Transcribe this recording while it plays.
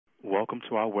Welcome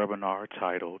to our webinar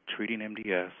titled Treating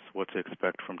MDS, What to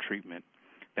Expect from Treatment.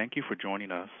 Thank you for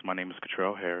joining us. My name is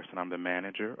Cottrell Harris, and I'm the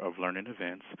Manager of Learning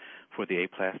Events for the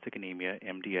Aplastic Anemia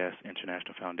MDS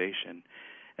International Foundation,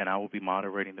 and I will be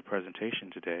moderating the presentation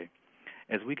today.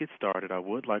 As we get started, I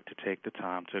would like to take the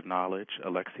time to acknowledge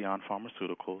Alexion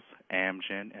Pharmaceuticals,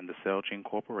 Amgen, and the Celgene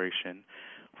Corporation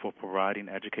for providing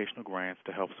educational grants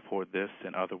to help support this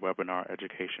and other webinar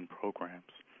education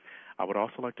programs. I would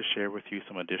also like to share with you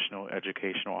some additional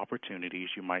educational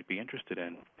opportunities you might be interested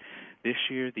in. This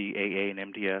year, the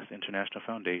AA&MDS International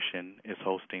Foundation is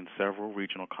hosting several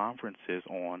regional conferences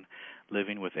on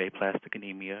living with aplastic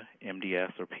anemia,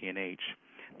 MDS, or PNH.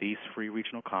 These free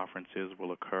regional conferences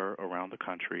will occur around the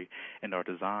country and are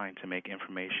designed to make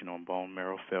information on bone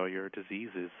marrow failure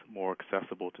diseases more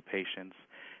accessible to patients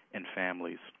and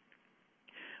families.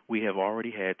 We have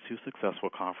already had 2 successful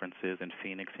conferences in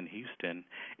Phoenix and Houston,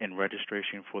 and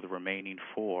registration for the remaining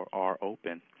 4 are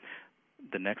open.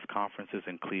 The next conference is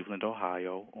in Cleveland,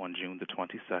 Ohio on June the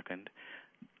 22nd,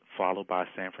 followed by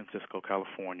San Francisco,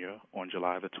 California on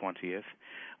July the 20th.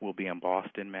 We'll be in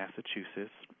Boston,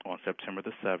 Massachusetts on September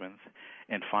the 7th,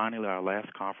 and finally our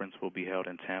last conference will be held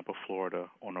in Tampa, Florida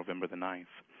on November the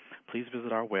 9th. Please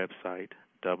visit our website,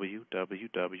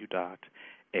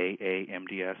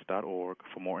 www.AAMDS.org,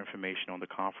 for more information on the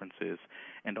conferences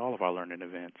and all of our learning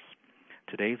events.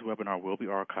 Today's webinar will be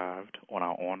archived on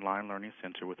our online learning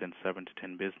center within 7 to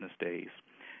 10 business days.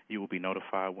 You will be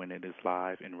notified when it is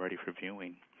live and ready for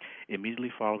viewing. Immediately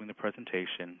following the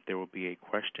presentation, there will be a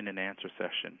question and answer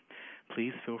session.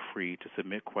 Please feel free to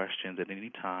submit questions at any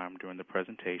time during the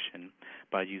presentation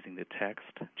by using the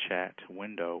text chat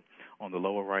window on the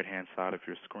lower right-hand side of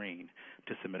your screen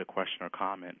to submit a question or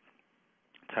comment.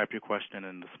 Type your question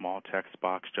in the small text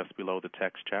box just below the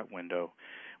text chat window.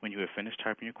 When you have finished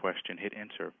typing your question, hit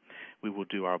enter. We will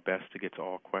do our best to get to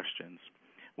all questions.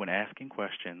 When asking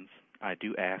questions, I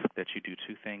do ask that you do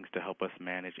 2 things to help us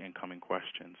manage incoming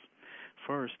questions.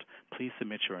 First, please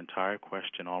submit your entire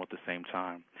question all at the same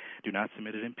time. Do not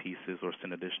submit it in pieces or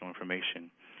send additional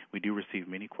information. We do receive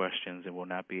many questions and will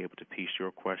not be able to piece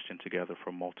your question together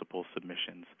from multiple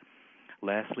submissions.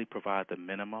 Lastly, provide the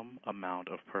minimum amount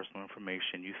of personal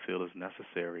information you feel is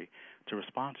necessary to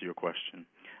respond to your question.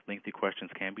 Lengthy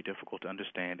questions can be difficult to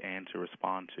understand and to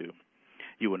respond to.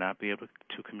 You will not be able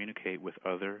to communicate with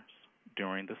others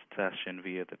during the session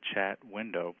via the chat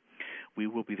window. We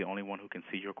will be the only one who can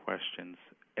see your questions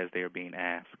as they are being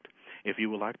asked. If you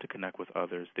would like to connect with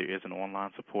others, there is an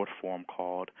online support forum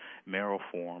called Marrow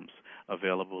Forums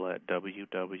available at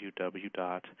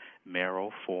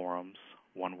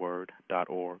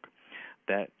www.marrowforums.org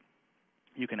that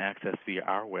you can access via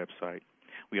our website.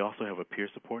 We also have a peer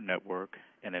support network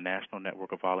and a national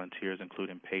network of volunteers,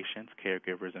 including patients,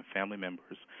 caregivers, and family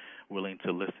members willing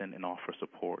to listen and offer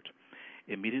support.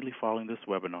 Immediately following this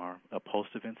webinar, a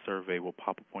post-event survey will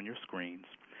pop up on your screens.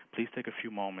 Please take a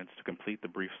few moments to complete the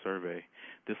brief survey.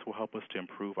 This will help us to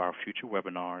improve our future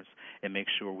webinars and make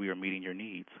sure we are meeting your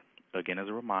needs. Again, as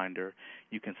a reminder,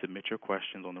 you can submit your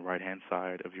questions on the right-hand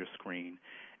side of your screen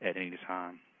at any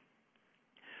time.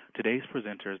 Today's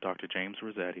presenter is Dr. James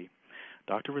Rossetti.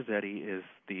 Dr. Rossetti is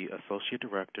the Associate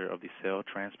Director of the Cell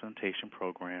Transplantation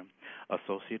Program,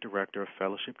 Associate Director of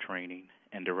Fellowship Training,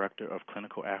 and Director of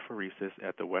Clinical Apheresis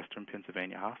at the Western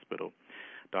Pennsylvania Hospital.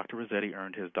 Dr. Rossetti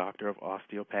earned his Doctor of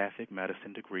Osteopathic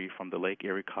Medicine degree from the Lake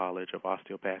Erie College of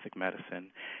Osteopathic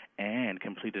Medicine and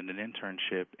completed an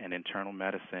internship in internal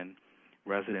medicine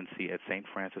residency at St.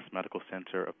 Francis Medical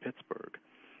Center of Pittsburgh.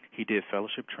 He did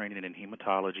fellowship training in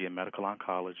hematology and medical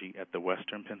oncology at the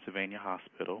Western Pennsylvania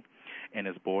Hospital and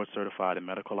is board certified in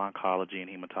medical oncology and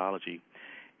hematology.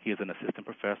 He is an assistant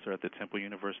professor at the Temple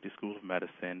University School of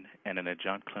Medicine and an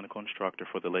adjunct clinical instructor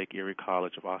for the Lake Erie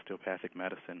College of Osteopathic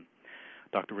Medicine.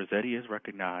 Dr. Rossetti is a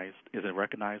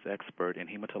recognized expert in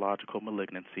hematological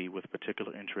malignancy with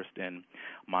particular interest in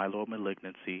myeloid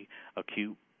malignancy,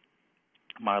 acute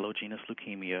myelogenous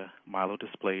leukemia,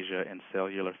 myelodysplasia, and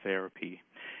cellular therapy.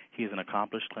 He is an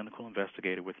accomplished clinical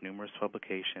investigator with numerous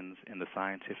publications in the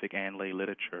scientific and lay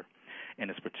literature and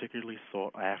is particularly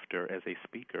sought after as a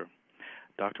speaker.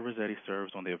 Dr. Rossetti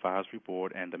serves on the advisory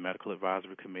board and the medical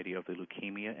advisory committee of the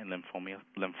Leukemia and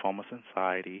Lymphoma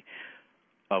Society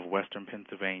of Western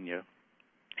Pennsylvania.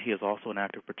 He is also an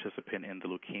active participant in the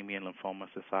Leukemia and Lymphoma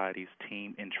Society's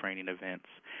team and training events.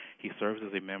 He serves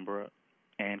as a member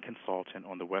and consultant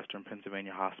on the Western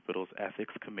Pennsylvania Hospital's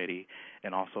Ethics Committee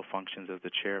and also functions as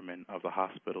the chairman of the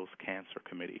hospital's Cancer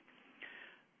Committee.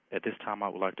 At this time, I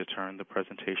would like to turn the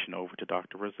presentation over to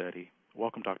Dr. Rossetti.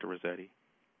 Welcome, Dr. Rossetti.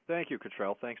 Thank you,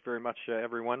 Cottrell. Thanks very much,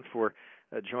 everyone, for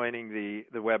joining the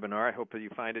webinar. I hope that you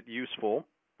find it useful.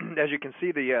 As you can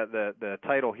see, the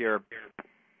title here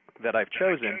that I've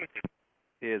chosen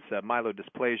is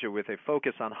myelodysplasia with a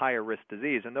focus on higher risk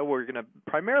disease. And though we're going to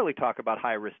primarily talk about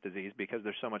high risk disease because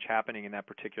there's so much happening in that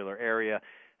particular area,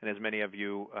 and as many of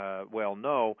you well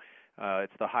know,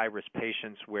 it's the high risk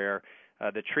patients where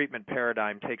the treatment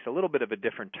paradigm takes a little bit of a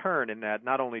different turn in that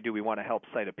not only do we want to help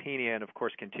cytopenia and, of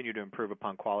course, continue to improve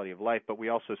upon quality of life, but we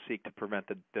also seek to prevent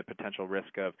the potential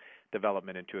risk of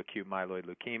development into acute myeloid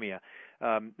leukemia.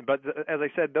 But as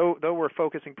I said, though we're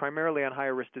focusing primarily on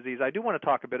higher risk disease, I do want to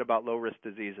talk a bit about low risk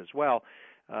disease as well,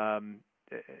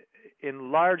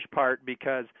 in large part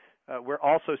because we're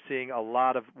also seeing a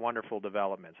lot of wonderful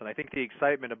developments. And I think the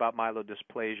excitement about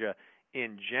myelodysplasia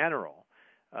in general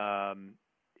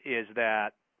is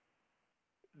that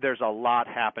there's a lot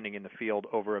happening in the field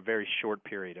over a very short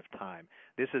period of time.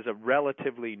 This is a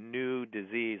relatively new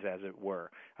disease, as it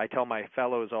were. I tell my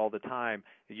fellows all the time,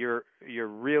 you're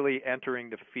really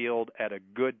entering the field at a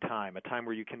good time, a time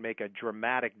where you can make a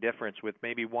dramatic difference with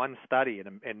maybe one study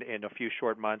in a few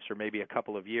short months or maybe a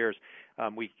couple of years.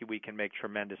 We can make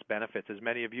tremendous benefits. As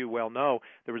many of you well know,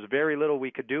 there was very little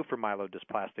we could do for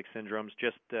myelodysplastic syndromes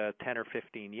just 10 or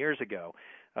 15 years ago.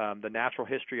 The natural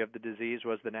history of the disease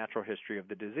was the natural history of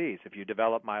the disease. If you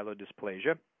develop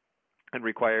myelodysplasia and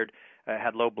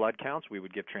had low blood counts, we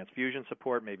would give transfusion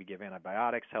support, maybe give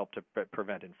antibiotics, help to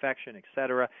prevent infection,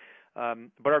 etc.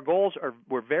 But our goals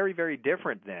were very, very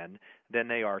different then than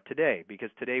they are today, because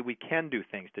today we can do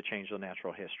things to change the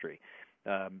natural history.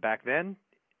 Back then,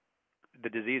 the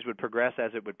disease would progress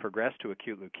as it would progress to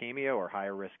acute leukemia or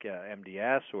higher risk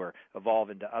MDS or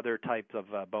evolve into other types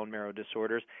of bone marrow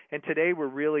disorders. And today we're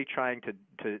really trying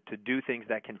to do things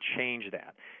that can change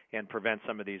that and prevent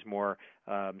some of these more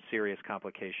serious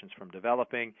complications from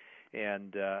developing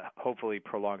and hopefully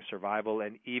prolong survival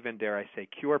and even, dare I say,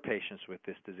 cure patients with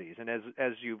this disease. And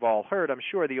as you've all heard, I'm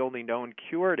sure the only known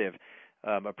curative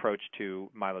approach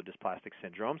to myelodysplastic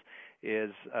syndromes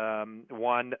is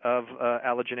one of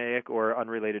allogeneic or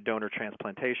unrelated donor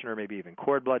transplantation or maybe even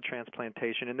cord blood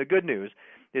transplantation. And the good news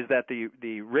is that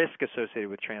the risk associated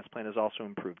with transplant has also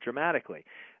improved dramatically.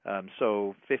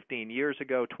 So 15 years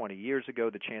ago, 20 years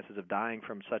ago, the chances of dying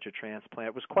from such a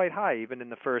transplant was quite high, even in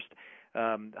the first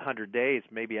 100 days,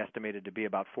 maybe estimated to be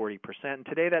about 40%. And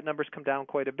today that number's come down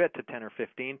quite a bit to 10 or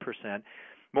 15%.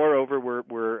 Moreover,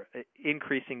 we're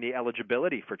increasing the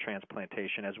eligibility for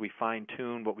transplantation as we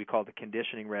fine-tune what we call the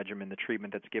conditioning regimen, the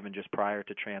treatment that's given just prior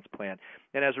to transplant.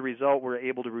 And as a result, we're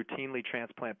able to routinely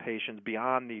transplant patients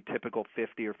beyond the typical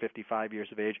 50 or 55 years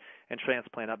of age and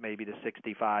transplant up maybe to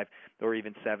 65 or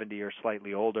even 70 or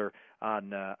slightly older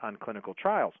on clinical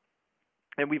trials.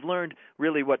 And we've learned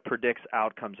really what predicts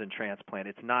outcomes in transplant.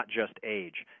 It's not just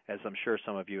age, as I'm sure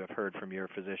some of you have heard from your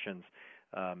physicians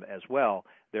as well.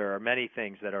 There are many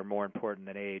things that are more important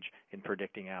than age in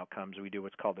predicting outcomes. We do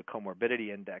what's called the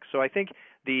comorbidity index. So I think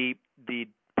the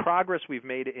progress we've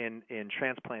made in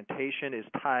transplantation is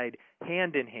tied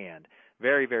hand in hand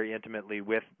very, very intimately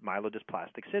with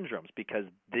myelodysplastic syndromes, because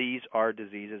these are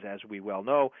diseases, as we well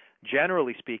know,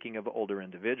 generally speaking, of older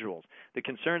individuals. The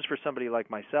concerns for somebody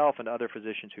like myself and other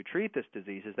physicians who treat this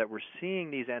disease is that we're seeing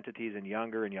these entities in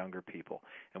younger and younger people,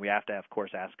 and we have to, of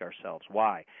course, ask ourselves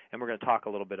why. And we're going to talk a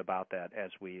little bit about that as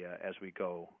we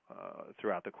go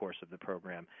throughout the course of the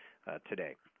program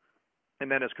today.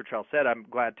 And then, as Cottrell said, I'm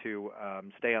glad to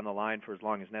stay on the line for as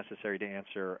long as necessary to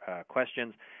answer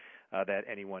questions that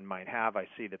anyone might have. I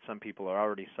see that some people are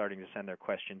already starting to send their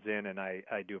questions in, and I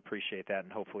do appreciate that,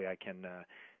 and hopefully I can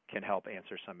help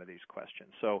answer some of these questions.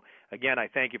 So, again, I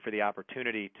thank you for the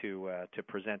opportunity to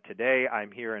present today.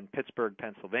 I'm here in Pittsburgh,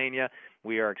 Pennsylvania.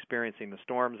 We are experiencing the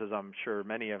storms, as I'm sure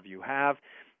many of you have.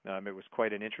 It was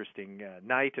quite an interesting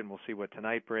night, and we'll see what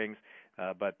tonight brings.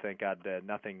 But thank God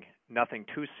nothing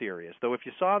too serious. Though if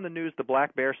you saw on the news the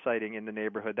black bear sighting in the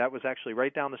neighborhood, that was actually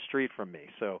right down the street from me.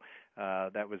 So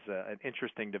that was an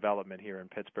interesting development here in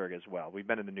Pittsburgh as well. We've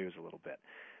been in the news a little bit.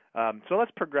 So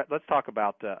let's talk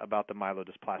about the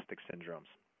myelodysplastic syndromes.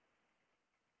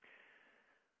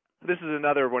 This is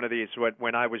another one of these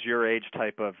when I was your age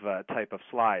type of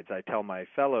slides. I tell my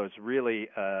fellows, really,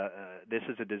 this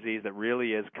is a disease that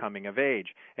really is coming of age.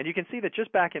 And you can see that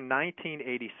just back in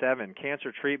 1987,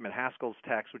 Cancer Treatment, Haskell's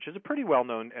text, which is a pretty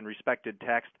well-known and respected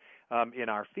text in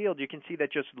our field, you can see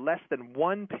that just less than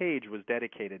 1 page was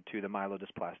dedicated to the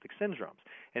myelodysplastic syndromes.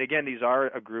 And again, these are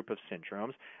a group of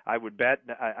syndromes. I would bet,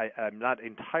 I'm not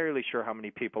entirely sure how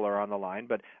many people are on the line,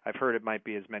 but I've heard it might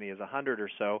be as many as 100 or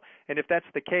so. And if that's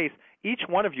the case, each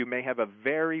one of you may have a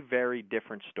very, very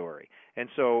different story. And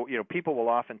so, people will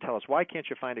often tell us, why can't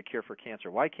you find a cure for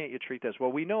cancer? Why can't you treat this?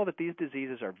 Well, we know that these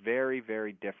diseases are very,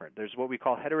 very different. There's what we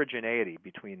call heterogeneity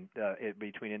between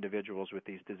individuals with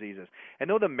these diseases. And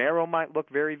though the marrow might look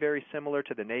very, very similar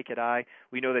to the naked eye,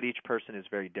 we know that each person is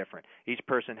very different. Each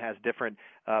person has different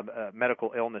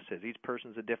medical illnesses. Each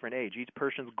person's a different age. Each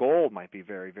person's goal might be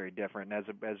very, very different. And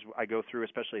as I go through,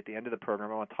 especially at the end of the program,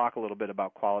 I want to talk a little bit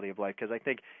about quality of life, because I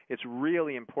think it's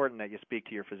really important that you speak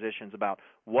to your physicians about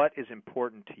what is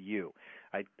important to you.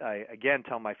 I again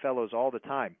tell my fellows all the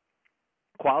time,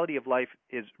 quality of life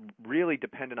is really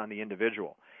dependent on the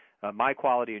individual. My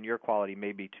quality and your quality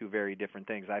may be two very different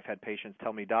things. I've had patients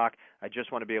tell me, Doc, I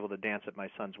just want to be able to dance at my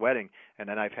son's wedding, and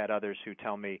then I've had others who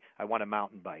tell me, I want a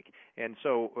mountain bike. And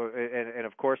so, and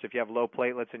of course, if you have low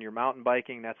platelets and you're mountain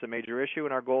biking, that's a major issue,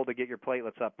 and our goal to get your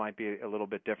platelets up might be a little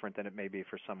bit different than it may be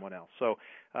for someone else. So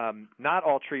not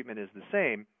all treatment is the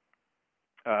same.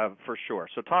 For sure.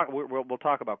 So we'll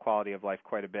talk about quality of life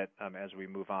quite a bit as we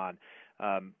move on.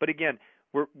 But again,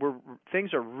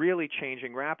 things are really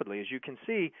changing rapidly. As you can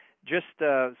see, just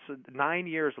 9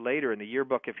 years later in the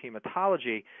Yearbook of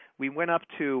Hematology, we went up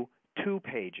to 2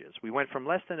 pages. We went from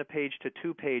less than a page to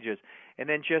 2 pages, and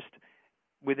then just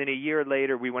within a year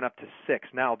later, we went up to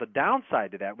 6. Now, the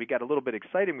downside to that, we got a little bit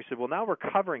excited. We said, well, now we're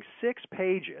covering 6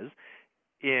 pages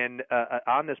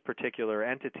on this particular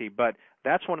entity, but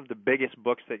that's one of the biggest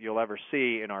books that you'll ever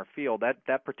see in our field.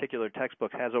 That particular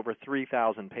textbook has over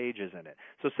 3,000 pages in it.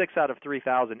 So 6 out of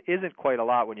 3,000 isn't quite a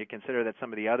lot when you consider that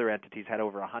some of the other entities had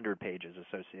over 100 pages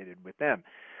associated with them.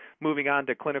 Moving on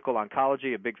to clinical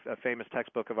oncology, a famous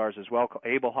textbook of ours as well, called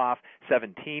Abelhoff,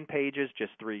 17 pages,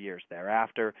 just 3 years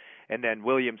thereafter. And then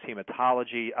Williams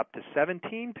Hematology, up to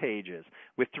 17 pages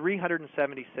with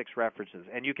 376 references.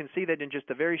 And you can see that in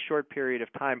just a very short period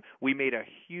of time, we made a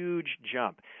huge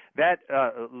jump. That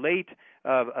late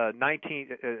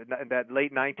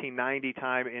 1990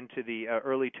 time into the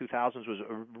early 2000s was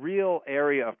a real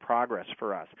area of progress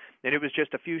for us. And it was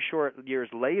just a few short years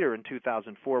later in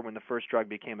 2004 when the first drug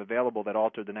became available that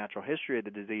altered the natural history of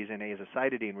the disease in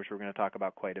azacitidine, which we're going to talk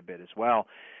about quite a bit as well.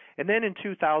 And then in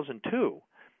 2002,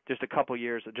 just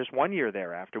 1 year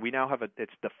thereafter, we now have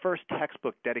it's the first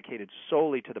textbook dedicated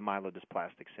solely to the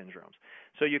myelodysplastic syndromes.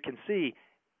 So you can see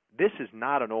this is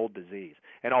not an old disease.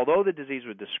 And although the disease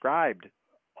was described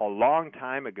a long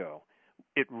time ago,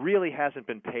 it really hasn't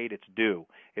been paid its due,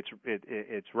 its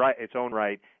own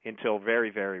right, until very,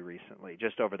 very recently,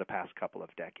 just over the past couple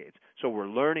of decades. So we're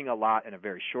learning a lot in a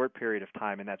very short period of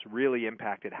time, and that's really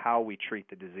impacted how we treat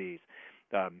the disease.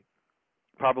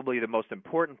 Probably the most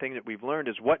important thing that we've learned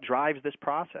is what drives this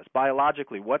process.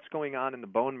 Biologically, what's going on in the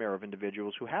bone marrow of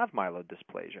individuals who have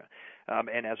myelodysplasia?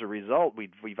 And as a result,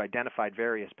 we've identified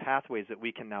various pathways that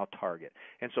we can now target.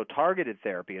 And so targeted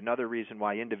therapy, another reason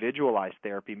why individualized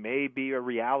therapy may be a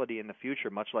reality in the future,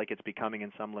 much like it's becoming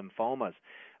in some lymphomas,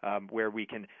 where we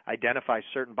can identify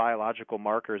certain biological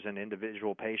markers in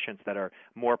individual patients that are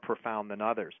more profound than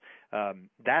others.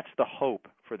 That's the hope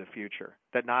for the future,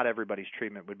 that not everybody's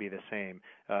treatment would be the same.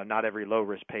 Not every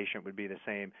low-risk patient would be the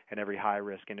same, and every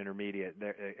high-risk and intermediate,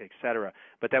 et cetera.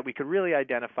 But that we could really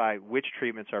identify which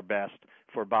treatments are best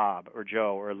for Bob or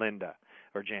Joe or Linda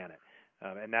or Janet.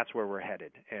 And that's where we're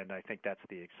headed, and I think that's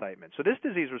the excitement. So this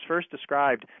disease was first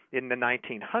described in the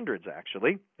 1900s,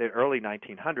 actually, the early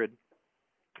 1900s.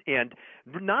 And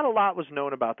not a lot was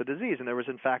known about the disease, and there was,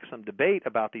 in fact, some debate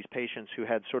about these patients who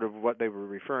had sort of what they were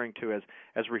referring to as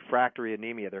refractory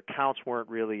anemia. Their counts weren't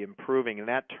really improving, and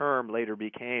that term later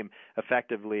became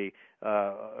effectively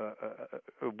a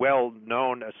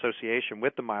well-known association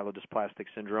with the myelodysplastic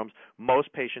syndromes.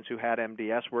 Most patients who had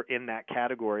MDS were in that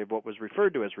category of what was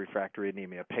referred to as refractory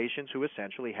anemia, patients who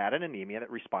essentially had an anemia that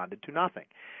responded to nothing.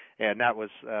 And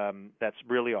that's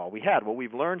really all we had. Well,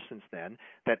 we've learned since then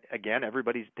that, again,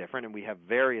 everybody's different, and we have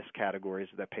various categories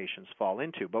that patients fall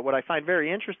into. But what I find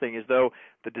very interesting is, though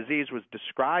the disease was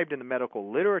described in the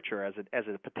medical literature as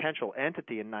a potential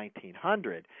entity in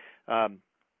 1900,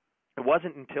 it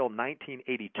wasn't until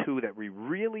 1982 that we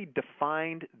really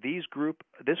defined this group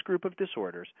of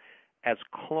disorders as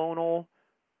clonal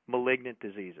malignant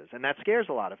diseases. And that scares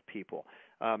a lot of people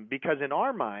because in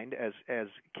our mind, as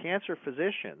cancer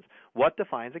physicians, what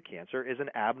defines a cancer is an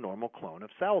abnormal clone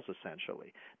of cells,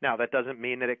 essentially. Now, that doesn't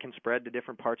mean that it can spread to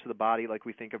different parts of the body, like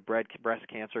we think of breast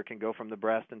cancer can go from the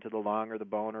breast into the lung or the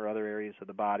bone or other areas of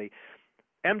the body.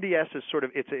 MDS is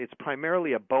it's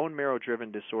primarily a bone marrow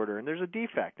driven disorder, and there's a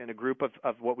defect in a group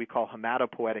of what we call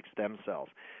hematopoietic stem cells.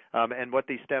 And what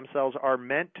these stem cells are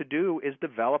meant to do is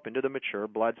develop into the mature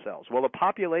blood cells. Well, a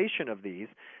population of these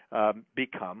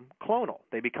become clonal.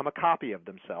 They become a copy of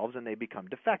themselves, and they become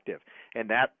defective. And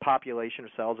that population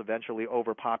of cells eventually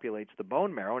overpopulates the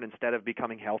bone marrow, and instead of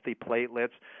becoming healthy platelets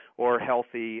or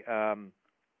healthy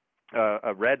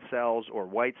red cells or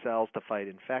white cells to fight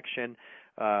infection,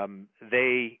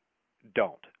 they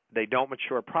don't. They don't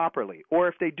mature properly. Or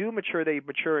if they do mature, they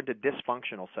mature into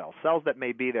dysfunctional cells, cells that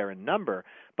may be there in number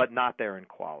but not there in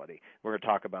quality. We're going to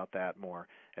talk about that more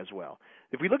as well.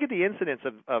 If we look at the incidence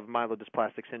of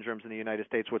myelodysplastic syndromes in the United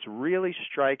States, what's really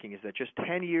striking is that just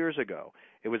 10 years ago,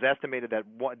 it was estimated that,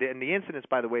 and the incidence,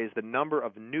 by the way, is the number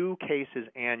of new cases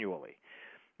annually.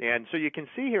 And so you can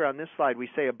see here on this slide, we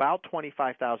say about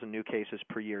 25,000 new cases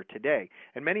per year today.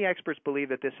 And many experts believe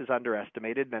that this is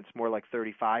underestimated, and it's more like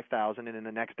 35,000, and in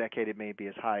the next decade it may be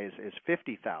as high as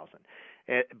 50,000.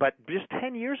 But just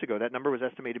 10 years ago, that number was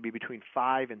estimated to be between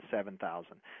 5,000 and 7,000.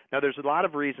 Now, there's a lot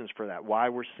of reasons for that, why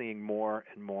we're seeing more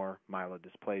and more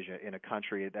myelodysplasia in a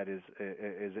country that is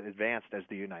advanced as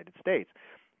the United States.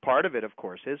 Part of it, of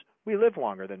course, is we live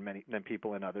longer than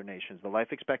people in other nations. The life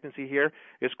expectancy here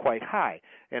is quite high,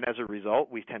 and as a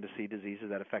result, we tend to see diseases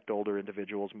that affect older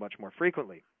individuals much more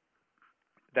frequently.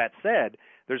 That said,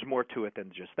 there's more to it than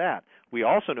just that. We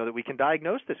also know that we can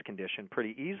diagnose this condition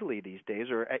pretty easily these days,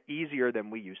 or easier than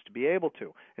we used to be able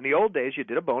to. In the old days, you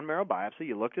did a bone marrow biopsy,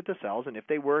 you looked at the cells, and if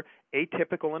they were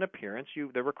atypical in appearance,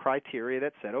 there were criteria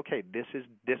that said, okay, this is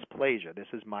dysplasia, this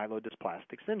is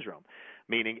myelodysplastic syndrome,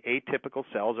 meaning atypical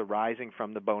cells arising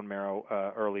from the bone marrow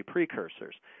early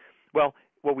precursors. Well,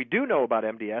 what we do know about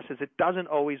MDS is it doesn't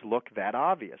always look that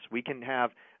obvious. We can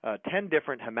have 10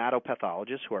 different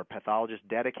hematopathologists who are pathologists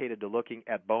dedicated to looking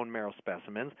at bone marrow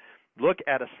specimens, look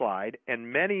at a slide,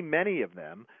 and many, many of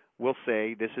them will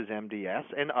say this is MDS,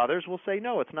 and others will say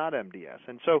no, it's not MDS.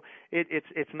 And so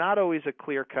it's not always a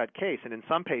clear-cut case. And in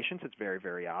some patients it's very,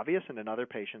 very obvious, and in other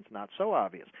patients not so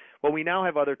obvious. Well, we now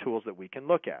have other tools that we can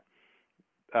look at.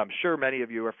 I'm sure many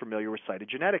of you are familiar with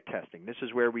cytogenetic testing. This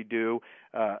is where we do,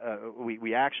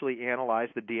 we actually analyze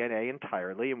the DNA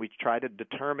entirely, and we try to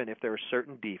determine if there are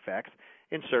certain defects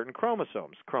in certain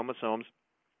chromosomes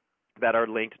that are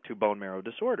linked to bone marrow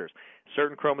disorders.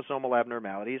 Certain chromosomal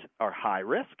abnormalities are high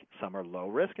risk, some are low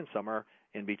risk, and some are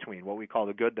in between, what we call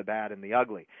the good, the bad, and the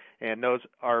ugly. And those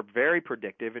are very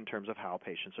predictive in terms of how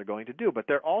patients are going to do. But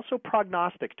they're also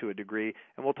prognostic to a degree,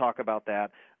 and we'll talk about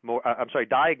that more.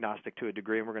 Diagnostic to a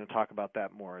degree, and we're going to talk about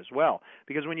that more as well.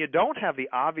 Because when you don't have the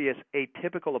obvious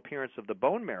atypical appearance of the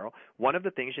bone marrow, one of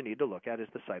the things you need to look at is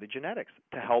the cytogenetics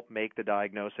to help make the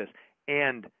diagnosis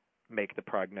and make the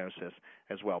prognosis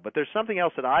as well. But there's something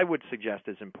else that I would suggest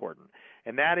is important,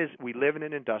 and that is we live in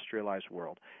an industrialized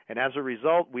world, and as a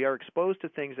result, we are exposed to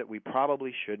things that we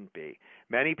probably shouldn't be.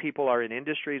 Many people are in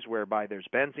industries whereby there's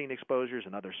benzene exposures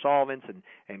and other solvents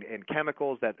and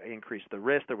chemicals that increase the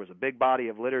risk. There was a big body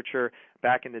of literature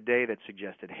back in the day that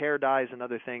suggested hair dyes and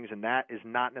other things, and that is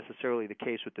not necessarily the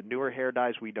case with the newer hair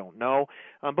dyes. We don't know,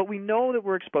 but we know that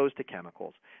we're exposed to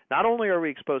chemicals. Not only are we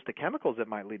exposed to chemicals that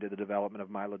might lead to the development of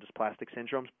myelodysplastic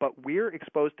syndromes, but we're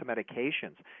exposed to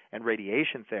medications and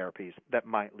radiation therapies that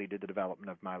might lead to the development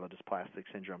of myelodysplastic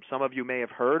syndrome. Some of you may have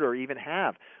heard or even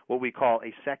have what we call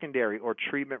a secondary or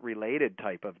treatment-related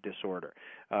type of disorder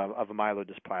of a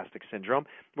myelodysplastic syndrome,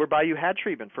 whereby you had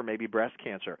treatment for maybe breast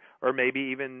cancer or maybe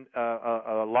even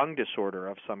a lung disorder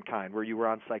of some kind where you were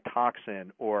on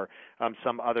Cytoxan or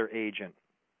some other agent.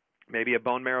 Maybe a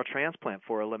bone marrow transplant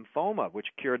for a lymphoma, which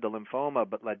cured the lymphoma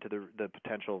but led to the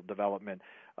potential development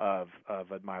of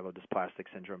a myelodysplastic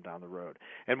syndrome down the road.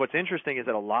 And what's interesting is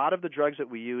that a lot of the drugs that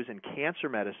we use in cancer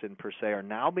medicine per se are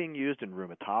now being used in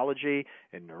rheumatology,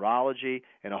 in neurology,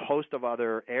 and a host of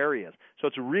other areas. So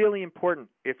it's really important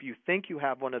if you think you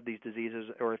have one of these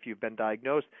diseases or if you've been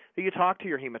diagnosed that you talk to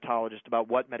your hematologist about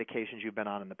what medications you've been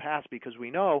on in the past, because we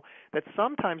know that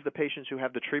sometimes the patients who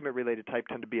have the treatment-related type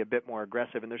tend to be a bit more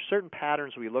aggressive, and there's certain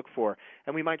patterns we look for,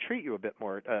 and we might treat you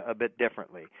a bit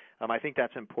differently. I think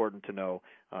that's important to know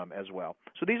as well.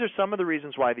 So these are some of the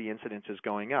reasons why the incidence is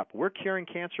going up. We're curing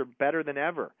cancer better than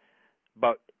ever,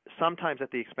 but sometimes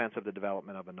at the expense of the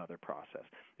development of another process.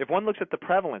 If one looks at the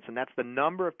prevalence, and that's the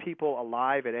number of people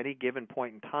alive at any given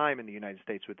point in time in the United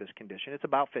States with this condition, it's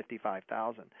about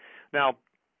 55,000. Now,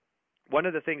 one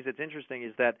of the things that's interesting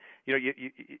is that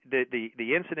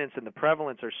the incidence and the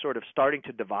prevalence are sort of starting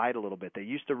to divide a little bit. They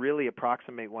used to really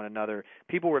approximate one another.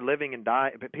 People were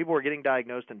people were getting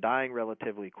diagnosed and dying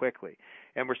relatively quickly,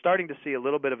 and we're starting to see a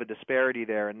little bit of a disparity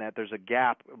there, in that there's a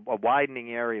gap, a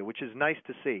widening area, which is nice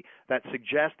to see. That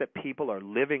suggests that people are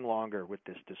living longer with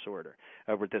this disorder,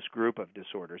 with this group of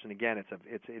disorders. And again,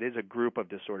 it is a group of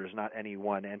disorders, not any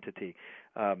one entity.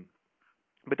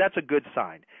 But that's a good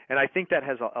sign. And I think that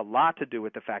has a lot to do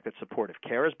with the fact that supportive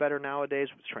care is better nowadays.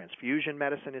 Transfusion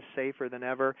medicine is safer than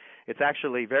ever. It's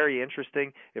actually very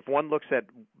interesting. If one looks at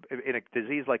in a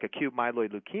disease like acute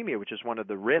myeloid leukemia, which is one of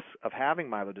the risks of having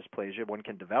myelodysplasia, one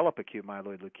can develop acute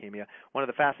myeloid leukemia. One of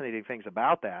the fascinating things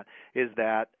about that is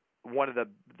that one of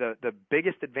the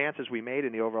biggest advances we made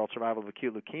in the overall survival of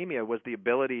acute leukemia was the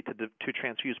ability to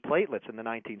transfuse platelets in the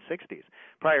 1960s.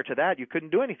 Prior to that, you couldn't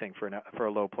do anything for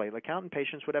a low platelet count, and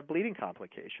patients would have bleeding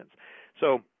complications.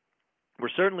 So we're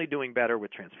certainly doing better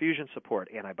with transfusion support,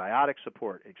 antibiotic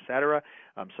support, et cetera.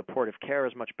 Supportive care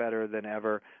is much better than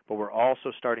ever, but we're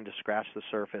also starting to scratch the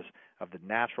surface of the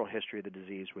natural history of the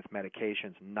disease with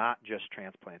medications, not just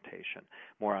transplantation.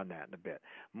 More on that in a bit.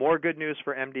 More good news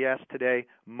for MDS today.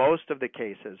 Most of the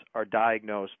cases are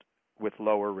diagnosed with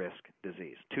lower risk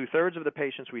disease. 2/3 of the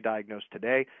patients we diagnose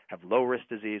today have low risk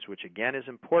disease, which again is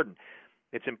important.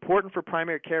 It's important for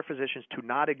primary care physicians to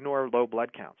not ignore low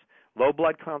blood counts. Low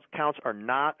blood counts are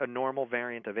not a normal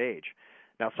variant of age.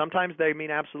 Now, sometimes they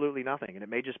mean absolutely nothing, and it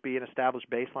may just be an established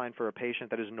baseline for a patient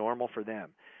that is normal for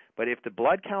them. But if the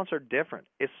blood counts are different,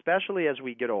 especially as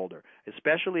we get older,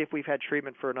 especially if we've had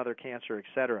treatment for another cancer, et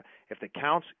cetera, if the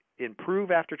counts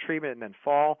improve after treatment and then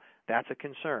fall, that's a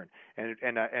concern. And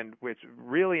it's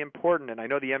really important, and I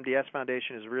know the MDS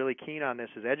Foundation is really keen on this,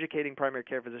 is educating primary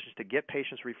care physicians to get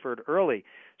patients referred early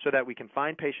so that we can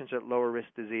find patients at lower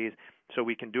risk disease, so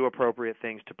we can do appropriate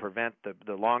things to prevent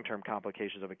the long-term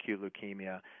complications of acute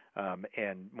leukemia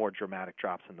and more dramatic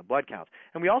drops in the blood counts.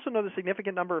 And we also know the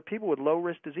significant number of people with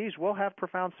low-risk disease will have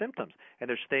profound symptoms, and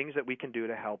there's things that we can do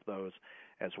to help those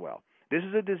as well. This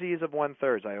is a disease of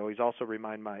 1/3. I always also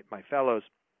remind my fellows,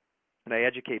 and I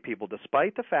educate people,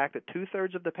 despite the fact that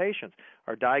 2/3 of the patients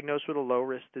are diagnosed with a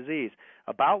low-risk disease,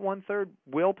 about 1/3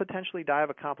 will potentially die of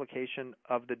a complication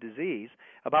of the disease.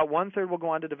 About 1/3 will go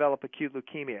on to develop acute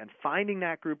leukemia, and finding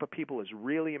that group of people is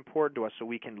really important to us, so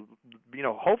we can,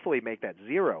 hopefully make that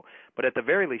zero, but at the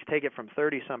very least take it from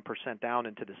 30-some% down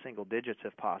into the single digits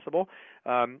if possible.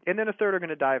 And then 1/3 are going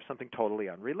to die of something totally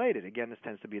unrelated. Again, this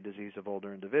tends to be a disease of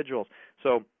older individuals.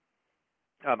 So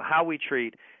how we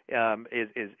treat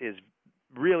is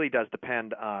really does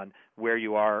depend on where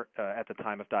you are at the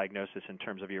time of diagnosis in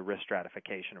terms of your risk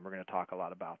stratification, and we're going to talk a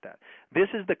lot about that. This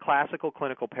is the classical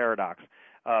clinical paradox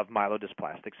of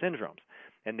myelodysplastic syndromes.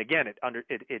 And again, it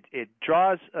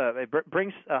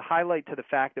brings a highlight to the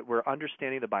fact that we're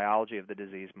understanding the biology of the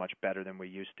disease much better than we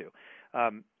used to.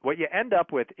 What you end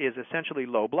up with is essentially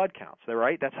low blood counts,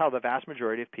 right? That's how the vast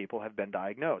majority of people have been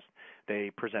diagnosed.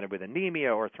 They presented with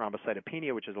anemia or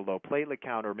thrombocytopenia, which is a low platelet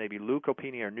count, or maybe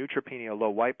leukopenia or neutropenia, a low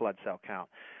white blood cell count.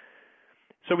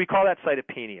 So we call that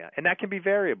cytopenia, and that can be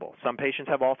variable. Some patients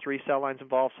have all 3 cell lines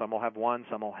involved, some will have 1,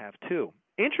 some will have 2.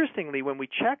 Interestingly, when we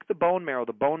check the bone marrow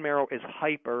is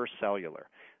hypercellular.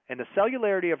 And the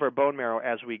cellularity of our bone marrow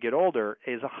as we get older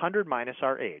is 100 minus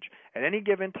our age. At any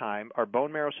given time, our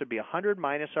bone marrow should be 100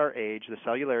 minus our age, the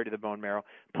cellularity of the bone marrow,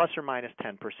 plus or minus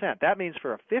 10%. That means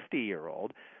for a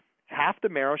 50-year-old, half the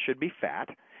marrow should be fat,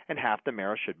 and half the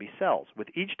marrow should be cells. With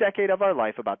each decade of our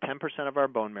life, about 10% of our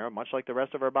bone marrow, much like the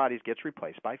rest of our bodies, gets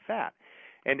replaced by fat.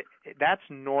 And that's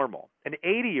normal. An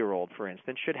 80-year-old, for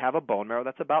instance, should have a bone marrow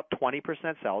that's about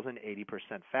 20% cells and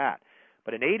 80% fat.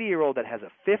 But an 80-year-old that has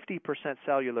a 50%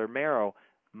 cellular marrow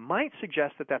might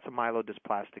suggest that that's a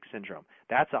myelodysplastic syndrome.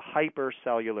 That's a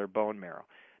hypercellular bone marrow.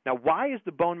 Now, why is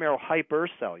the bone marrow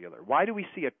hypercellular? Why do we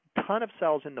see a ton of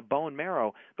cells in the bone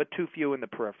marrow but too few in the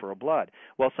peripheral blood?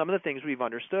 Well, some of the things we've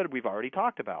understood, we've already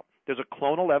talked about. There's a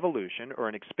clonal evolution, or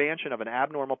an expansion of an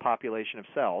abnormal population of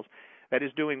cells, that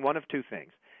is doing one of 2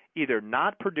 things. Either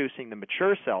not producing the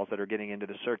mature cells that are getting into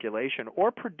the circulation,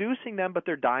 or producing them but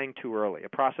they're dying too early, a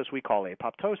process we call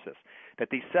apoptosis. That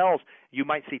these cells, you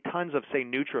might see tons of, say,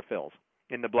 neutrophils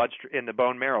in the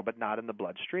bone marrow, but not in the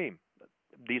bloodstream.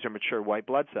 These are mature white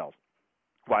blood cells.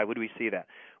 Why would we see that?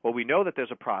 Well, we know that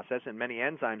there's a process and many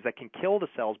enzymes that can kill the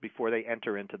cells before they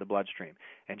enter into the bloodstream.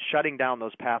 And shutting down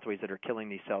those pathways that are killing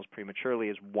these cells prematurely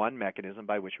is one mechanism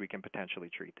by which we can potentially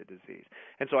treat the disease.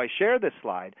 And so I share this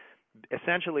slide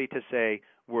essentially to say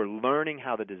we're learning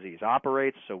how the disease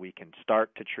operates so we can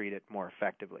start to treat it more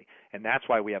effectively. And that's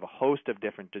why we have a host of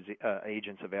different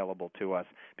agents available to us,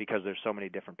 because there's so many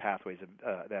different pathways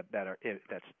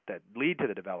that lead to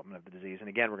the development of the disease. And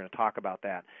again, we're going to talk about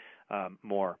that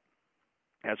more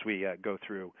as we go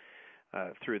through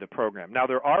the program. Now,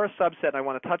 there are a subset, and I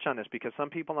want to touch on this because some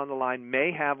people on the line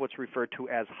may have what's referred to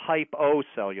as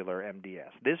hypocellular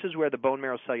MDS. This is where the bone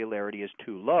marrow cellularity is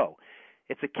too low.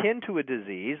 It's akin to a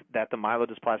disease that the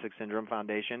Myelodysplastic Syndrome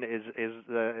Foundation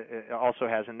also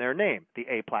has in their name, the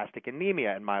aplastic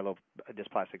anemia and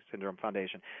Myelodysplastic Syndrome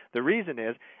Foundation. The reason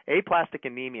is aplastic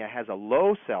anemia has a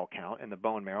low cell count in the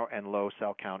bone marrow and low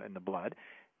cell count in the blood,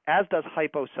 as does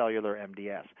hypocellular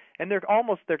MDS. And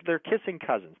they're kissing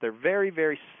cousins. They're very,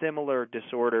 very similar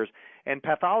disorders, and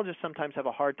pathologists sometimes have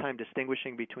a hard time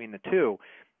distinguishing between the two.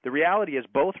 The reality is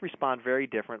both respond very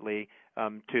differently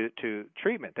to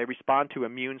treatment. They respond to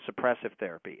immune suppressive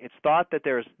therapy. It's thought that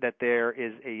there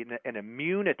is an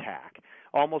immune attack,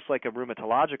 almost like a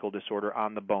rheumatological disorder,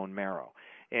 on the bone marrow.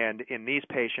 And in these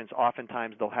patients,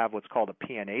 oftentimes they'll have what's called a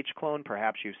PNH clone.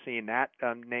 Perhaps you've seen that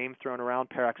name thrown around,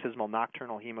 paroxysmal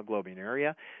nocturnal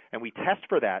hemoglobinuria. And we test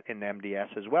for that in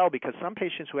MDS as well, because some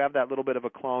patients who have that little bit of a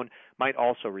clone might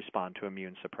also respond to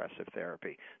immune suppressive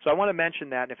therapy. So I want to mention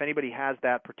that, and if anybody has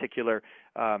that particular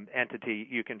entity,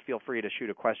 you can feel free to shoot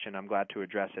a question. I'm glad to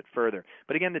address it further.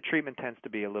 But again, the treatment tends to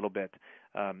be a little bit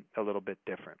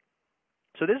different.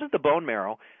 So this is the bone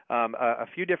marrow, a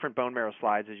few different bone marrow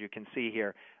slides, as you can see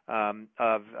here,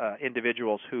 of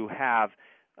individuals who have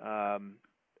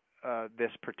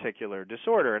this particular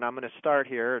disorder. And I'm going to start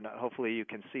here, and hopefully you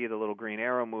can see the little green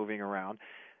arrow moving around.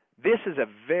 This is a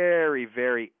very,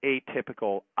 very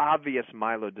atypical, obvious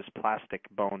myelodysplastic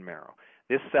bone marrow.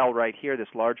 This cell right here, this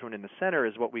large one in the center,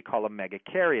 is what we call a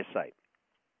megakaryocyte.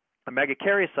 A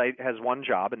megakaryocyte has one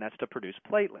job, and that's to produce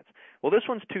platelets. Well, this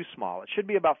one's too small. It should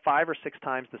be about 5 or 6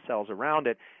 times the cells around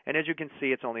it, and as you can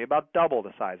see, it's only about double the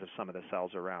size of some of the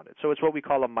cells around it. So it's what we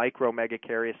call a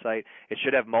micromegakaryocyte. It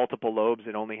should have multiple lobes.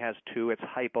 It only has 2. It's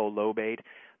hypolobate.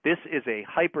 This is a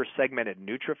hypersegmented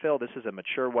neutrophil. This is a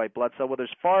mature white blood cell. Well,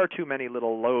 there's far too many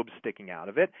little lobes sticking out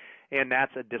of it, and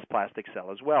that's a dysplastic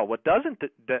cell as well. What doesn't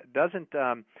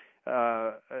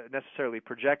necessarily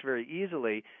project very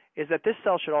easily is that this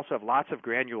cell should also have lots of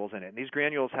granules in it. And these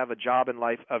granules have a job in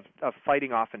life of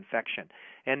fighting off infection,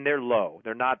 and they're low.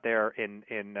 They're not there in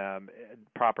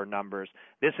proper numbers.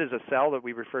 This is a cell that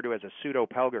we refer to as a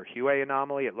pseudo-Pelger-Huey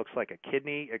anomaly. It looks like a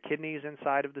kidney is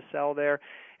inside of the cell there.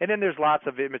 And then there's lots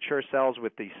of immature cells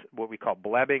with these what we call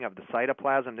blebbing of the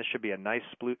cytoplasm. This should be a nice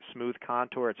smooth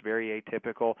contour. It's very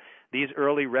atypical. These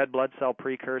early red blood cell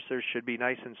precursors should be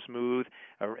nice and smooth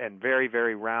and very,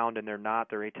 very round, and they're not.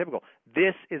 They're atypical.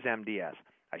 This is MDS.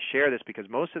 I share this because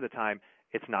most of the time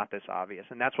it's not this obvious,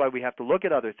 and that's why we have to look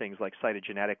at other things like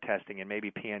cytogenetic testing and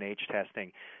maybe PNH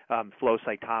testing, flow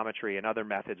cytometry, and other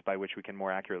methods by which we can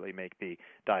more accurately make the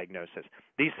diagnosis.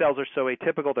 These cells are so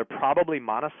atypical, they're probably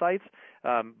monocytes,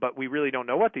 but we really don't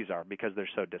know what these are because they're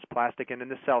so dysplastic. And in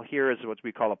this cell here is what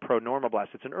we call a pronormoblast.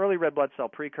 It's an early red blood cell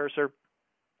precursor.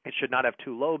 It should not have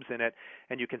 2 lobes in it,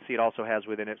 and you can see it also has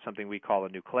within it something we call a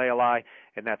nucleoli,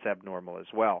 and that's abnormal as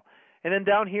well. And then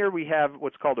down here we have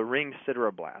what's called a ring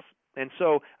sideroblast. And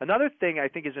so another thing I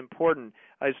think is important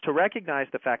is to recognize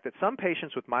the fact that some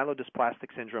patients with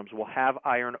myelodysplastic syndromes will have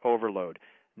iron overload,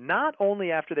 not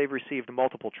only after they've received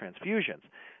multiple transfusions,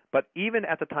 but even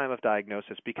at the time of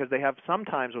diagnosis, because they have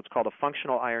sometimes what's called a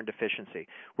functional iron deficiency,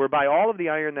 whereby all of the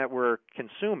iron that we're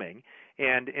consuming,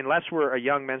 and unless we're a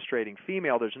young menstruating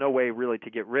female, there's no way really to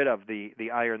get rid of the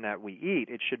iron that we eat.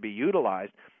 It should be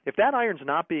utilized. If that iron's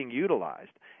not being utilized,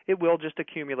 it will just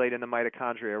accumulate in the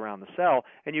mitochondria around the cell,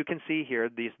 and you can see here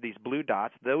these blue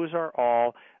dots. Those are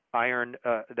all iron.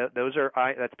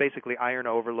 That's basically iron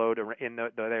overload in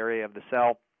the area of the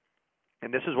cell.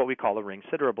 And this is what we call a ring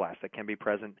sideroblast that can be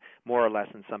present more or less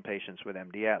in some patients with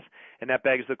MDS. And that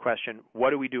begs the question, what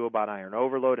do we do about iron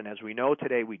overload? And as we know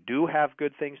today, we do have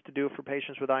good things to do for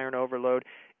patients with iron overload.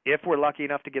 If we're lucky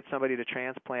enough to get somebody to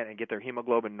transplant and get their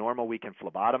hemoglobin normal, we can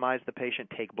phlebotomize the patient,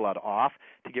 take blood off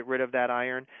to get rid of that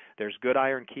iron. There's good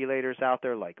iron chelators out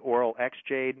there like oral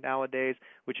Xjade nowadays,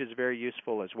 which is very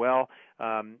useful as well.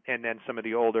 And then some of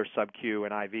the older sub-Q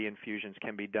and IV infusions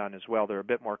can be done as well. They're a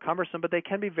bit more cumbersome, but they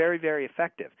can be very, very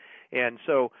effective. And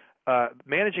so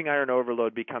managing iron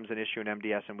overload becomes an issue in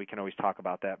MDS, and we can always talk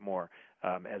about that more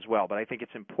as well. But I think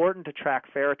it's important to track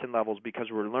ferritin levels because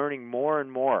we're learning more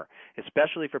and more,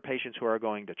 especially for patients who are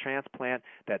going to transplant,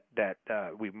 that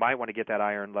we might want to get that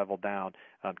iron level down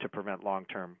to prevent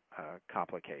long-term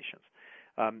complications.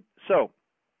 So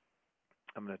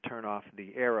I'm going to turn off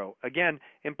the arrow. Again,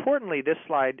 importantly, this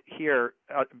slide here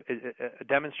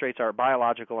demonstrates our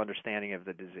biological understanding of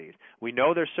the disease. We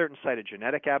know there's certain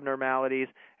cytogenetic abnormalities,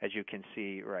 as you can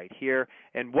see right here,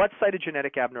 and what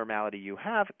cytogenetic abnormality you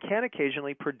have can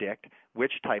occasionally predict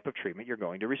which type of treatment you're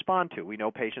going to respond to. We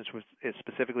know patients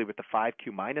specifically with the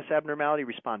 5q minus abnormality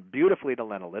respond beautifully to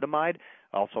lenalidomide,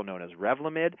 also known as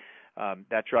Revlimid.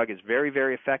 That drug is very,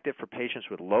 very effective for patients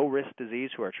with low-risk disease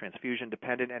who are transfusion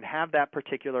dependent and have that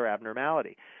particular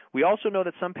abnormality. We also know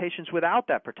that some patients without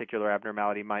that particular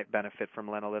abnormality might benefit from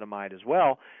lenalidomide as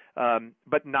well,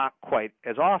 but not quite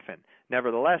as often.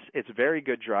 Nevertheless, it's a very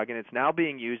good drug, and it's now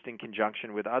being used in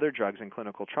conjunction with other drugs in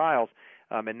clinical trials,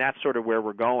 and that's sort of where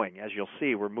we're going. As you'll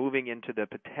see, we're moving into the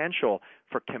potential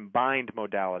for combined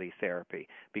modality therapy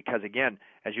because, again,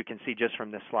 as you can see just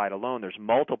from this slide alone, there's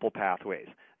multiple pathways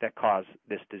that cause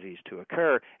this disease to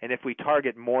occur, and if we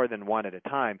target more than one at a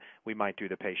time, we might do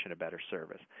the patient a better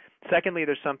service. Secondly,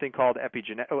 there's something called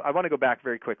epigenetic. Oh, I want to go back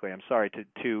very quickly. I'm sorry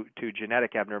to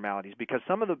genetic abnormalities because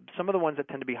some of the ones that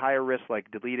tend to be higher risk, like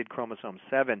deleted chromosome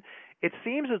 7, it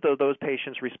seems as though those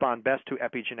patients respond best to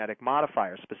epigenetic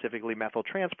modifiers, specifically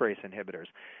methyltransferase inhibitors,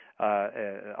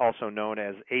 also known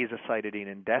as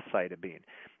azacitidine and decitabine.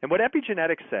 And what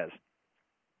epigenetics says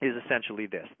is essentially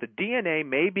this: the DNA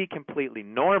may be completely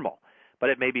normal, but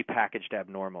it may be packaged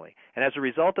abnormally. And as a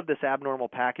result of this abnormal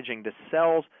packaging, the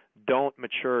cells don't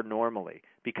mature normally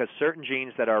because certain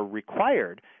genes that are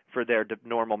required for their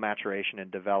normal maturation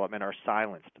and development are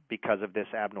silenced because of this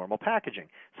abnormal packaging.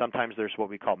 Sometimes there's what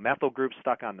we call methyl groups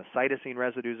stuck on the cytosine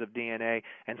residues of DNA,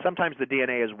 and sometimes the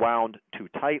DNA is wound too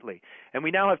tightly. And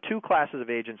we now have two classes of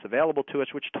agents available to us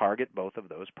which target both of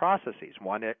those processes.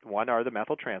 One are the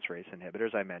methyltransferase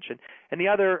inhibitors I mentioned, and the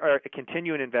other are a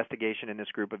continuing investigation in this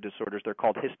group of disorders. They're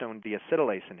called histone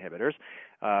deacetylase inhibitors.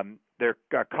 There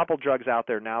are a couple drugs out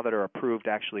there now that are approved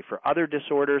actually for other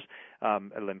disorders,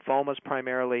 lymphomas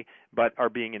primarily, but are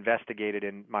being investigated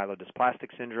in myelodysplastic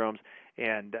syndromes,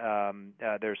 and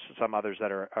there's some others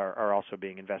that are also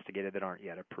being investigated that aren't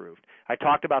yet approved. I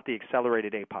talked about the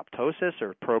accelerated apoptosis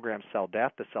or programmed cell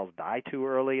death. The cells die too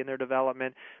early in their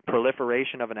development,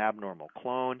 proliferation of an abnormal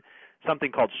clone,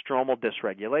 something called stromal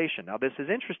dysregulation. Now, this is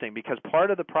interesting because part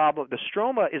of the problem, the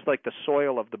stroma is like the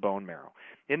soil of the bone marrow.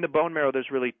 In the bone marrow, there's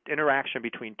really interaction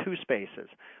between two spaces.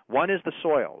 One is the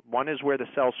soil. One is where the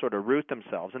cells sort of root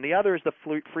themselves, and the other is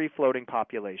the free-floating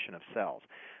population of cells.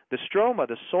 The stroma,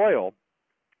 the soil,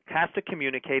 has to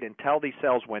communicate and tell these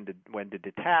cells when to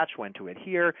detach, when to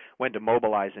adhere, when to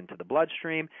mobilize into the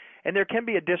bloodstream, and there can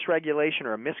be a dysregulation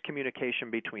or a miscommunication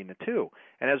between the two.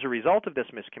 And as a result of this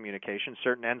miscommunication,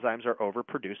 certain enzymes are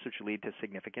overproduced, which lead to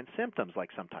significant symptoms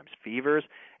like sometimes fevers,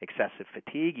 excessive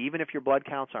fatigue. Even if your blood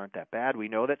counts aren't that bad, we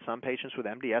know that some patients with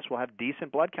MDS will have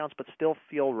decent blood counts but still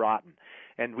feel rotten,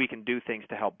 and we can do things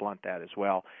to help blunt that as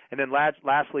well. And then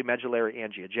lastly, medullary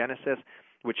angiogenesis,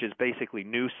 which is basically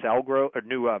new cell growth or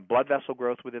new blood vessel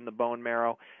growth within the bone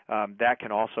marrow. That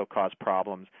can also cause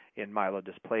problems in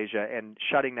myelodysplasia, and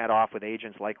shutting that off with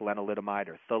agents like lenalidomide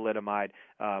or thalidomide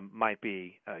might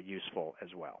be useful as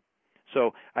well.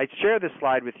 So I share this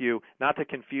slide with you not to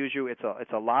confuse you. It's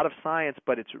a lot of science,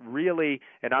 but it's really,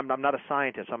 and I'm not a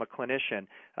scientist, I'm a clinician,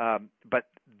 but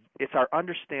it's our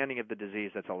understanding of the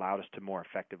disease that's allowed us to more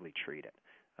effectively treat it,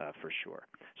 for sure.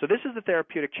 So this is the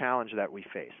therapeutic challenge that we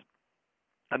face.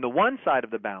 On the one side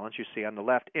of the balance, you see on the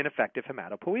left, ineffective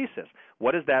hematopoiesis.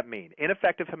 What does that mean?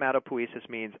 Ineffective hematopoiesis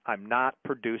means I'm not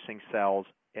producing cells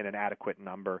in an adequate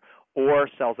number or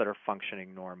cells that are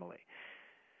functioning normally.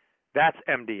 That's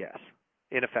MDS,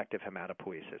 ineffective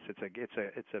hematopoiesis.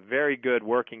 It's a very good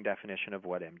working definition of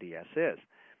what MDS is.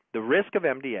 The risk of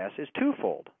MDS is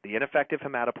twofold: the ineffective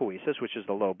hematopoiesis, which is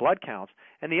the low blood counts,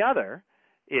 and the other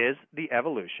is the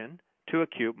evolution to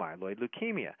acute myeloid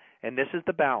leukemia. And this is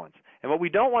the balance. And what we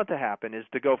don't want to happen is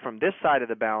to go from this side of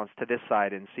the balance to this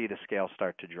side and see the scale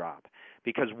start to drop.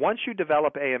 Because once you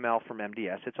develop AML from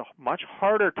MDS, it's a much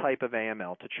harder type of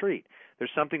AML to treat.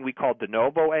 There's something we call de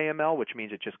novo AML, which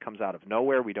means it just comes out of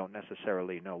nowhere. We don't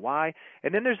necessarily know why.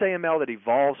 And then there's AML that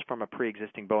evolves from a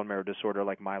pre-existing bone marrow disorder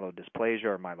like myelodysplasia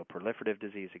or myeloproliferative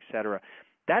disease, etc.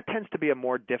 That tends to be a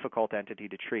more difficult entity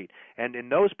to treat. And in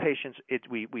those patients,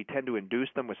 we tend to induce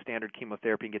them with standard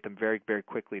chemotherapy and get them very, very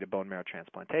quickly to bone marrow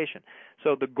transplantation.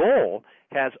 So the goal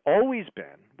has always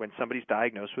been, when somebody's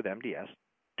diagnosed with MDS,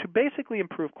 to basically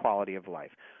improve quality of life.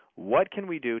 What can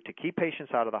we do to keep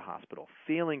patients out of the hospital,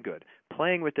 feeling good,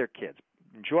 playing with their kids,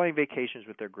 enjoying vacations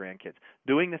with their grandkids,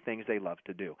 doing the things they love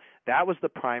to do. That was the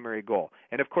primary goal.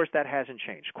 And of course, that hasn't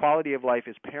changed. Quality of life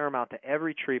is paramount to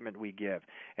every treatment we give.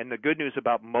 And the good news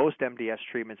about most MDS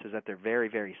treatments is that they're very,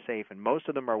 very safe, and most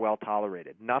of them are well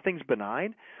tolerated. Nothing's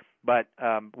benign, but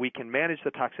we can manage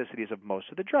the toxicities of most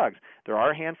of the drugs. There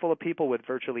are a handful of people with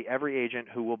virtually every agent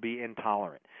who will be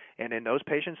intolerant. And in those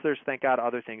patients, there's, thank God,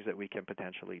 other things that we can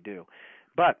potentially do.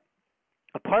 But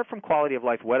apart from quality of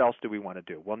life, what else do we want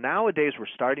to do? Well, nowadays we're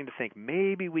starting to think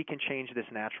maybe we can change this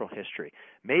natural history.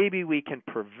 Maybe we can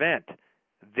prevent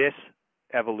this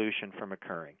evolution from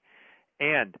occurring.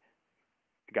 And,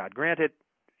 God grant it,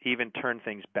 even turn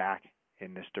things back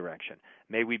in this direction.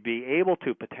 May we be able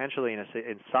to potentially,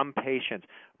 in some patients,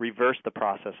 reverse the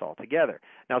process altogether.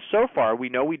 Now, so far, we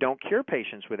know we don't cure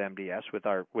patients with MDS with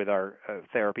our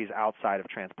therapies outside of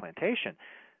transplantation.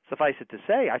 Suffice it to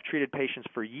say, I've treated patients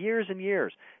for years and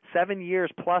years, 7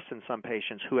 years plus in some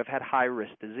patients who have had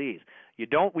high-risk disease. We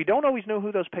don't always know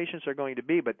who those patients are going to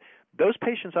be, but those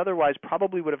patients otherwise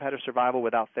probably would have had a survival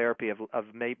without therapy of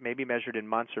maybe measured in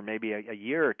months or maybe a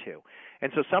year or two.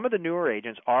 And so some of the newer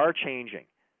agents are changing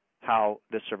how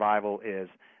the survival is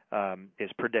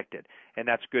predicted, and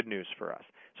that's good news for us.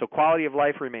 So quality of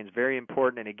life remains very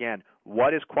important, and again,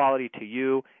 what is quality to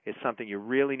you is something you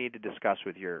really need to discuss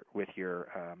with your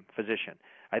physician.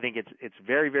 I think it's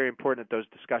very, very important that those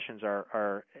discussions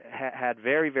are had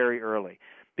very, very early,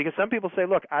 because some people say,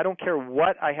 look, I don't care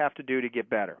what I have to do to get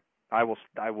better. I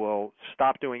will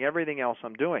stop doing everything else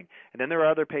I'm doing. And then there are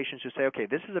other patients who say, okay,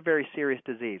 this is a very serious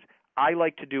disease. I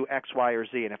like to do X, Y, or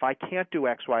Z, and if I can't do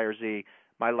X, Y, or Z,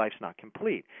 my life's not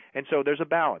complete. And so there's a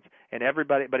balance. And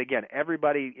everybody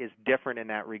is different in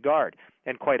that regard.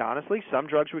 And quite honestly, some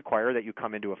drugs require that you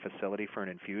come into a facility for an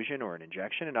infusion or an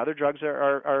injection, and other drugs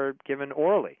are given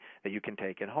orally that you can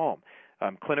take at home.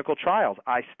 Clinical trials,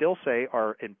 I still say,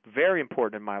 are very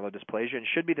important in myelodysplasia and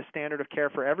should be the standard of care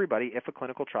for everybody if a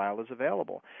clinical trial is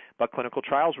available. But clinical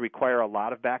trials require a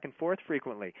lot of back and forth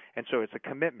frequently, and so it's a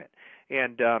commitment.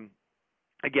 And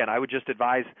again, I would just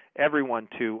advise everyone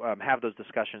to have those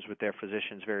discussions with their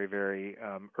physicians very, very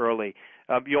early.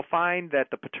 You'll find that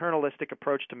the paternalistic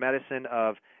approach to medicine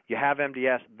of you have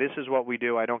MDS, this is what we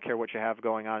do, I don't care what you have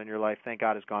going on in your life, thank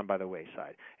God, has gone by the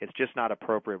wayside. It's just not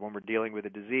appropriate when we're dealing with a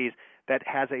disease that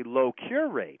has a low cure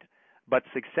rate. But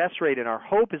success rate, and our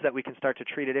hope is that we can start to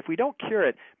treat it. If we don't cure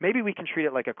it, maybe we can treat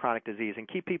it like a chronic disease and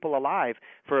keep people alive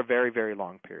for a very, very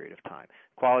long period of time.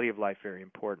 Quality of life, very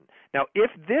important. Now,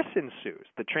 if this ensues,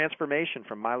 the transformation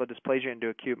from myelodysplasia into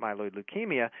acute myeloid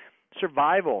leukemia,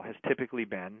 survival has typically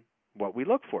been what we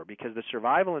look for, because the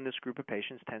survival in this group of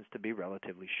patients tends to be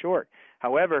relatively short.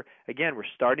 However, again, we're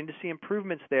starting to see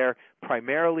improvements there,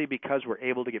 primarily because we're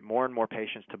able to get more and more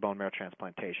patients to bone marrow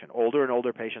transplantation. Older and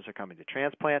older patients are coming to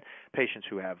transplant. Patients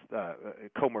who have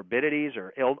comorbidities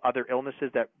or other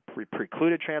illnesses that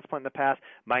precluded transplant in the past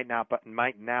might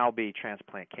now be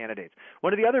transplant candidates.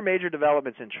 One of the other major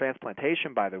developments in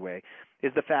transplantation, by the way,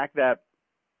 is the fact that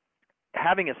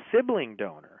having a sibling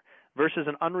donor versus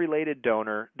an unrelated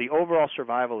donor, the overall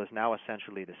survival is now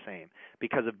essentially the same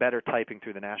because of better typing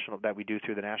through that we do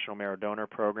through the National Marrow Donor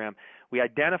Program. We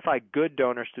identify good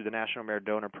donors through the National Marrow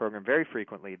Donor Program very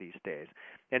frequently these days.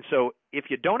 And so if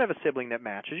you don't have a sibling that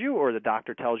matches you, or the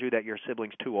doctor tells you that your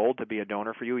sibling's too old to be a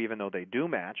donor for you, even though they do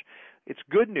match, it's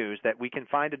good news that we can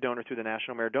find a donor through the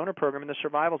National Marrow Donor Program, and the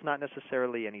survival is not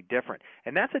necessarily any different.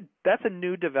 And that's a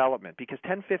new development, because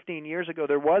 10, 15 years ago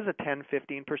there was a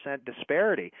 10-15%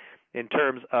 disparity in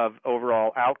terms of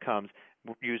overall outcomes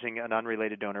using an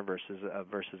unrelated donor versus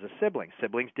a sibling.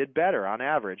 Siblings did better on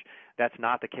average. That's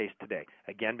not the case today.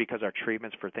 Again, because our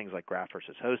treatments for things like graft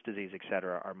versus host disease, et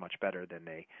cetera, are much better than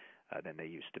they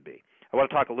used to be. I want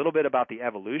to talk a little bit about the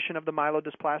evolution of the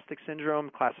myelodysplastic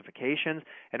syndrome classifications,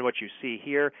 and what you see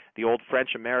here, the old French,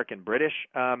 American, British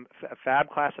FAB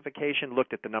classification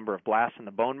looked at the number of blasts in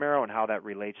the bone marrow and how that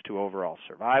relates to overall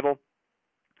survival.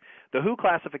 The WHO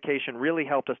classification really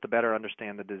helped us to better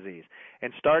understand the disease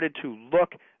and started to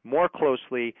look more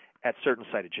closely at certain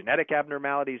cytogenetic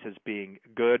abnormalities as being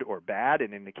good or bad,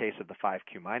 and in the case of the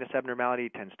 5q- abnormality,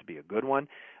 it tends to be a good one.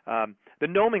 The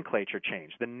nomenclature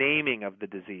changed. The naming of the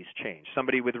disease changed.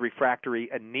 Somebody with refractory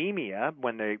anemia,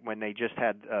 when they just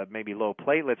had maybe low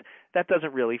platelets, that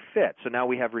doesn't really fit. So now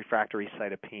we have refractory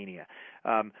cytopenia.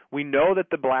 We know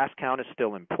that the blast count is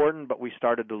still important, but we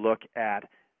started to look at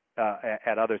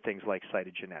other things like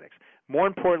cytogenetics. More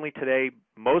importantly today,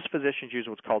 most physicians use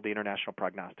what's called the International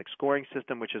Prognostic Scoring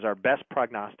System, which is our best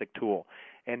prognostic tool.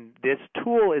 And this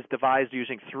tool is devised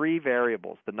using 3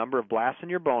 variables: the number of blasts in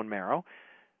your bone marrow,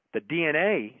 the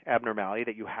DNA abnormality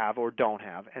that you have or don't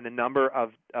have, and the number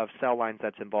of cell lines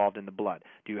that's involved in the blood.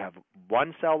 Do you have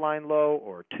one cell line low,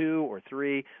 or two, or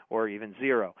three, or even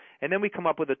zero? And then we come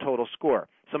up with a total score.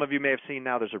 Some of you may have seen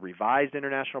now there's a revised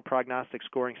international prognostic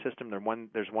scoring system.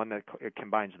 There's one that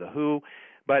combines the WHO.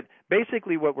 But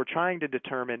basically what we're trying to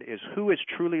determine is who is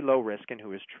truly low risk and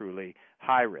who is truly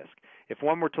high risk. If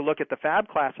one were to look at the FAB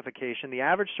classification, the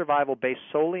average survival based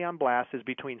solely on blast is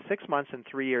between 6 months and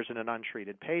 3 years in an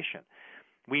untreated patient.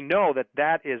 We know that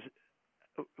that is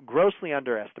grossly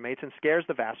underestimates and scares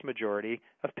the vast majority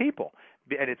of people,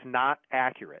 and it's not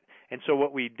accurate. And so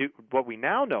what we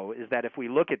now know is that if we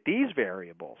look at these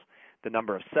variables, the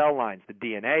number of cell lines, the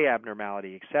DNA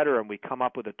abnormality, et cetera, and we come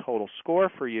up with a total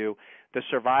score for you, the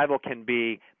survival can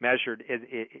be measured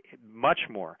much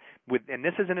more. And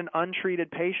this is in an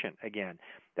untreated patient, again.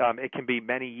 It can be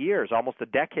many years, almost a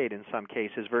decade in some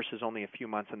cases, versus only a few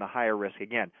months in the higher risk,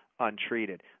 again,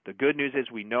 untreated. The good news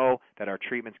is we know that our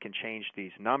treatments can change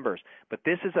these numbers. But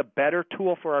this is a better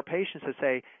tool for our patients to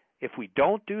say, if we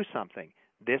don't do something,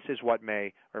 this is what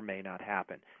may or may not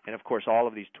happen. And, of course, all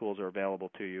of these tools are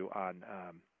available to you on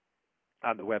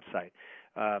the website.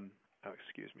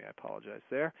 Excuse me, I apologize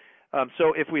there.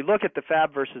 So if we look at the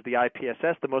FAB versus the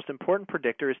IPSS, the most important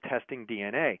predictor is testing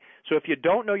DNA. So if you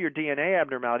don't know your DNA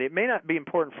abnormality, it may not be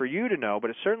important for you to know, but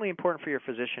it's certainly important for your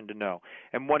physician to know.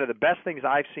 And one of the best things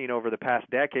I've seen over the past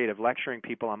decade of lecturing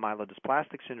people on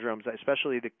myelodysplastic syndromes,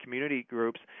 especially the community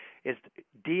groups, is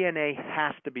DNA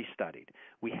has to be studied.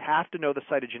 We have to know the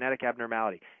cytogenetic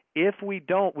abnormality. If we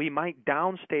don't, we might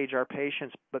downstage our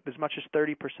patients but as much as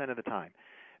 30% of the time,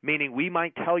 meaning we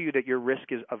might tell you that your risk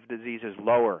of disease is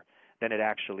lower than it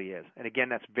actually is. And again,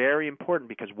 that's very important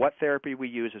because what therapy we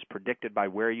use is predicted by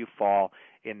where you fall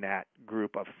in that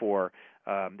group of four,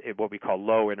 what we call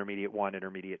low, intermediate 1,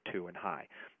 intermediate 2, and high.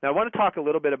 Now, I want to talk a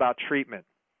little bit about treatment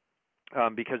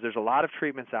because there's a lot of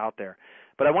treatments out there.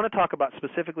 But I want to talk about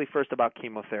specifically first about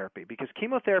chemotherapy, because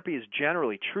chemotherapy is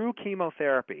generally, true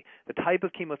chemotherapy, the type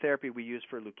of chemotherapy we use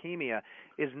for leukemia,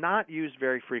 is not used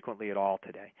very frequently at all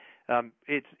today.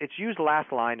 It's used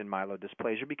last line in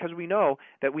myelodysplasia because we know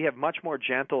that we have much more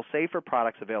gentle, safer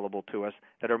products available to us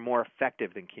that are more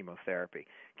effective than chemotherapy.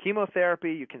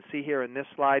 Chemotherapy, you can see here in this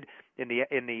slide, in the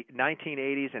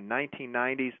 1980s and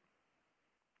 1990s,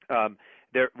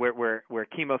 where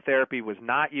chemotherapy was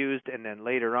not used, and then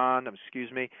later on,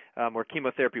 where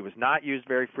chemotherapy was not used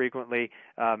very frequently,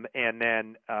 and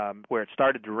then where it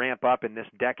started to ramp up in this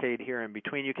decade here in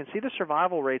between, you can see the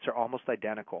survival rates are almost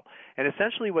identical. And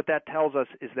essentially what that tells us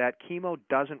is that chemo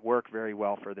doesn't work very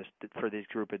well for this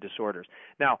group of disorders.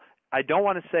 Now, I don't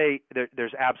want to say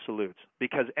there's absolutes,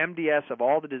 because MDS, of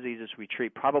all the diseases we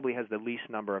treat, probably has the least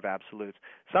number of absolutes.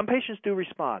 Some patients do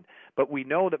respond, but we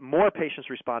know that more patients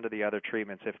respond to the other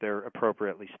treatments if they're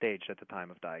appropriately staged at the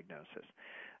time of diagnosis.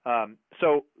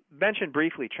 So mention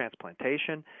briefly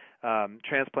transplantation.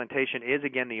 Transplantation is,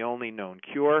 again, the only known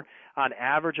cure. On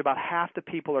average, about half the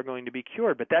people are going to be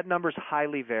cured, but that number is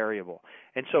highly variable.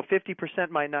 And so 50%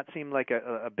 might not seem like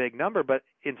a big number, but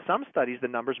in some studies, the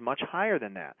number is much higher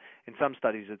than that. In some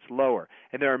studies, it's lower.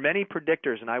 And there are many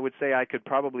predictors, and I would say I could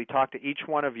probably talk to each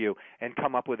one of you and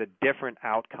come up with a different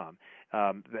outcome,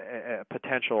 a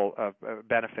potential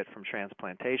benefit from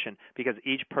transplantation, because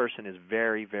each person is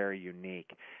very, very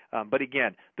unique. But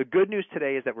again, the good news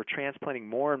today is that we're transplanting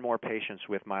more and more patients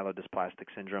with myelodysplastic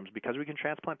syndromes because we can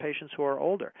transplant patients who are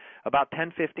older. About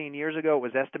 10, 15 years ago, it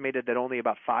was estimated that only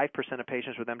about 5% of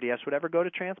patients with MDS would ever go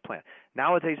to transplant.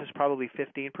 Nowadays, it's probably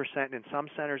 15%. In some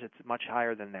centers, it's much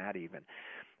higher than that even.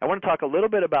 I want to talk a little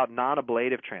bit about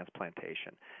non-ablative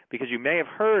transplantation, because you may have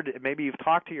heard, maybe you've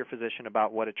talked to your physician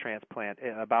about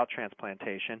about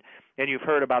transplantation, and you've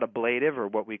heard about ablative, or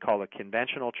what we call a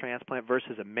conventional transplant,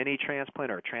 versus a mini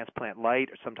transplant or a transplant light,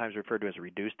 or sometimes referred to as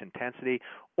reduced intensity,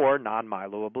 or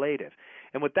non-myeloablative.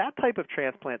 And what that type of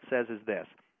transplant says is this: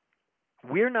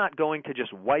 we're not going to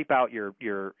just wipe out your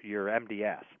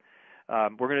MDS.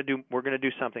 We're going to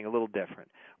do something a little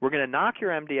different. We're going to knock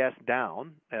your MDS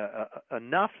down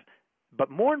enough, but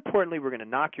more importantly, we're going to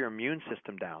knock your immune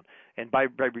system down. And by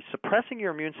suppressing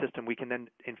your immune system, we can then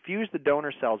infuse the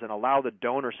donor cells and allow the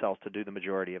donor cells to do the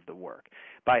majority of the work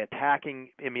by attacking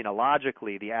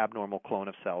immunologically the abnormal clone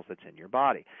of cells that's in your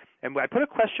body. And I put a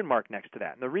question mark next to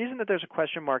that. And the reason that there's a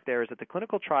question mark there is that the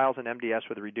clinical trials in MDS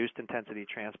with a reduced intensity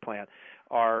transplant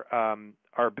are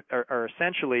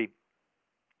essentially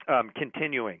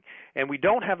continuing, and we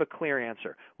don't have a clear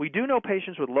answer. We do know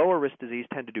patients with lower risk disease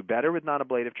tend to do better with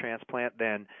non-ablative transplant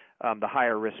than the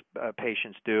higher risk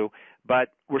patients do. But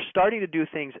we're starting to do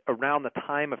things around the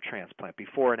time of transplant,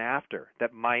 before and after,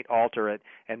 that might alter it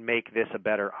and make this a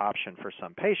better option for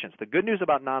some patients. The good news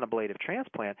about non-ablative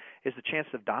transplant is the chance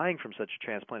of dying from such a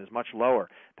transplant is much lower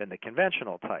than the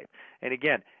conventional type. And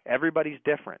again, everybody's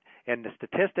different. And the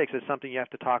statistics is something you have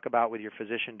to talk about with your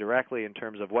physician directly in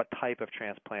terms of what type of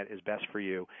transplant is best for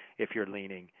you if you're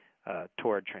leaning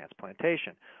toward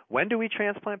transplantation. When do we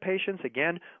transplant patients?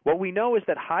 Again, what we know is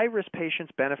that high-risk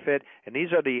patients benefit, and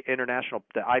these are the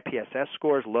IPSS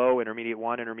scores, low, intermediate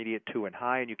 1, intermediate 2, and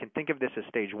high, and you can think of this as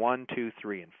stage 1, 2,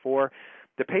 3, and 4.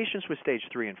 The patients with stage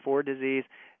 3 and 4 disease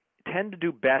tend to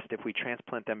do best if we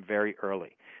transplant them very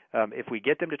early, if we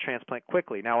get them to transplant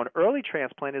quickly. Now, an early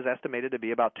transplant is estimated to be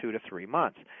about 2 to 3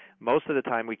 months. Most of the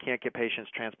time, we can't get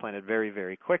patients transplanted very,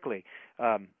 very quickly.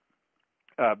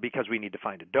 Because we need to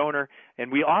find a donor,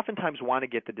 and we oftentimes want to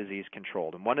get the disease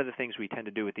controlled. And one of the things we tend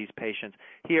to do with these patients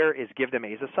here is give them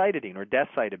azacitidine or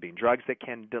decitabine, drugs that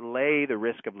can delay the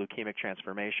risk of leukemic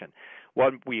transformation.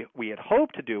 What we had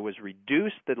hoped to do was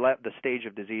reduce the stage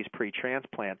of disease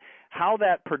pre-transplant. How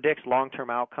that predicts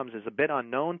long-term outcomes is a bit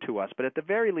unknown to us, but at the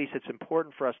very least, it's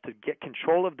important for us to get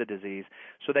control of the disease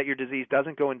so that your disease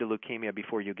doesn't go into leukemia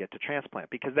before you get to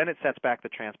transplant, because then it sets back the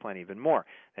transplant even more.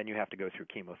 Then you have to go through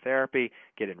chemotherapy,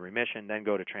 get in remission, then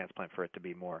go to transplant for it to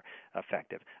be more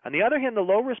effective. On the other hand, the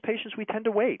low-risk patients, we tend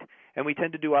to wait, and we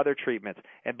tend to do other treatments.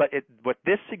 What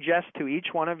this suggests to each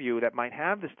one of you that might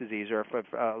have this disease, or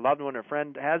if a loved one or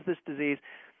friend has this disease,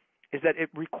 is that it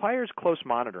requires close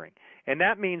monitoring. And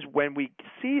that means when we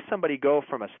see somebody go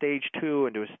from a stage 2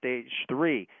 into a stage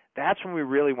 3, that's when we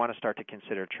really want to start to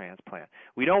consider transplant.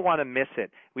 We don't want to miss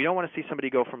it. We don't want to see somebody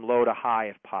go from low to high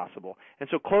if possible. And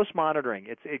so close monitoring,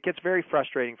 it gets very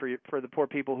frustrating for the poor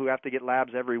people who have to get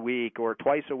labs every week or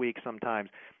twice a week sometimes,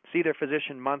 see their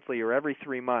physician monthly or every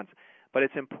 3 months. But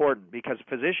it's important because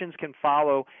physicians can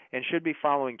follow and should be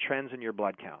following trends in your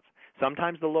blood counts.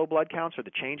 Sometimes the low blood counts or the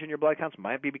change in your blood counts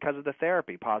might be because of the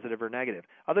therapy, positive or negative.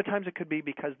 Other times it could be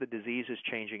because the disease is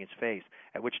changing its face,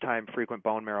 at which time frequent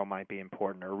bone marrow might be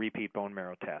important, or a repeat bone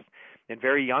marrow test. In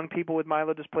very young people with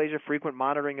myelodysplasia, frequent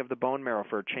monitoring of the bone marrow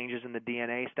for changes in the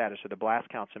DNA status or the blast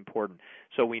count is important,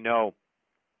 so we know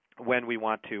when we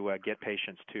want to get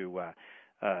patients to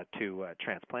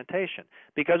transplantation.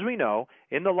 Because we know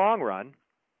in the long run,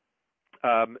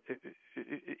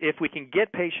 if we can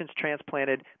get patients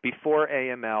transplanted before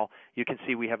AML, you can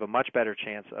see we have a much better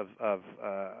chance of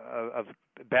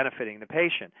benefiting the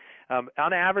patient.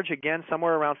 On average, again,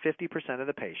 somewhere around 50% of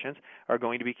the patients are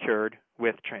going to be cured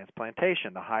with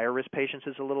transplantation. The higher risk patients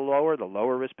is a little lower. The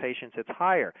lower risk patients, it's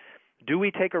higher. Do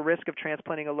we take a risk of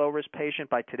transplanting a low-risk patient?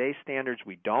 By today's standards,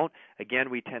 we don't.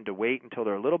 Again, we tend to wait until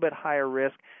they're a little bit higher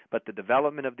risk, but the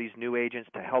development of these new agents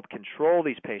to help control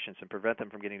these patients and prevent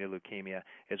them from getting to leukemia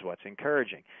is what's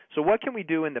encouraging. So what can we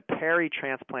do in the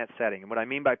peri-transplant setting? And what I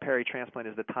mean by peri-transplant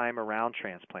is the time around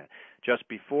transplant, just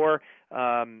before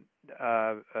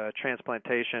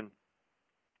transplantation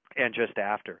and just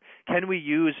after. Can we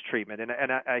use treatment? And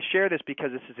I share this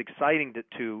because this is exciting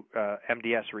to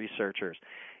MDS researchers.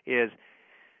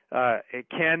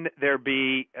 Can there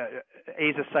be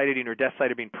azacitidine or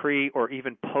decitabine pre or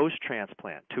even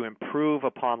post-transplant to improve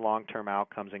upon long-term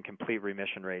outcomes and complete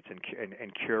remission rates and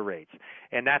cure rates?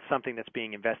 And that's something that's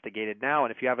being investigated now.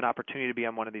 And if you have an opportunity to be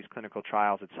on one of these clinical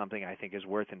trials, it's something I think is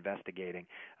worth investigating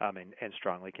and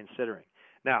strongly considering.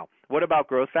 Now, what about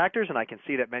growth factors? And I can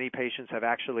see that many patients have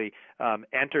actually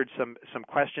entered some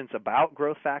questions about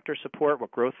growth factor support. What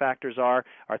growth factors are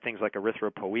things like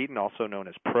erythropoietin, also known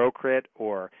as Procrit,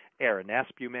 or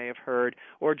Aranesp, you may have heard,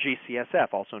 or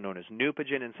G-CSF, also known as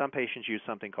Neupogen, and some patients use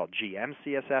something called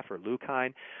GM-CSF or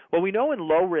Leukine. Well, we know in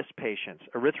low-risk patients,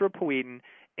 erythropoietin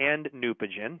and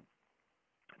Neupogen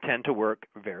tend to work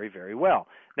very, very well.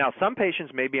 Now, some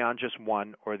patients may be on just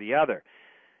one or the other.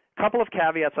 Couple of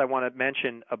caveats I want to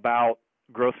mention about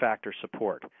growth factor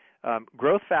support.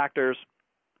 Growth factors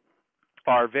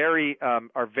are very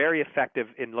effective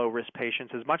in low-risk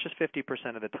patients as much as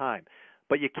 50% of the time,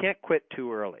 but you can't quit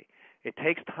too early. It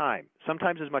takes time,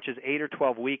 sometimes as much as 8 or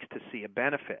 12 weeks to see a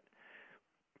benefit.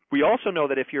 We also know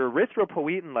that if your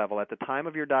erythropoietin level at the time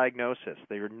of your diagnosis,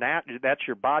 that's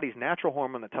your body's natural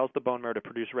hormone that tells the bone marrow to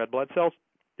produce red blood cells,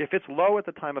 if it's low at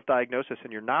the time of diagnosis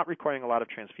and you're not requiring a lot of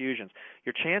transfusions,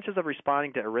 your chances of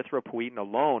responding to erythropoietin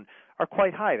alone are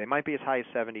quite high. They might be as high as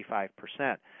 75%.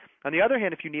 On the other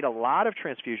hand, if you need a lot of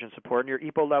transfusion support and your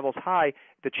EPO level's high,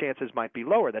 the chances might be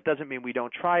lower. That doesn't mean we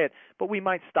don't try it, but we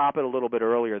might stop it a little bit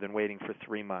earlier than waiting for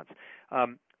 3 months.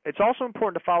 It's also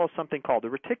important to follow something called the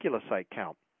reticulocyte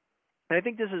count. And I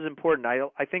think this is important.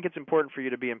 I think it's important for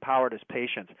you to be empowered as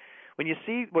patients. when you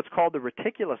see what's called the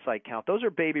reticulocyte count, those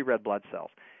are baby red blood cells.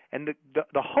 And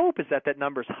the hope is that that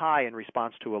number's high in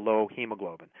response to a low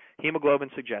hemoglobin.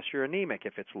 Hemoglobin suggests you're anemic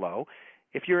if it's low.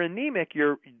 If you're anemic,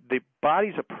 the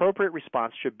body's appropriate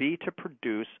response should be to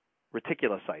produce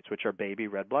reticulocytes, which are baby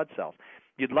red blood cells.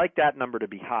 You'd like that number to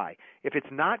be high. If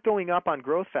it's not going up on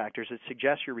growth factors, it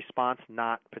suggests your response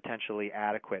not potentially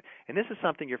adequate. And this is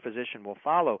something your physician will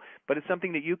follow, but it's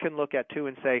something that you can look at too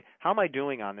and say, how am I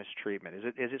doing on this treatment?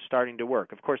 Is it starting to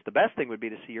work? Of course, the best thing would be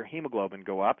to see your hemoglobin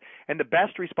go up, and the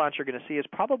best response you're going to see is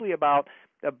probably about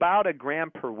a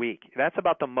gram per week. That's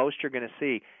about the most you're going to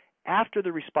see after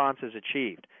the response is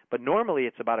achieved. But normally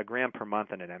it's about a gram per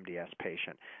month in an MDS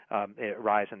patient,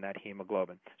 rise in that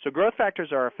hemoglobin. So growth factors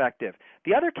are effective.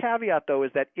 The other caveat, though,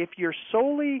 is that if you're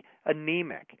solely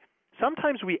anemic,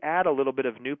 sometimes we add a little bit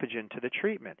of Neupogen to the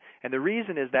treatment. And the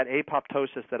reason is that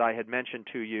apoptosis that I had mentioned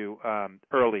to you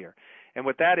earlier. And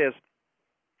what that is,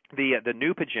 the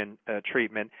Neupogen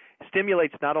treatment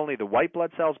stimulates not only the white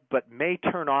blood cells, but may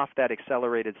turn off that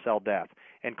accelerated cell death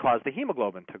and cause the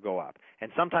hemoglobin to go up.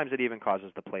 And sometimes it even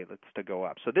causes the platelets to go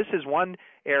up. So this is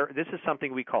this is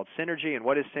something we call synergy. And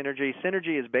what is synergy?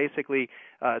 Synergy is basically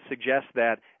suggests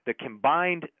that the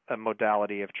combined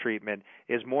modality of treatment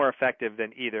is more effective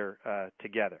than either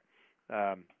together.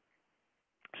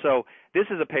 So this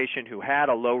is a patient who had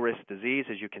a low-risk disease,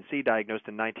 as you can see, diagnosed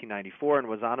in 1994 and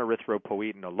was on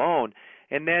erythropoietin alone,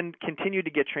 and then continued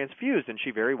to get transfused. And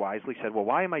she very wisely said, well,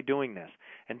 why am I doing this?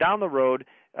 And down the road,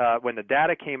 when the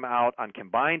data came out on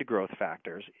combined growth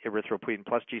factors, erythropoietin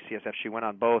plus G-CSF, she went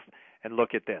on both, and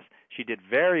look at this. She did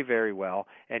very, very well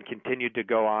and continued to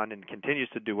go on and continues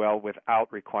to do well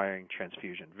without requiring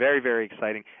transfusion. Very, very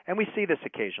exciting. And we see this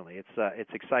occasionally.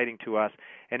 It's exciting to us.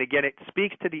 And again, it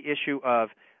speaks to the issue of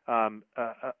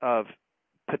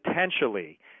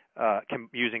potentially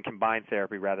using combined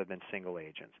therapy rather than single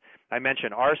agents. I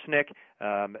mentioned arsenic.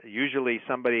 Usually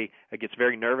somebody gets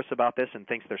very nervous about this and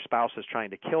thinks their spouse is trying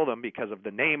to kill them because of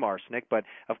the name arsenic, but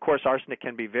of course arsenic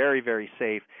can be very, very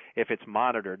safe if it's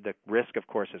monitored. The risk, of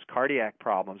course, is cardiac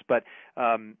problems, but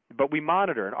we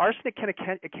monitor. And arsenic can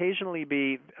occasionally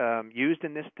be used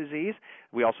in this disease.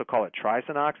 We also call it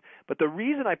trisonox. But the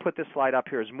reason I put this slide up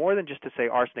here is more than just to say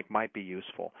arsenic might be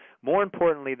useful. More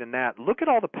importantly than that, look at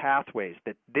all the pathways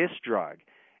that this drug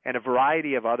and a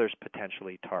variety of others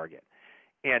potentially target.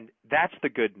 And that's the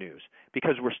good news,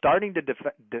 because we're starting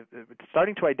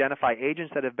to identify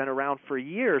agents that have been around for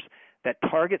years that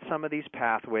target some of these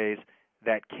pathways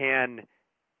that can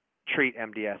treat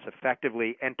MDS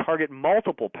effectively and target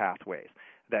multiple pathways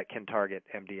that can target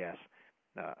MDS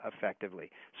effectively.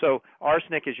 So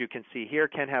arsenic, as you can see here,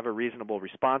 can have a reasonable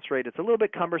response rate. It's a little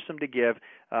bit cumbersome to give,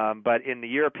 but in the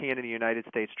European and the United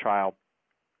States trial,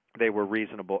 they were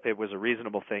reasonable. It was a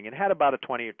reasonable thing and had about a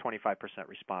 20 or 25%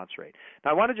 response rate.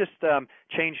 Now I want to just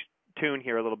change tune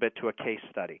here a little bit to a case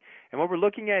study. And what we're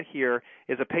looking at here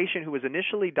is a patient who was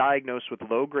initially diagnosed with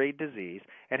low-grade disease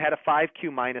and had a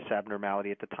 5Q minus abnormality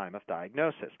at the time of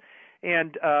diagnosis.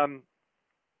 And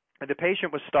the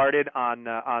patient was started on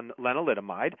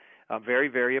lenalidomide very,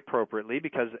 very appropriately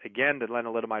because, again, the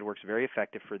lenalidomide works very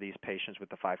effective for these patients with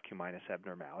the 5Q minus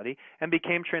abnormality, and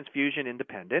became transfusion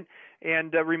independent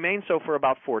and remained so for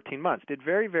about 14 months. Did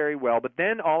very, very well, but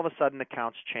then all of a sudden the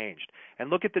counts changed. And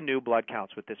look at the new blood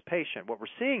counts with this patient. What we're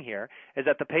seeing here is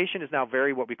that the patient is now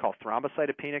very what we call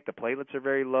thrombocytopenic. The platelets are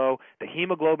very low. The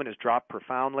hemoglobin has dropped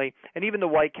profoundly, and even the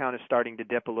white count is starting to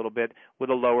dip a little bit with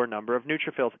a lower number of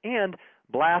neutrophils. And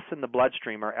blasts in the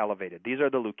bloodstream are elevated. These are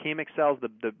the leukemic cells,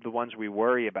 the ones we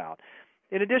worry about.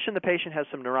 In addition, the patient has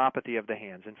some neuropathy of the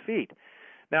hands and feet.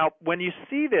 Now, when you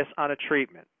see this on a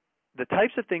treatment, the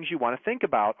types of things you want to think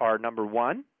about are, number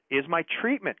one, is my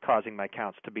treatment causing my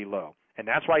counts to be low? And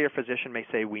that's why your physician may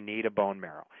say we need a bone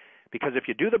marrow. Because if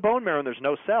you do the bone marrow and there's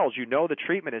no cells, you know the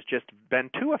treatment has just been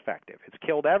too effective. It's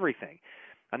killed everything.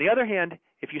 On the other hand,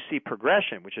 if you see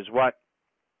progression, which is what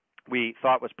we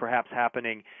thought was perhaps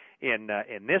happening in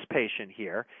this patient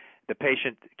here, the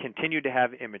patient continued to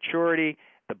have immaturity.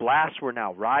 The blasts were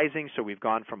now rising, so we've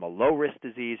gone from a low-risk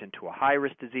disease into a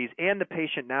high-risk disease, and the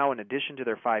patient now, in addition to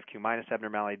their 5Q minus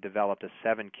abnormality, developed a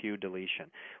 7Q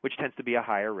deletion, which tends to be a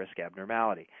higher-risk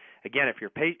abnormality. Again, if your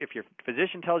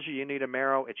physician tells you you need a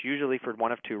marrow, it's usually for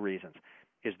one of two reasons.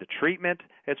 Is the treatment?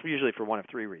 It's usually for one of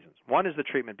three reasons. One is the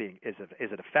treatment being, is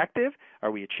it effective?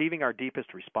 Are we achieving our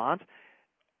deepest response?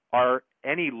 Are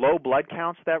any low blood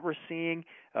counts that we're seeing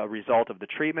a result of the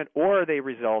treatment, or are they a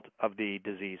result of the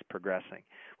disease progressing?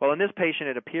 Well, in this patient,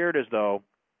 it appeared as though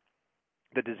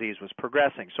the disease was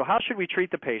progressing. So how should we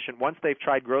treat the patient once they've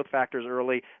tried growth factors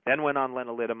early, then went on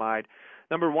lenalidomide?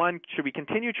 Number one, should we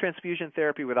continue transfusion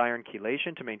therapy with iron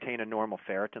chelation to maintain a normal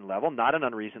ferritin level? Not an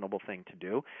unreasonable thing to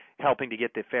do. Helping to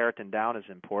get the ferritin down is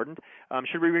important.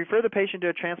 Should we refer the patient to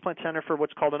a transplant center for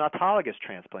what's called an autologous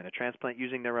transplant, a transplant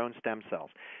using their own stem cells?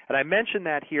 And I mention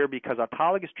that here because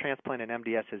autologous transplant in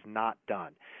MDS is not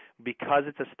done because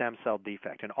it's a stem cell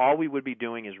defect, and all we would be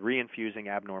doing is reinfusing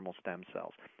abnormal stem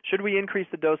cells. Should we increase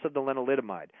the dose of the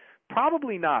lenalidomide?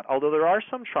 Probably not, although there are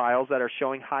some trials that are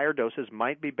showing higher doses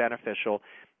might be beneficial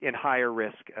in higher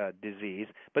risk disease,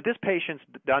 but this patient's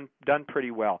done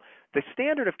pretty well. The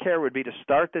standard of care would be to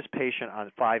start this patient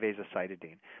on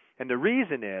 5-azacitidine, and the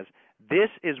reason is this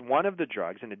is one of the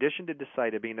drugs, in addition to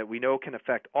decitabine, that we know can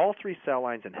affect all three cell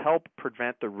lines and help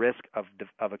prevent the risk of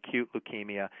acute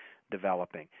leukemia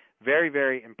developing. Very,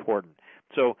 very important.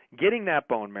 So getting that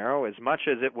bone marrow, as much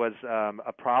as it was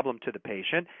a problem to the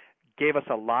patient, gave us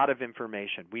a lot of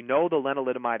information. We know the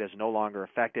lenalidomide is no longer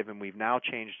effective, and we've now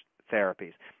changed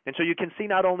therapies. And so you can see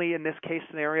not only in this case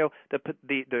scenario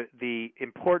the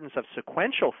importance of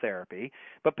sequential therapy,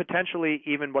 but potentially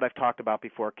even what I've talked about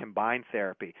before, combined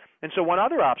therapy. And so one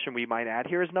other option we might add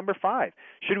here is number 5.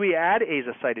 Should we add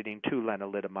azacitidine to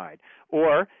lenalidomide?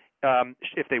 Or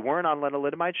if they weren't on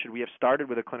lenalidomide, should we have started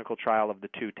with a clinical trial of the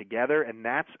two together? And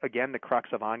that's, again, the crux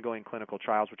of ongoing clinical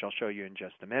trials, which I'll show you in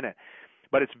just a minute.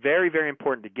 But it's very, very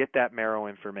important to get that marrow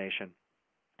information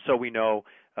so we know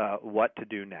what to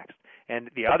do next. And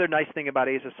the other nice thing about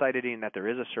azacitidine that there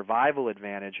is a survival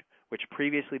advantage, which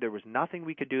previously there was nothing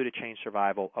we could do to change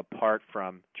survival apart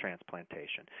from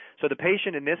transplantation. So the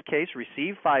patient in this case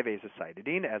received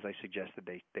 5-azacitidine, as I suggested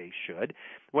they should,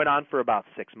 went on for about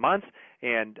 6 months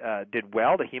and did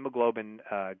well. The hemoglobin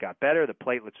got better, the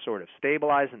platelets sort of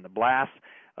stabilized, and the blasts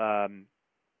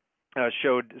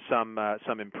showed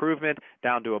some improvement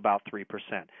down to about 3%.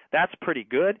 That's pretty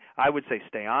good. I would say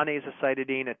stay on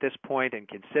azacitidine at this point and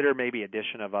consider maybe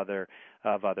addition of other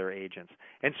agents.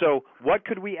 And so what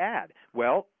could we add?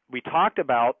 Well, we talked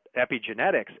about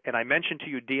epigenetics, and I mentioned to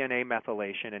you DNA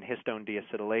methylation and histone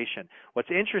deacetylation. What's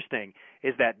interesting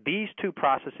is that these two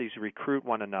processes recruit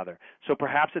one another. So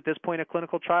perhaps at this point a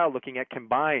clinical trial looking at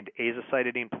combined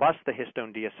azacitidine plus the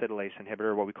histone deacetylase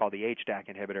inhibitor, what we call the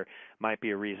HDAC inhibitor, might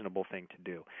be a reasonable thing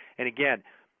to do. And again,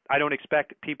 I don't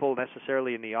expect people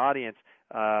necessarily in the audience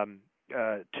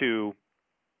to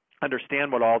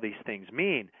understand what all these things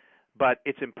mean, but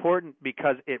it's important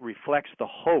because it reflects the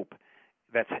hope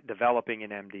that's developing in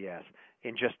MDS.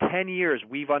 In just 10 years,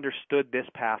 we've understood this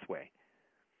pathway.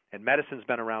 And medicine's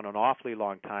been around an awfully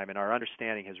long time, and our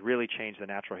understanding has really changed the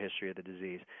natural history of the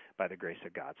disease by the grace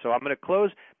of God. So I'm going to close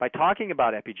by talking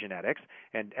about epigenetics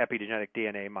and epigenetic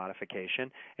DNA modification,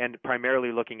 and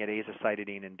primarily looking at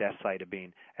azacitidine and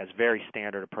decitabine as very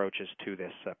standard approaches to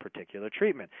this particular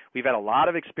treatment. We've had a lot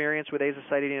of experience with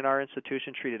azacitidine in our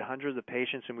institution, treated hundreds of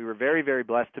patients, and we were very, very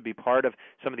blessed to be part of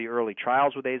some of the early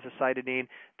trials with azacitidine,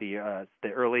 the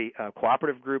early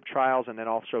cooperative group trials, and then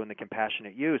also in the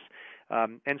compassionate use.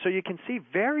 And so you can see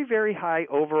very, very high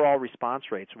overall response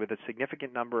rates with a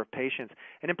significant number of patients,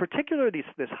 and in particular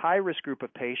this high-risk group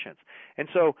of patients. And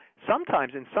so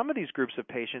sometimes in some of these groups of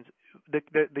patients,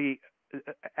 the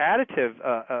additive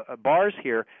bars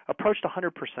here approached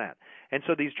 100%. And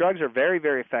so these drugs are very,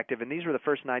 very effective, and these were the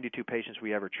first 92 patients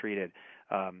we ever treated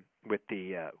with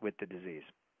the disease.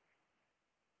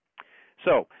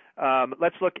 So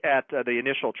let's look at the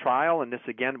initial trial, and this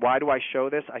again, why do I show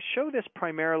this? I show this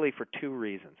primarily for 2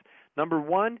 reasons. Number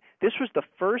one, this was the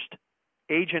first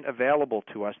agent available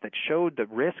to us that showed the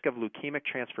risk of leukemic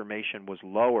transformation was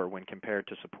lower when compared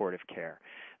to supportive care.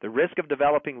 The risk of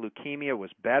developing leukemia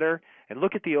was better, and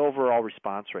look at the overall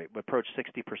response rate. We approached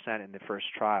 60% in the first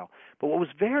trial. But what was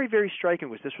very, very striking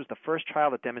was this was the first trial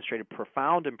that demonstrated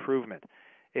profound improvement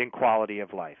in quality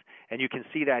of life. And you can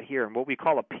see that here. And what we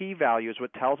call a p-value is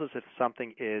what tells us if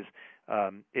something is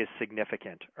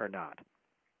significant or not.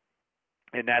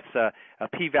 And that's a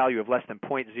p-value of less than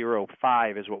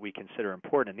 0.05 is what we consider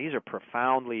important. And these are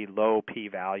profoundly low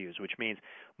p-values, which means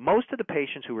most of the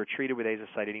patients who were treated with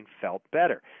azacitidine felt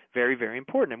better. Very, very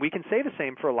important. And we can say the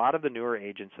same for a lot of the newer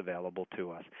agents available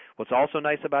to us. What's also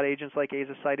nice about agents like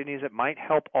azacitidine is it might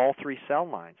help all 3 cell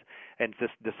lines. And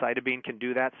decitabine can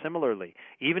do that similarly.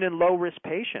 Even in low-risk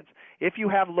patients, if you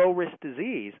have low-risk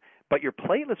disease, but your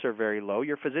platelets are very low,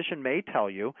 your physician may tell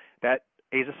you that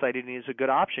azacitidine is a good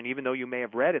option, even though you may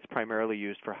have read it's primarily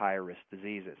used for higher-risk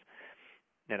diseases.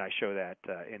 And I show that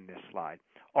in this slide.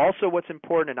 Also, what's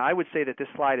important, and I would say that this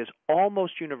slide is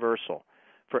almost universal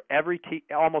for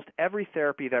almost every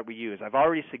therapy that we use. I've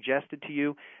already suggested to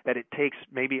you that it takes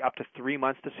maybe up to 3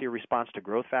 months to see a response to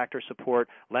growth factor support.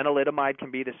 Lenalidomide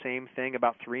can be the same thing,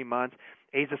 about 3 months.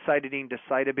 Azacitidine,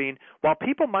 decitabine. While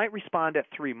people might respond at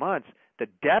 3 months, the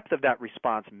depth of that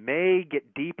response may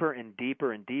get deeper and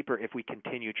deeper and deeper if we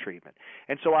continue treatment.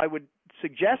 And so I would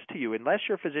suggest to you, unless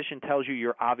your physician tells you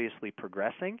you're obviously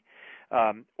progressing,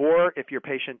 or if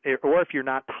you're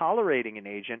not tolerating an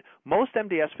agent, most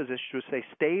MDS physicians would say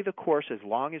stay the course as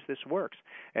long as this works.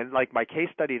 And like my case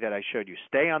study that I showed you,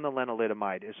 stay on the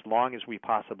lenalidomide as long as we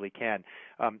possibly can,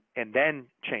 and then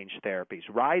change therapies.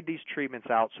 Ride these treatments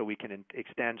out so we can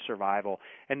extend survival.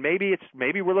 And maybe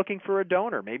we're looking for a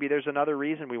donor. Maybe there's another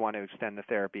reason we want to extend the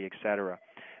therapy, et cetera.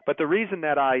 But the reason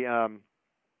that I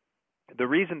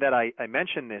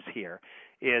mention this here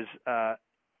is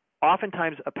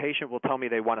oftentimes a patient will tell me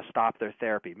they want to stop their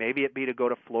therapy. Maybe it be to go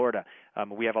to Florida.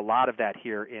 We have a lot of that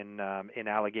here in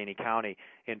Allegheny County,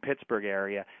 in Pittsburgh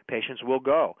area. Patients will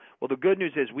go. Well, the good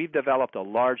news is we've developed a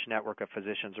large network of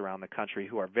physicians around the country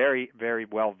who are very, very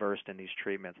well versed in these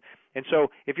treatments. And so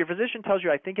if your physician tells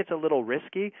you, I think it's a little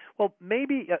risky, well,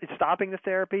 maybe stopping the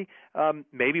therapy,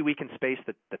 maybe we can space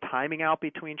the timing out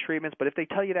between treatments. But if they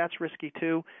tell you that's risky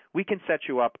too, we can set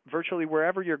you up virtually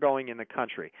wherever you're going in the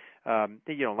country,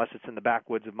 unless it's in the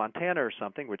backwoods of Montana or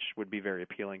something, which would be very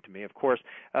appealing to me, of course.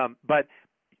 But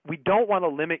we don't want to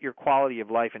limit your quality of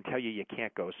life and tell you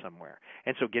can't go somewhere.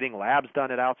 And so getting labs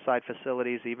done at outside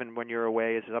facilities, even when you're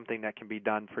away, is something that can be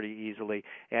done pretty easily,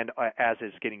 and as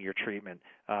is getting your treatment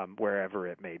wherever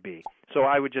it may be. So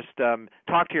I would just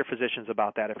talk to your physicians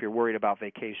about that if you're worried about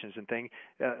vacations and things,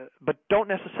 but don't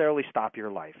necessarily stop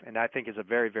your life. And I think is a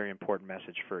very, very important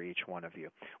message for each one of you.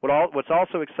 What's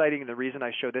also exciting, and the reason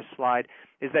I show this slide,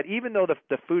 is that even though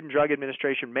the Food and Drug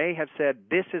Administration may have said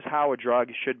this is how a drug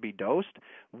should be dosed,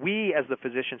 we as the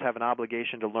physicians have an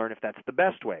obligation to learn if that's the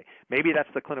best way. Maybe that's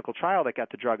the clinical trial that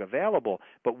got the drug available,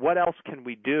 but what else can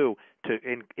we do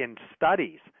in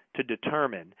studies to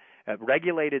determine,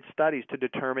 regulated studies to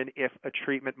determine if a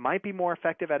treatment might be more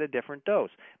effective at a different dose?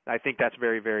 I think that's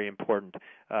very, very important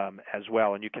as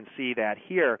well, and you can see that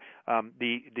here.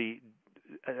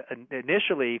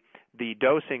 Initially, the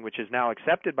dosing, which is now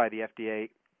accepted by the FDA,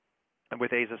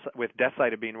 with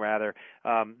decitabine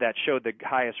that showed the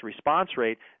highest response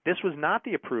rate, this was not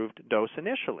the approved dose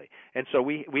initially. And so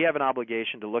we have an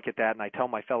obligation to look at that, and I tell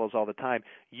my fellows all the time,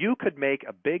 you could make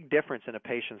a big difference in a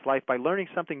patient's life by learning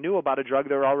something new about a drug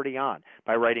they're already on,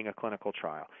 by writing a clinical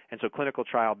trial. And so clinical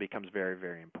trial becomes very,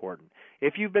 very important.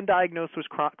 If you've been diagnosed with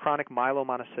chronic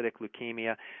myelomonocytic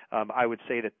leukemia, I would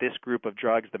say that this group of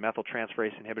drugs, the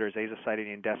methyltransferase inhibitors,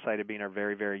 azacitidine and decitabine, are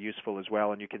very, very useful as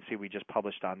well, and you can see we just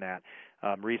published on that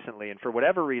recently, and for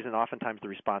whatever reason, oftentimes the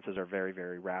responses are very,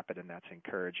 very rapid, and that's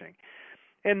encouraging.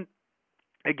 And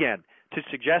again, to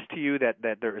suggest to you that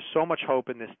there is so much hope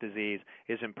in this disease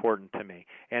is important to me.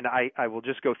 And I will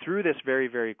just go through this very,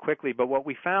 very quickly, but what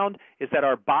we found is that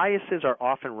our biases are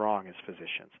often wrong as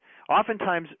physicians.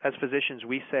 Oftentimes, as physicians,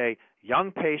 we say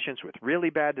young patients with really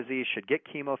bad disease should get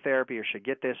chemotherapy or should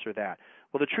get this or that.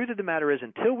 Well, the truth of the matter is,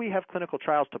 until we have clinical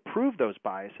trials to prove those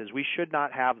biases, we should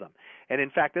not have them. And in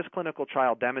fact, this clinical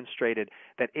trial demonstrated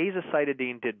that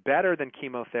azacitidine did better than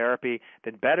chemotherapy,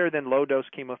 did better than low-dose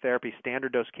chemotherapy,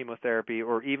 standard-dose chemotherapy,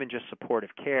 or even just supportive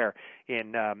care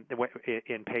in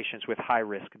patients with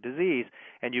high-risk disease,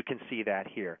 and you can see that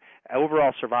here.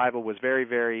 Overall survival was very,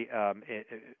 very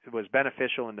it was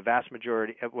beneficial in the vast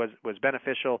majority. It was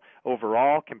beneficial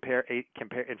overall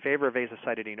in favor of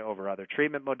azacitidine over other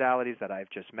treatment modalities that I've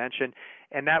just mentioned,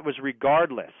 and that was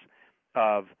regardless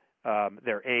of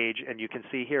their age. And you can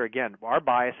see here again, our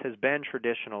bias has been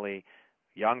traditionally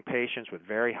young patients with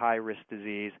very high-risk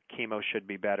disease, chemo should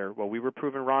be better. Well, we were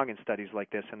proven wrong in studies like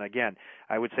this, and again,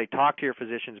 I would say talk to your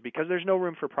physicians because there's no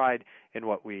room for pride in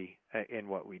what we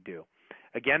do.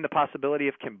 Again, the possibility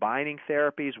of combining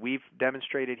therapies, we've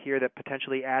demonstrated here that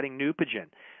potentially adding Neupogen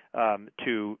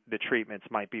to the treatments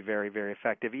might be very, very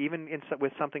effective, even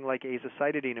with something like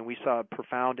azacitidine, and we saw a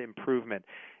profound improvement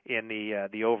in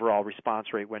the overall response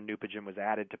rate when Neupogen was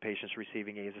added to patients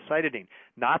receiving azacitidine.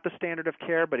 Not the standard of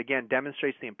care, but again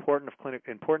demonstrates the importance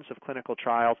of clinical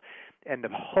trials and the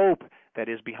hope that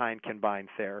is behind combined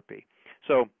therapy.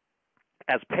 So,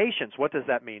 as patients, what does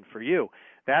that mean for you?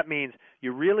 That means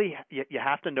you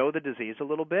have to know the disease a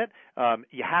little bit.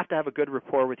 You have to have a good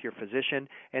rapport with your physician,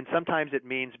 and sometimes it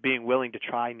means being willing to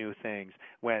try new things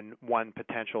when one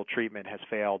potential treatment has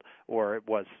failed or it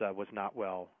was not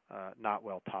well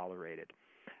tolerated.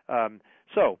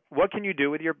 So, what can you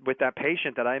do with that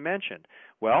patient that I mentioned?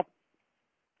 Well,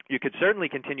 You could certainly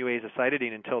continue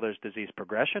azacitidine until there's disease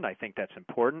progression. I think that's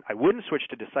important. I wouldn't switch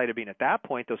to decitabine at that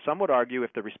point, though some would argue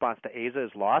if the response to aza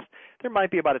is lost, there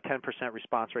might be about a 10%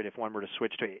 response rate if one were to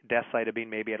switch to decitabine,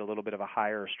 maybe at a little bit of a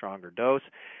higher or stronger dose.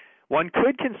 One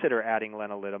could consider adding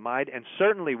lenalidomide, and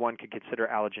certainly one could consider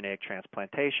allogeneic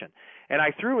transplantation. And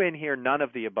I threw in here none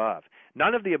of the above.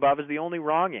 None of the above is the only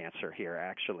wrong answer here,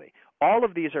 actually. All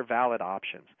of these are valid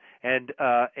options. And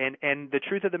the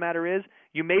truth of the matter is,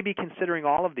 you may be considering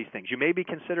all of these things. You may be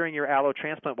considering your allo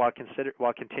transplant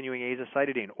while continuing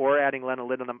azacitidine or adding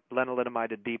lenalidomide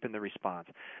to deepen the response.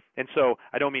 And so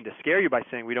I don't mean to scare you by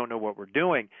saying we don't know what we're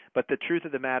doing, but the truth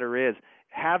of the matter is,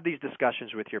 have these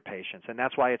discussions with your patients, and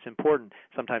that's why it's important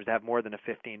sometimes to have more than a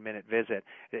 15-minute visit,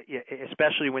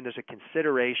 especially when there's a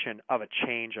consideration of a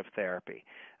change of therapy.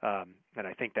 And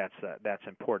I think that's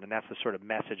important, and that's the sort of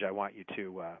message I want you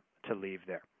to leave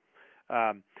there.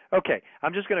 Okay,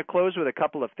 I'm just going to close with a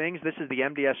couple of things. This is the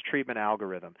MDS treatment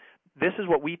algorithm. This is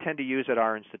what we tend to use at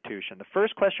our institution. The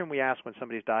first question we ask when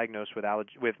somebody's diagnosed with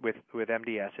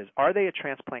MDS is, are they a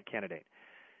transplant candidate?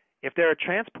 If they're a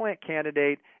transplant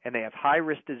candidate and they have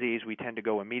high-risk disease, we tend to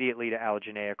go immediately to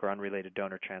allogeneic or unrelated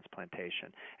donor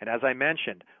transplantation. And as I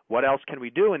mentioned, what else can we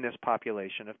do in this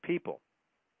population of people?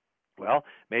 Well,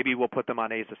 maybe we'll put them on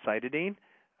azacitidine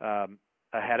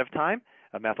ahead of time,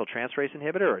 a methyltransferase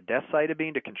inhibitor, or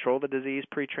decitabine to control the disease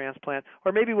pre-transplant,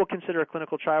 or maybe we'll consider a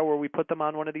clinical trial where we put them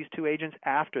on one of these two agents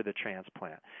after the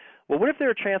transplant. Well, what if they're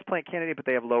a transplant candidate but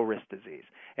they have low-risk disease?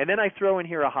 And then I throw in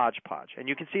here a hodgepodge, and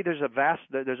you can see there's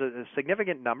a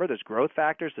significant number. There's growth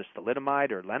factors, there's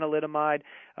thalidomide or lenalidomide,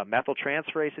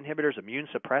 methyltransferase inhibitors, immune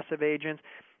suppressive agents,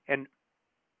 and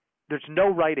there's no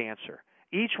right answer.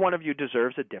 Each one of you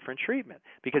deserves a different treatment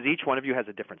because each one of you has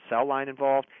a different cell line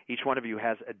involved. Each one of you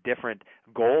has a different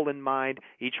goal in mind.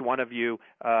 Each one of you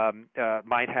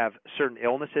might have certain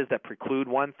illnesses that preclude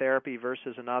one therapy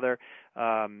versus another,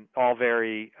 all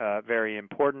very, very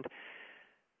important.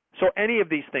 So any of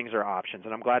these things are options,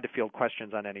 and I'm glad to field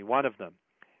questions on any one of them.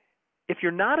 If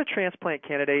you're not a transplant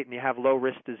candidate and you have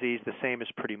low-risk disease, the same is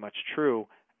pretty much true.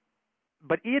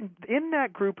 But in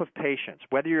that group of patients,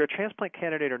 whether you're a transplant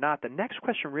candidate or not, the next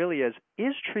question really is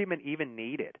treatment even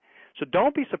needed? So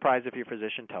don't be surprised if your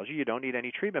physician tells you don't need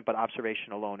any treatment, but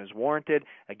observation alone is warranted.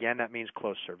 Again, that means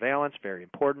close surveillance, very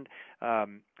important.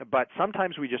 But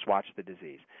sometimes we just watch the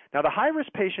disease. Now, the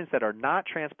high-risk patients that are not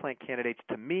transplant candidates,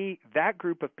 to me, that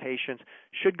group of patients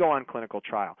should go on clinical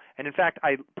trial. And in fact,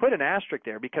 I put an asterisk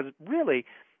there because really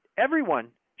everyone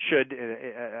should,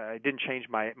 I didn't change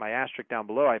my asterisk down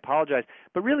below, I apologize,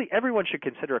 but really everyone should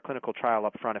consider a clinical trial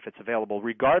up front if it's available,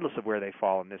 regardless of where they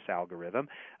fall in this algorithm.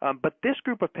 But this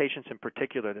group of patients in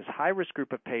particular, this high-risk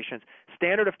group of patients,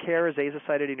 standard of care is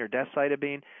azacitidine or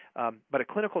decitabine, but a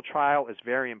clinical trial is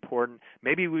very important.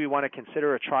 Maybe we want to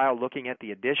consider a trial looking at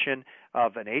the addition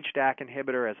of an HDAC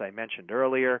inhibitor, as I mentioned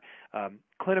earlier.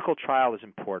 Clinical trial is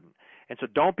important. And so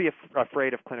don't be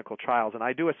afraid of clinical trials. And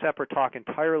I do a separate talk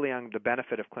entirely on the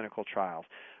benefit of clinical trials.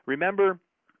 Remember,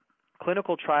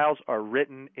 clinical trials are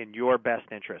written in your best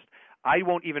interest. I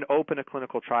won't even open a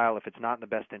clinical trial if it's not in the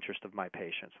best interest of my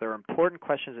patients. There are important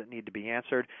questions that need to be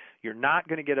answered. You're not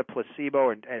going to get a placebo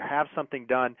and have something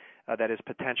done that is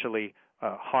potentially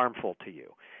harmful to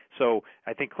you. So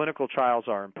I think clinical trials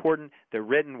are important. They're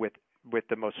written with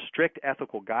the most strict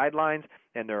ethical guidelines,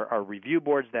 and there are review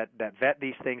boards that vet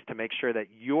these things to make sure that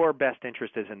your best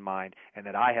interest is in mind and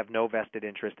that I have no vested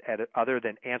interest other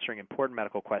than answering important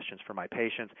medical questions for my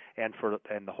patients and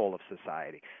the whole of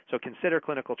society. So consider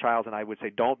clinical trials, and I would say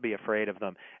don't be afraid of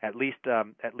them. At least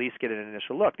get an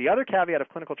initial look. The other caveat of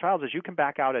clinical trials is you can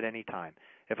back out at any time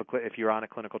if you're on a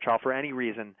clinical trial for any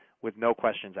reason with no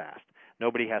questions asked.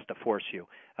 Nobody has to force you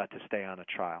to stay on a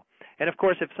trial. And, of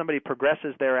course, if somebody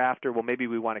progresses thereafter, well, maybe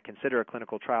we want to consider a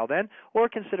clinical trial then, or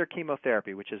consider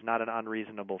chemotherapy, which is not an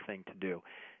unreasonable thing to do.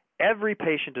 Every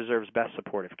patient deserves best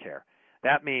supportive care.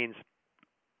 That means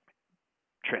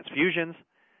transfusions.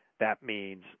 That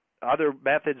means other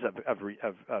methods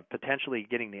of potentially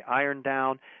getting the iron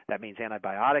down. That means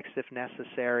antibiotics if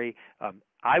necessary.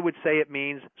 I would say it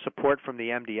means support from the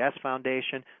MDS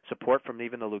Foundation, support from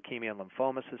even the Leukemia and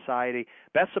Lymphoma Society.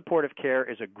 Best supportive care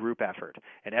is a group effort,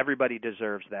 and everybody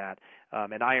deserves that.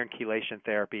 And iron chelation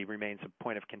therapy remains a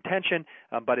point of contention,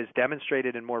 but is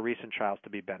demonstrated in more recent trials to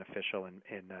be beneficial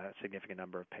in a significant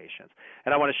number of patients.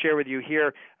 And I want to share with you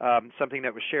here something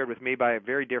that was shared with me by a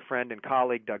very dear friend and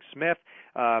colleague, Doug Smith,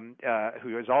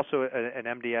 who is also an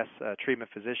MDS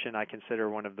treatment physician. I consider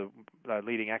one of the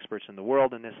leading experts in the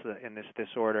world in this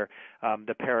disorder,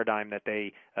 the paradigm that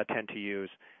they tend to use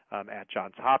at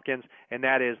Johns Hopkins, and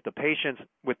that is the patients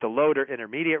with the low to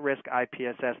intermediate risk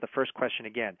IPSS. The first question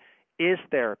again, is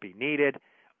therapy needed?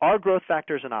 Are growth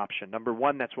factors an option? Number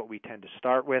one, that's what we tend to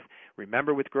start with.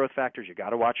 Remember, with growth factors, you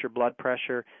got to watch your blood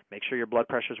pressure. Make sure your blood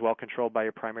pressure is well controlled by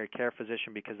your primary care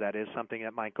physician, because that is something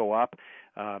that might go up.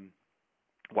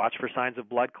 Watch for signs of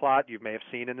blood clot. You may have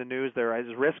seen in the news there is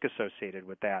risk associated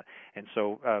with that. And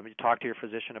so you talk to your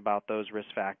physician about those risk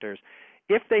factors.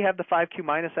 If they have the 5q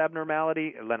minus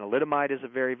abnormality, lenalidomide is a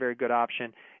very, very good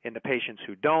option. In the patients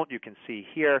who don't, you can see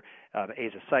here,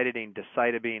 azacitidine,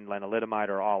 decitabine, lenalidomide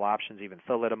are all options. Even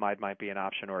thalidomide might be an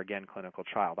option, or again, clinical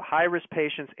trial. The high-risk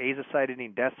patients,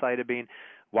 azacitidine, decitabine.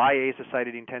 Why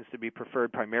azacitidine tends to be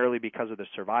preferred? Primarily because of the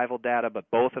survival data, but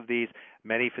both of these,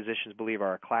 many physicians believe,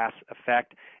 are a class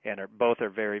effect, and both are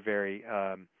very, very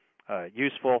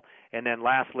useful. And then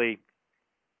lastly,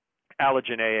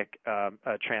 allogeneic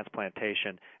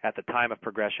transplantation at the time of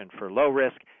progression for low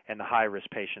risk and the high risk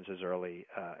patients as early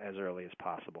as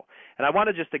possible. And I want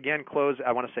to just again close.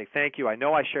 I want to say thank you. I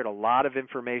know I shared a lot of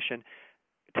information.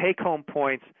 Take home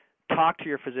points. Talk to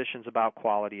your physicians about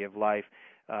quality of life.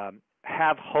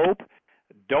 Have hope.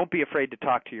 Don't be afraid to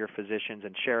talk to your physicians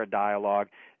and share a dialogue.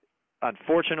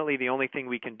 Unfortunately, the only thing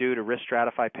we can do to risk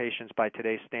stratify patients by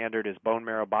today's standard is bone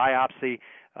marrow biopsy.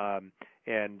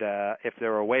 And if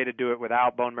there were a way to do it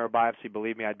without bone marrow biopsy,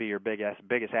 believe me, I'd be your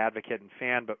biggest advocate and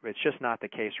fan, but it's just not the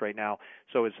case right now.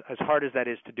 So as hard as that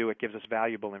is to do, it gives us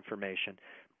valuable information.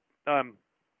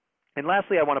 And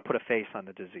lastly, I want to put a face on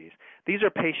the disease. These are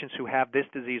patients who have this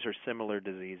disease or similar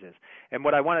diseases. And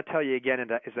what I want to tell you again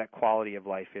is that quality of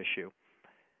life issue.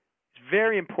 It's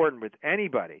very important with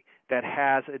anybody that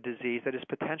has a disease that is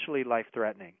potentially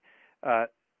life-threatening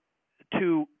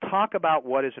to talk about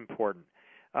what is important.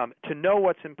 To know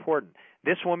what's important.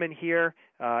 This woman here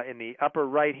in the upper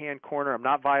right-hand corner, I'm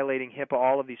not violating HIPAA.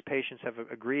 All of these patients have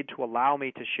agreed to allow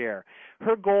me to share.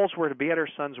 Her goals were to be at her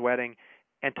son's wedding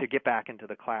and to get back into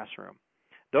the classroom.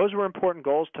 Those were important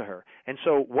goals to her. And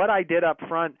so what I did up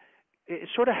front, it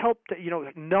sort of helped,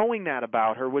 knowing that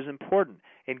about her was important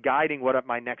in guiding what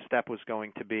my next step was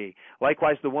going to be.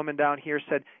 Likewise, the woman down here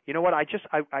said, you know what,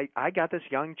 I got this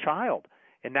young child.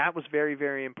 And that was very,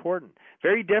 very important.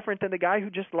 Very different than the guy who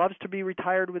just loves to be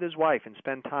retired with his wife and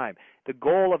spend time. The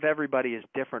goal of everybody is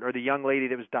different. Or the young lady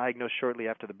that was diagnosed shortly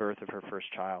after the birth of her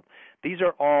first child. These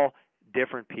are all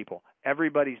different people.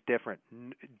 Everybody's different.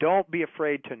 Don't be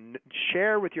afraid to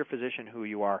share with your physician who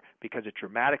you are, because it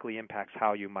dramatically impacts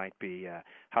how you might be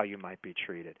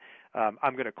treated.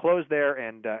 I'm going to close there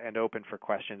and open for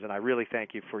questions. And I really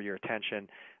thank you for your attention.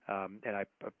 And I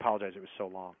apologize it was so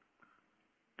long.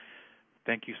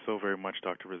 Thank you so very much,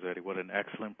 Dr. Rossetti. What an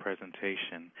excellent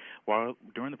presentation.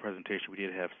 During the presentation, we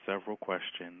did have several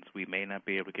questions. We may not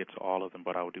be able to get to all of them,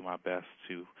 but I will do my best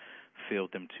to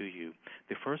field them to you.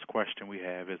 The first question we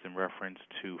have is in reference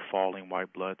to falling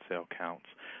white blood cell counts.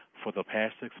 For the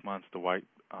past 6 months, the white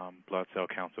blood cell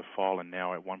counts have fallen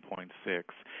now at 1.6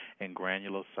 and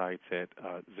granulocytes at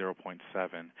 0.7.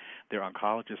 Their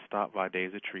oncologist stopped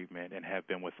Vidasa treatment and have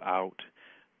been without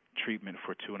treatment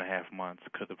for 2.5 months.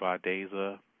 Could the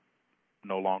Vidasa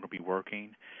no longer be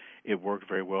working? It worked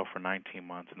very well for 19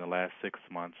 months. In the last 6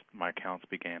 months, my counts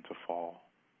began to fall.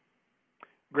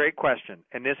 Great question.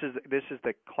 And this is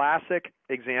the classic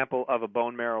example of a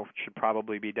bone marrow should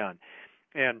probably be done.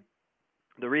 And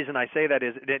the reason I say that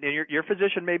is that your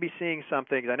physician may be seeing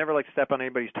something. I never like to step on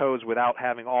anybody's toes without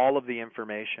having all of the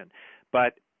information.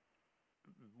 But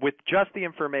with just the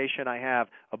information I have,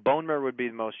 a bone marrow would be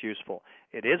the most useful.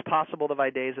 It is possible the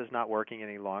Vidasa is not working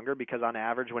any longer, because on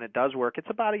average when it does work, it's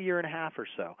about 1.5 years or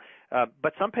so.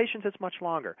 But some patients it's much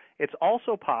longer. It's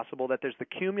also possible that there's the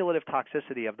cumulative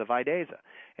toxicity of the Vidasa,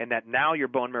 and that now your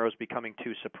bone marrow is becoming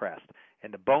too suppressed.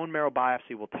 And the bone marrow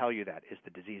biopsy will tell you that. Is the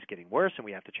disease getting worse and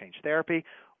we have to change therapy?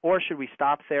 Or should we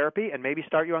stop therapy and maybe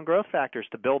start you on growth factors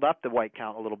to build up the white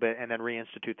count a little bit and then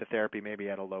reinstitute the therapy maybe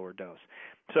at a lower dose?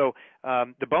 So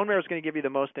the bone marrow is going to give you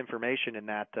the most information in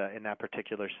that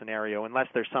particular scenario, unless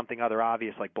there's something other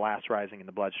obvious like blasts rising in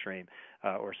the bloodstream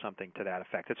or something to that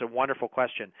effect. It's a wonderful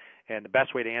question, and the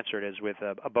best way to answer it is with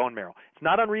a bone marrow. It's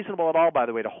not unreasonable at all, by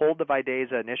the way, to hold the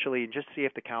Vidasa initially and just see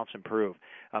if the counts improve.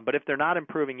 But if they're not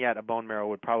improving yet, a bone marrow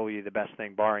would probably be the best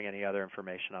thing, barring any other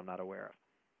information I'm not aware of.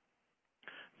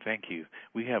 Thank you.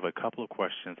 We have a couple of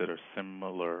questions that are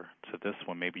similar to this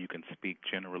one. Maybe you can speak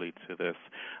generally to this.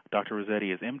 Dr.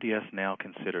 Rossetti, is MDS now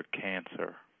considered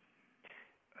cancer?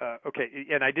 Okay,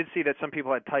 and I did see that some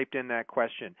people had typed in that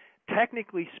question.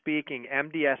 Technically speaking,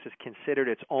 MDS is considered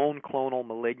its own clonal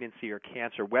malignancy or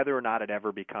cancer, whether or not it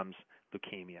ever becomes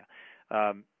leukemia.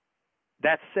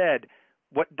 That said,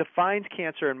 what defines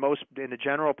cancer in the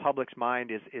general public's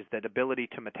mind is that ability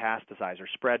to metastasize or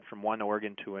spread from one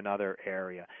organ to another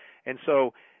area. And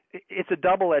so it's a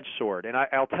double-edged sword. And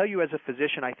I'll tell you as a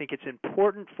physician, I think it's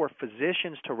important for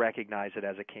physicians to recognize it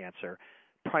as a cancer,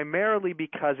 primarily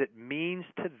because it means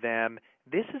to them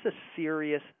this is a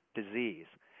serious disease.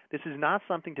 This is not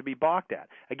something to be balked at.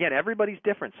 Again, everybody's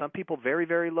different. Some people very,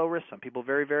 very low risk, some people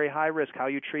very, very high risk. How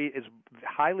you treat is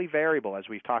highly variable, as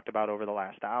we've talked about over the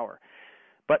last hour.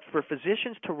 But for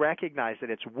physicians to recognize that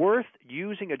it's worth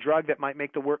using a drug that might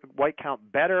make the white count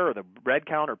better or the red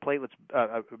count or platelets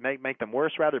make them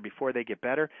worse rather before they get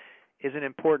better is an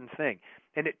important thing.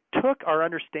 And it took our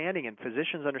understanding and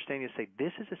physicians' understanding to say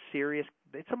this is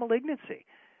it's a malignancy.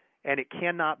 And it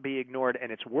cannot be ignored,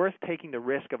 and it's worth taking the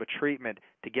risk of a treatment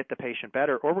to get the patient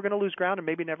better, or we're going to lose ground and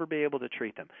maybe never be able to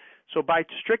treat them. So by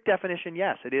strict definition,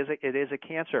 yes, it is a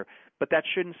cancer, but that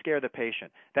shouldn't scare the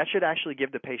patient. That should actually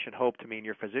give the patient hope to mean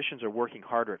your physicians are working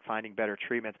harder at finding better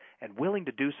treatments and willing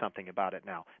to do something about it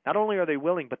now. Not only are they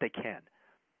willing, but they can.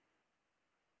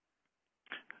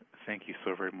 Thank you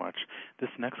so very much.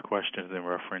 This next question is in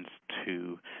reference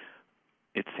to,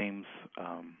 it seems,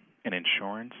 an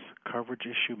insurance coverage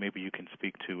issue. Maybe you can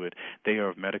speak to it. They are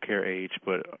of Medicare age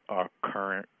but are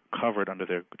covered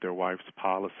under their wife's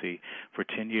policy. For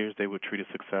 10 years, they were treated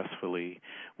successfully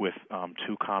with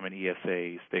 2 common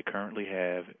ESAs. They currently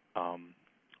have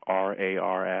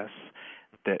RARS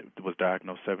that was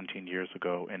diagnosed 17 years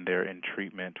ago, and they're in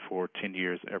treatment for 10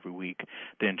 years every week.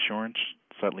 The insurance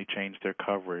suddenly changed their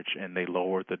coverage, and they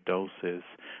lowered the doses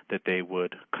that they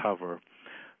would cover.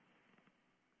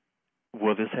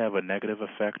 Will this have a negative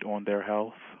effect on their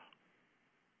health?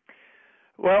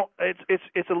 Well,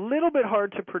 it's a little bit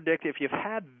hard to predict if you've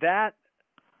had that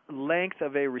length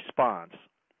of a response,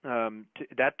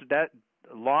 that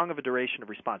long of a duration of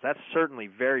response. That's certainly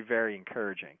very, very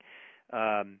encouraging.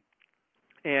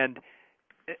 And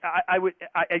I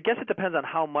guess it depends on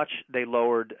how much they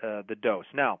lowered the dose.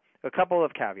 Now, a couple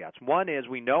of caveats. One is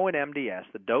we know in MDS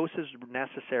the doses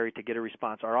necessary to get a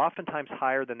response are oftentimes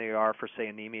higher than they are for, say,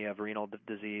 anemia of renal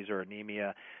disease or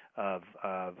anemia of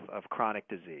chronic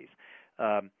disease.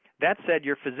 That said,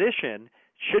 your physician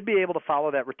should be able to follow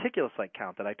that reticulocyte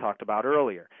count that I talked about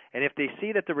earlier. And if they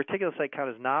see that the reticulocyte count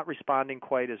is not responding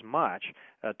quite as much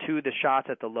to the shots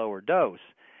at the lower dose,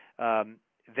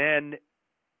 then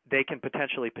they can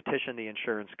potentially petition the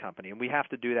insurance company. And we have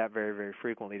to do that very, very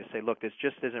frequently to say, look, this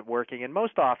just isn't working. And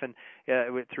most often,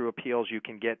 through appeals, you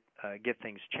can get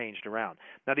things changed around.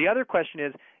 Now, the other question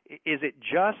is it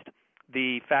just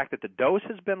the fact that the dose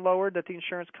has been lowered that the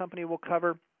insurance company will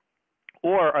cover?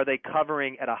 Or are they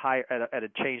covering at a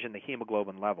change in the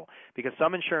hemoglobin level? Because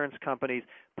some insurance companies,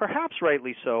 perhaps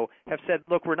rightly so, have said,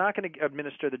 look, we're not going to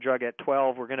administer the drug at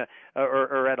 12, we're going to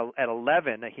or at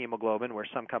 11 a hemoglobin, where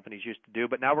some companies used to do,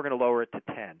 but now we're going to lower it to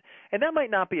 10. And that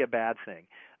might not be a bad thing.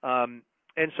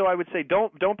 And so I would say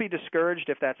don't be discouraged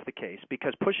if that's the case,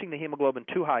 because pushing the hemoglobin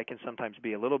too high can sometimes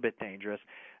be a little bit dangerous.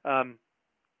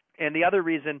 And the other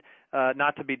reason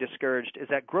not to be discouraged is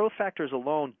that growth factors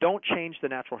alone don't change the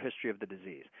natural history of the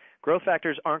disease. Growth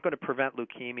factors aren't going to prevent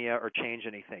leukemia or change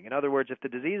anything. In other words, if the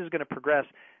disease is going to progress,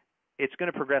 it's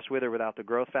going to progress with or without the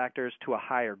growth factors to a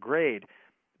higher grade,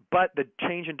 but the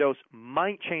change in dose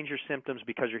might change your symptoms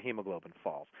because your hemoglobin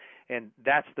falls. And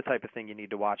that's the type of thing you need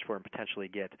to watch for and potentially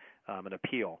get an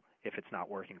appeal if it's not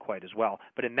working quite as well.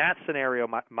 But in that scenario,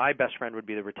 my best friend would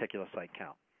be the reticulocyte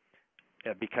count.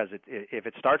 Because if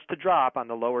it starts to drop on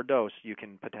the lower dose, you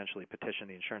can potentially petition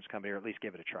the insurance company or at least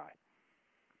give it a try.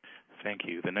 Thank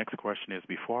you. The next question is,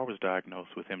 before I was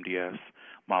diagnosed with MDS,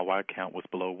 my white count was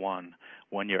below 1.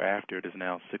 1 year after, it is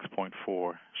now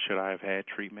 6.4. Should I have had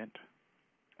treatment?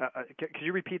 Could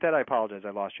you repeat that? I apologize. I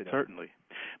lost you there. Certainly.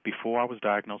 Before I was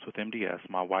diagnosed with MDS,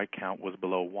 my white count was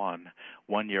below 1.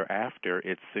 1 year after,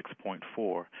 it's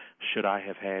 6.4. Should I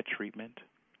have had treatment?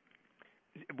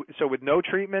 So with no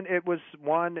treatment, it was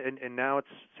 1, and now it's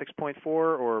 6.4,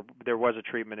 or there was a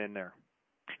treatment in there?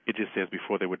 It just says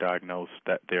before they were diagnosed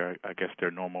that their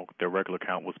regular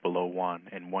count was below 1,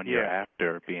 and 1 year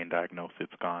after being diagnosed,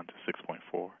 it's gone to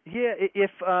 6.4. Yeah,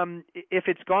 if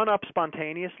it's gone up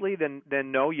spontaneously, then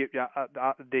no, you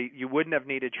wouldn't have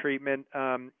needed treatment.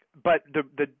 But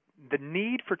the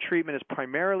need for treatment is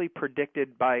primarily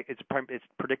predicted by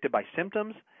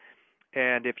symptoms.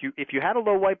 And if you had a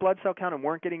low white blood cell count and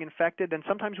weren't getting infected, then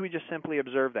sometimes we just simply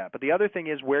observe that. But the other thing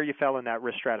is where you fell in that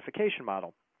risk stratification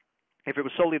model. If it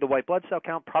was solely the white blood cell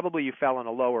count, probably you fell on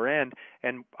a lower end,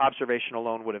 and observation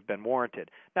alone would have been warranted.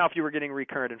 Now, if you were getting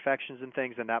recurrent infections and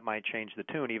things, then that might change the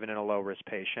tune, even in a low-risk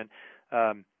patient.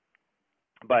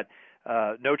 But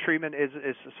no treatment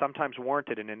is sometimes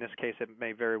warranted, and in this case, it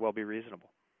may very well be reasonable.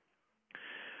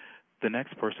 The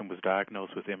next person was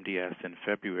diagnosed with MDS in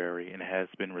February and has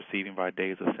been receiving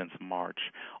Vidasa since March.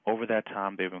 Over that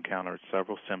time, they've encountered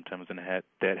several symptoms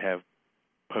that have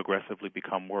progressively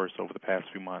become worse over the past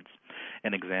few months.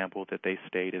 An example that they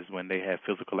state is when they have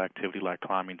physical activity like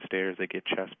climbing stairs, they get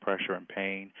chest pressure and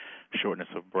pain, shortness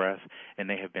of breath, and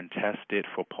they have been tested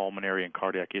for pulmonary and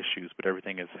cardiac issues, but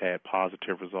everything has had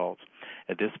positive results.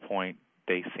 At this point,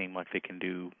 they seem like they can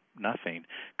do nothing.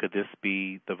 Could this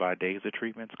be the Vidasa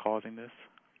treatments causing this?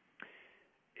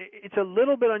 It's a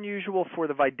little bit unusual for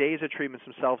the Vidasa treatments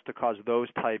themselves to cause those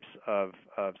types of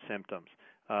symptoms.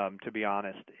 To be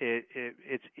honest, it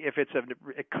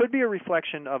could be a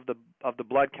reflection of the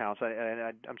blood counts.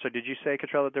 I'm sorry. Did you say,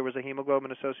 Cottrell, that there was a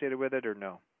hemoglobin associated with it, or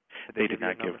no? They did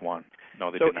not give one.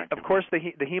 No, they did not. Of course, the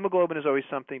hemoglobin is always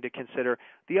something to consider.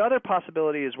 The other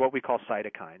possibility is what we call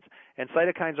cytokines, and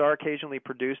cytokines are occasionally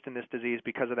produced in this disease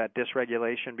because of that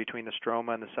dysregulation between the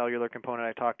stroma and the cellular component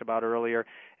I talked about earlier,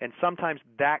 and sometimes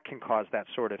that can cause that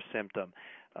sort of symptom.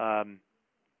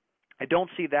 I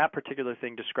don't see that particular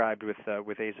thing described with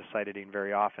azacitidine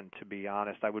very often, to be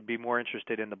honest. I would be more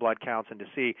interested in the blood counts and to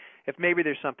see if maybe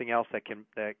there's something else that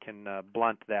can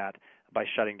blunt that by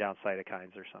shutting down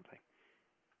cytokines or something.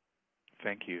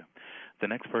 Thank you. The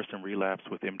next person relapsed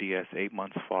with MDS 8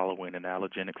 months following an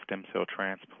allogeneic stem cell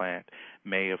transplant,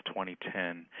 May of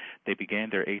 2010. They began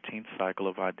their 18th cycle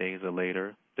of Vidasa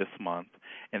later this month,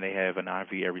 and they have an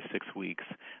IV every 6 weeks.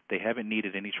 They haven't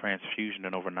needed any transfusion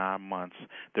in over 9 months.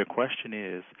 Their question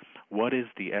is, what is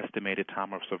the estimated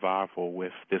time of survival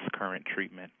with this current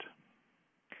treatment?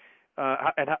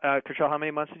 Cottrell, how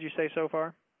many months did you say so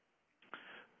far?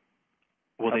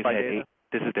 Well, they've had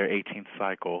this is their 18th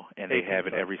cycle, and they have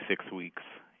it every 6 weeks.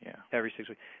 Yeah, every 6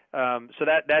 weeks. So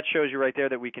that shows you right there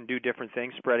that we can do different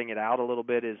things. Spreading it out a little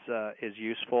bit is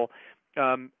useful.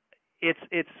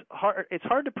 It's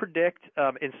hard to predict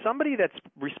in somebody that's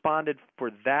responded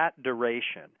for that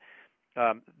duration.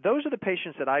 Those are the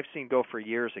patients that I've seen go for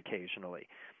years occasionally.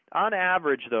 On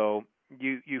average, though,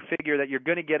 you figure that you're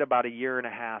going to get about 1.5 years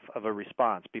of a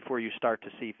response before you start to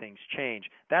see things change.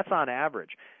 That's on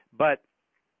average. But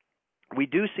we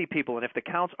do see people, and if the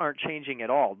counts aren't changing at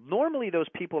all, normally those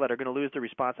people that are going to lose the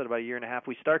response at about 1.5 years,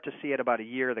 we start to see at about 1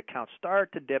 year the counts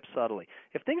start to dip subtly.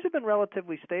 If things have been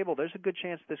relatively stable, there's a good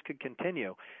chance this could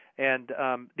continue. And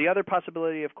the other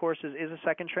possibility, of course, is a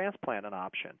second transplant an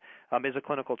option? Is a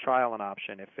clinical trial an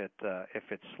option if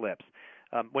it slips?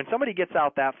 When somebody gets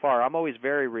out that far, I'm always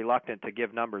very reluctant to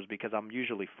give numbers because I'm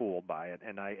usually fooled by it,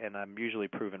 and I'm usually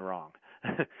proven wrong.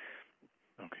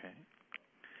 Okay.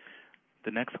 The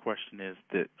next question is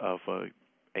that of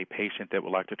a patient that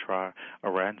would like to try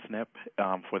arancinep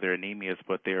for their anemias,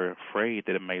 but they're afraid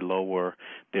that it may lower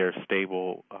their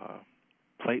stable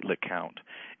platelet count.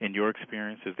 In your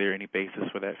experience, is there any basis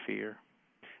for that fear?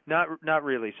 Not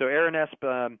really. So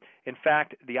Aranesp, in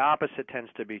fact, the opposite tends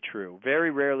to be true.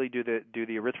 Very rarely do the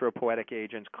erythropoietic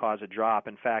agents cause a drop.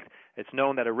 In fact, it's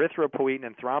known that erythropoietin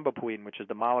and thrombopoietin, which is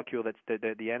the molecule that's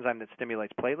the enzyme that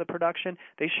stimulates platelet production,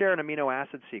 they share an amino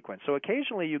acid sequence. So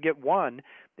occasionally you get one,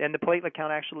 and the platelet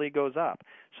count actually goes up.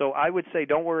 So I would say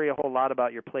don't worry a whole lot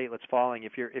about your platelets falling.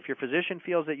 If your physician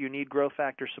feels that you need growth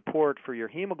factor support for your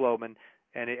hemoglobin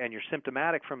and you're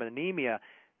symptomatic from anemia,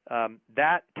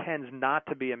 that tends not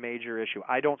to be a major issue.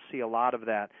 I don't see a lot of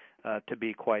that, to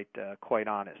be quite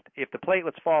honest. If the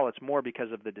platelets fall, it's more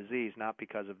because of the disease, not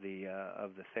because of the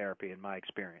therapy, in my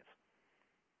experience.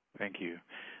 Thank you.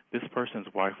 This person's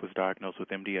wife was diagnosed with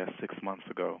MDS 6 months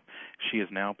ago. She has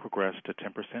now progressed to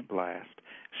 10% blast.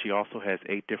 She also has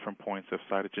 8 different points of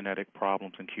cytogenetic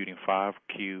problems, including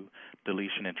 5q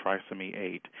deletion and trisomy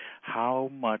 8. How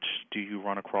much do you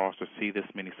run across or see this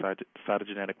many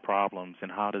cytogenetic problems,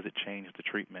 and how does it change the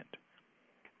treatment?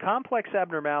 Complex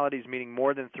abnormalities, meaning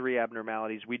more than 3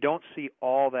 abnormalities, we don't see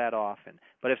all that often.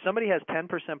 But if somebody has 10%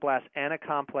 blast and a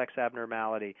complex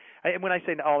abnormality, and when I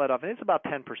say all that often, it's about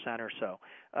 10% or so.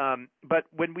 But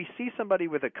when we see somebody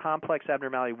with a complex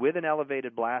abnormality with an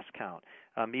elevated blast count,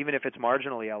 even if it's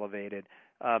marginally elevated,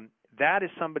 that is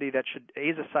somebody that should,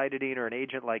 azacitidine or an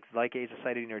agent like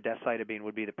azacitidine or decitabine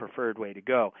would be the preferred way to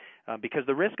go, because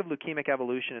the risk of leukemic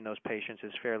evolution in those patients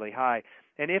is fairly high.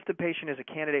 And if the patient is a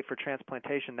candidate for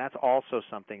transplantation, that's also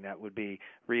something that would be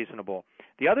reasonable.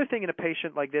 The other thing in a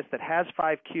patient like this that has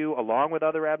 5q along with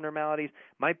other abnormalities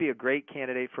might be a great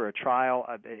candidate for a trial,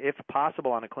 if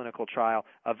possible on a clinical trial,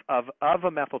 of a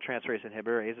methyltransferase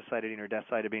inhibitor, azacitidine or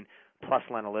decitabine, plus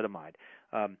lenalidomide.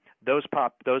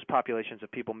 Those populations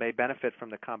of people may benefit from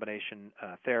the combination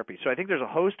therapy. So I think there's a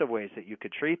host of ways that you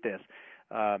could treat this.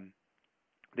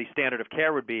 The standard of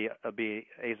care would be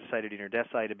azacitidine or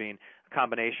decitabine.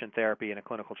 Combination therapy in a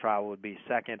clinical trial would be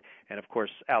second, and of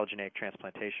course, allogeneic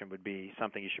transplantation would be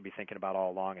something you should be thinking about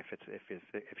all along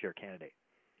if you're a candidate.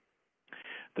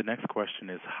 The next question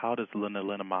is, how does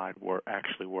lenalidomide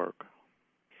actually work?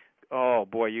 Oh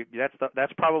boy,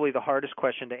 that's probably the hardest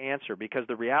question to answer, because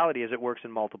the reality is it works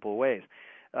in multiple ways.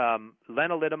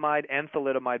 Lenalidomide and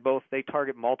thalidomide, both, they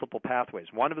target multiple pathways.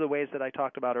 One of the ways that I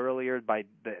talked about earlier, by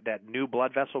that new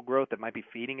blood vessel growth that might be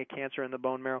feeding a cancer in the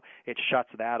bone marrow, it shuts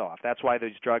that off. That's why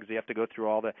these drugs, you have to go through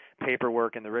all the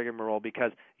paperwork and the rigmarole,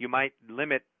 because you might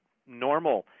limit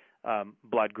normal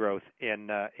blood growth in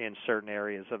certain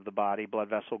areas of the body, blood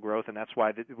vessel growth, and that's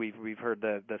why we've heard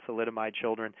the thalidomide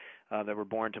children that were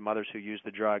born to mothers who used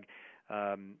the drug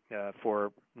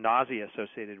for nausea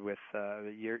associated with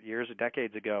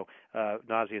decades ago,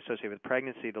 nausea associated with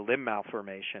pregnancy, the limb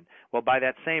malformation. Well, by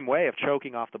that same way of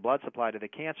choking off the blood supply to the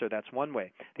cancer, that's one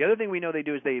way. The other thing we know they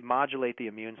do is they modulate the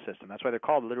immune system. That's why they're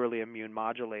called literally immune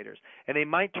modulators. And they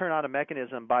might turn on a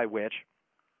mechanism by which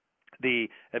the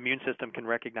immune system can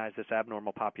recognize this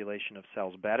abnormal population of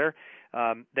cells better.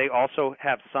 They also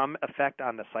have some effect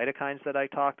on the cytokines that I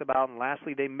talked about. And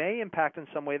lastly, they may impact in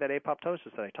some way that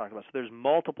apoptosis that I talked about. So there's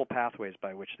multiple pathways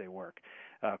by which they work,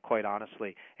 quite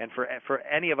honestly. And for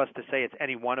any of us to say it's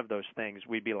any one of those things,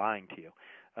 we'd be lying to you.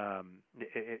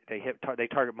 They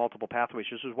target multiple pathways,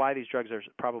 which is why these drugs are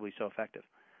probably so effective.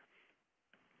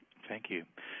 Thank you.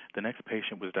 The next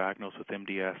patient was diagnosed with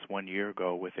MDS 1 year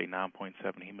ago with a 9.7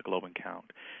 hemoglobin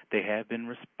count. They had been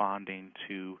responding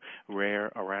to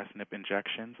rare aracinib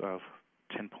injections of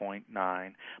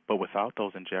 10.9, but without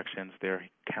those injections, their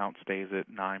count stays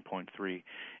at 9.3.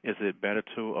 Is it better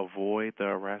to avoid the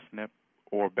aracinib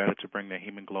or better to bring the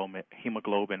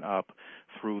hemoglobin up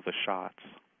through the shots?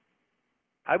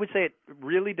 I would say it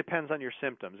really depends on your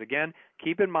symptoms. Again,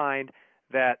 keep in mind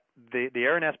that the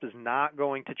AA&MDSIF is not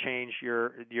going to change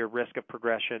your risk of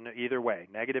progression either way,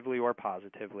 negatively or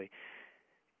positively.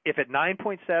 If at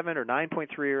 9.7 or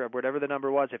 9.3 or whatever the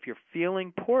number was, if you're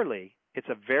feeling poorly, it's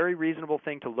a very reasonable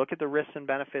thing to look at the risks and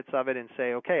benefits of it and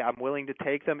say, okay, I'm willing to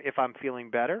take them if I'm feeling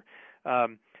better.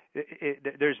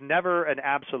 There's never an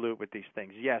absolute with these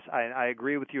things. Yes, I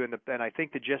agree with you, and I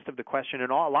think the gist of the question,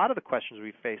 and a lot of the questions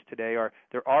we face today are,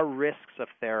 there are risks of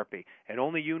therapy, and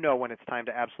only you know when it's time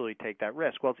to absolutely take that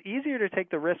risk. Well, it's easier to take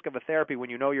the risk of a therapy when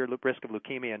you know your risk of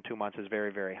leukemia in 2 months is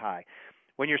very, very high.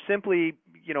 When you're simply,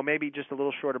 maybe just a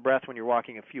little short of breath when you're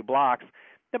walking a few blocks,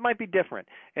 that might be different.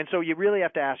 And so you really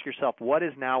have to ask yourself, what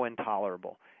is now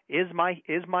intolerable? Is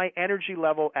my energy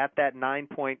level at that 9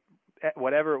 point,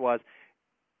 whatever it was,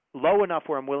 low enough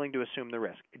where I'm willing to assume the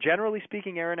risk? Generally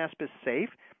speaking, AA&MDSIF is safe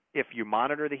if you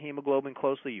monitor the hemoglobin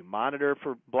closely, you monitor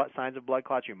for signs of blood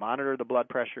clots, you monitor the blood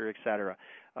pressure, et cetera.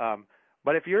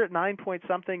 But if you're at 9 point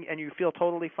something and you feel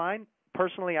totally fine,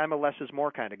 personally, I'm a less is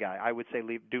more kind of guy. I would say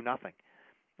do nothing.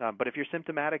 But if you're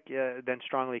symptomatic, then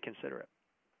strongly consider it.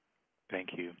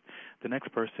 Thank you. The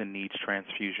next person needs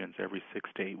transfusions every 6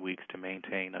 to 8 weeks to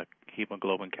maintain a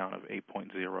hemoglobin count of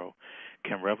 8.0.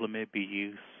 Can Revlimid be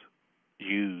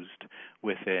used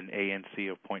with an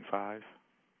ANC of 0.5?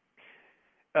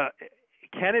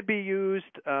 Can it be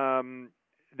used?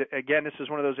 Again, this is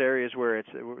one of those areas where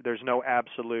there's no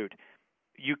absolute.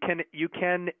 You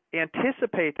can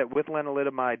anticipate that with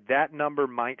lenalidomide that number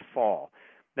might fall.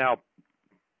 Now,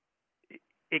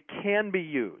 it can be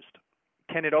used.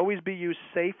 Can it always be used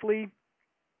safely?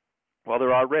 Well,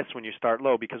 there are risks when you start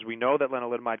low, because we know that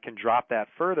lenalidomide can drop that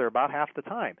further about half the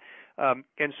time.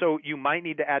 And so you might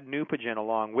need to add Neupogen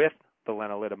along with the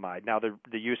lenalidomide. Now,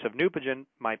 the use of Neupogen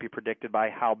might be predicted by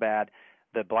how bad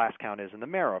the blast count is in the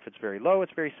marrow. If it's very low,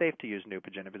 it's very safe to use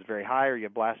Neupogen. If it's very high or you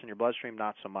have blasts in your bloodstream,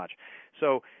 not so much.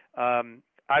 So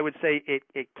I would say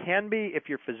it can be, if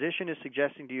your physician is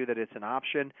suggesting to you that it's an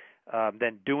option,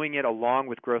 then doing it along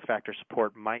with growth factor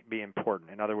support might be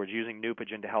important. In other words, using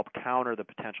Neupogen to help counter the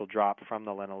potential drop from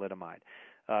the lenalidomide.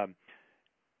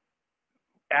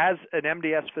 As an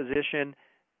MDS physician,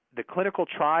 the clinical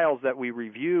trials that we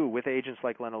review with agents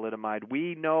like lenalidomide,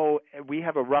 we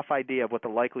have a rough idea of what the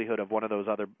likelihood of one of those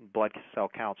other blood cell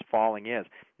counts falling is.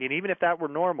 And even if that were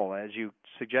normal, as you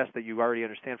suggest that you already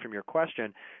understand from your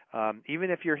question, even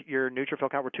if your neutrophil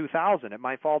count were 2,000, it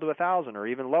might fall to 1,000 or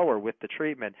even lower with the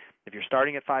treatment. If you're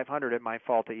starting at 500, it might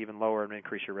fall to even lower and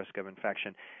increase your risk of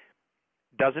infection.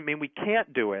 Doesn't mean we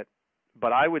can't do it,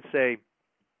 but I would say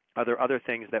other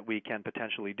things that we can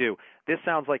potentially do. This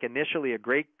sounds like initially a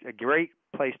great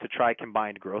place to try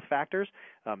combined growth factors,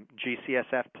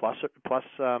 GCSF plus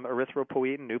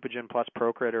erythropoietin, Neupogen plus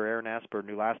Procrit or Aranesp or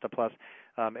Neulasta plus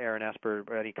Aranesp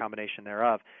or any combination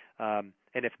thereof.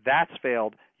 And if that's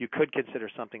failed, you could consider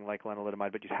something like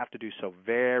lenalidomide, but you have to do so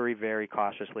very, very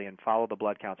cautiously and follow the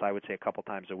blood counts, I would say, a couple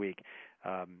times a week,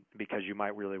 because you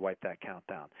might really wipe that count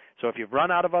down. So if you've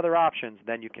run out of other options,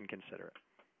 then you can consider it.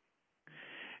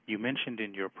 You mentioned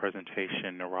in your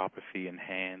presentation neuropathy in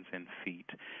hands and feet.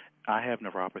 I have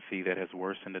neuropathy that has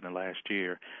worsened in the last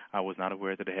year. I was not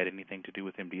aware that it had anything to do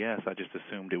with MDS. I just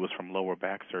assumed it was from lower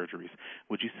back surgeries.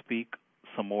 Would you speak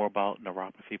some more about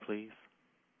neuropathy, please?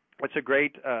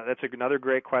 That's another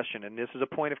great question, and this is a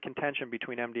point of contention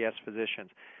between MDS physicians.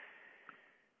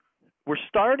 We're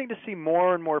starting to see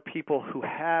more and more people who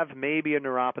have maybe a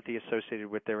neuropathy associated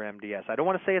with their MDS. I don't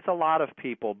want to say it's a lot of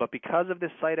people, but because of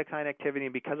this cytokine activity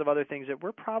and because of other things that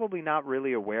we're probably not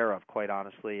really aware of, quite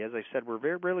honestly, as I said,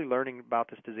 we're really learning about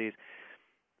this disease.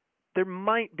 There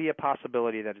might be a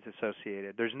possibility that it's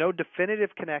associated. There's no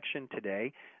definitive connection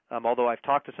today, although I've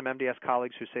talked to some MDS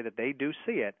colleagues who say that they do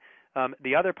see it.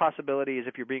 The other possibility is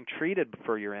if you're being treated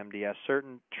for your MDS,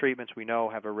 certain treatments we know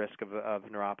have a risk of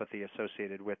neuropathy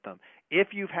associated with them.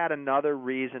 If you've had another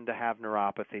reason to have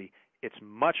neuropathy, it's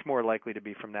much more likely to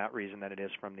be from that reason than it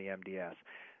is from the MDS.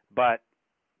 But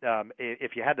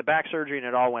if you had the back surgery and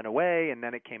it all went away and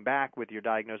then it came back with your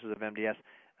diagnosis of MDS,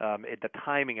 the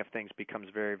timing of things becomes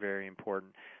very, very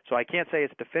important. So I can't say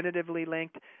it's definitively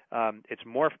linked. It's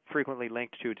more frequently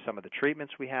linked to some of the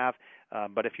treatments we have.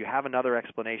 But if you have another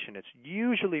explanation, it's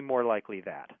usually more likely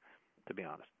that, to be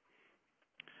honest.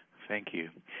 Thank you.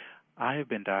 I have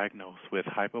been diagnosed with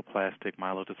hypoplastic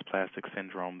myelodysplastic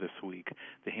syndrome this week.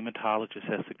 The hematologist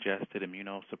has suggested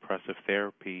immunosuppressive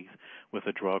therapies with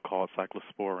a drug called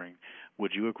cyclosporine.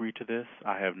 Would you agree to this?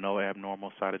 I have no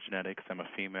abnormal cytogenetics. I'm a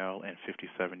female and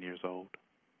 57 years old.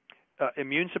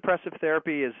 Immune suppressive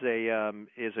therapy is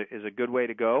a good way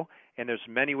to go, and there's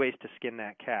many ways to skin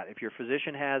that cat. If your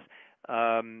physician has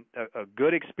a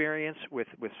good experience with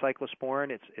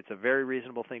cyclosporin, it's a very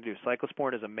reasonable thing to do.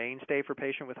 Cyclosporin is a mainstay for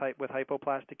patients with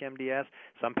hypoplastic MDS.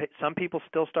 Some people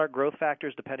still start growth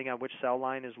factors depending on which cell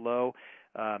line is low.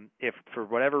 If for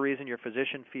whatever reason your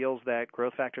physician feels that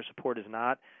growth factor support is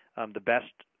not the best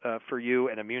for you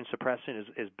and immune suppression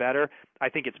is better, I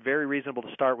think it's very reasonable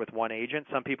to start with one agent.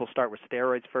 Some people start with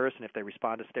steroids first, and if they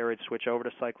respond to steroids, switch over to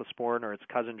cyclosporin or its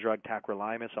cousin drug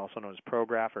tacrolimus, also known as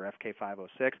Prograf or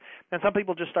FK506. And some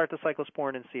people just start the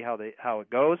cyclosporin and see how it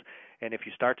goes. And if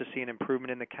you start to see an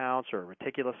improvement in the counts or a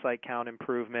reticulocyte count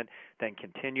improvement, then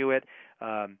continue it.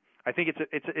 I think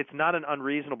it's not an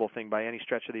unreasonable thing by any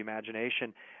stretch of the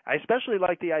imagination. I especially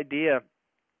like the idea,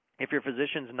 if your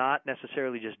physician's not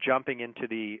necessarily just jumping into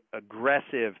the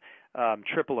aggressive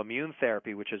triple immune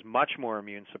therapy, which is much more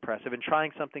immune suppressive, and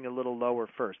trying something a little lower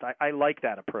first. I like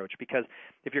that approach, because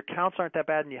if your counts aren't that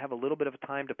bad and you have a little bit of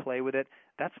time to play with it,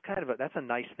 that's a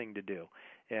nice thing to do.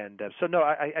 And so no,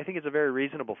 I think it's a very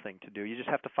reasonable thing to do. You just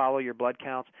have to follow your blood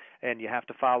counts, and you have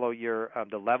to follow your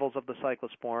the levels of the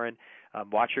cyclosporin.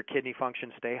 Watch your kidney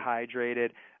function, stay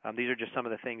hydrated. These are just some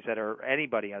of the things that are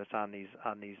anybody that's on these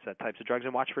types of drugs,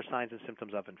 and watch for signs and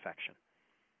symptoms of infection.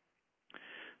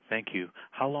 Thank you.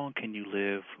 How long can you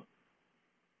live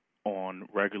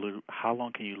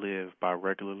by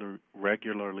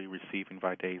regularly receiving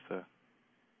Vidasa?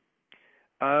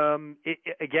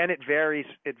 Again, it varies.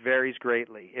 It varies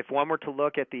greatly. If one were to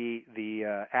look at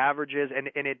the averages, and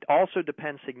it also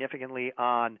depends significantly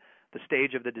on the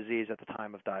stage of the disease at the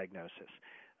time of diagnosis.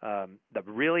 The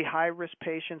really high-risk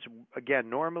patients, again,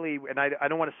 normally, and I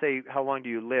don't want to say how long do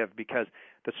you live, because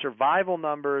the survival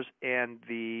numbers and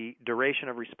the duration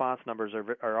of response numbers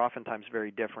are oftentimes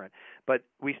very different. But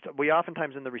we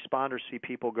oftentimes in the responders see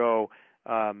people go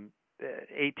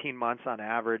 18 months on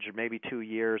average, or maybe 2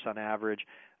 years on average.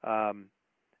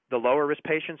 The lower-risk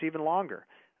patients even longer.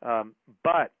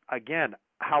 But, again,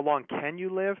 how long can you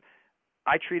live?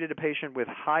 I treated a patient with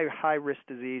high-risk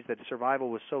disease that survival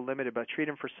was so limited, but I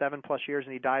treated him for 7+ years,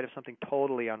 and he died of something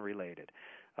totally unrelated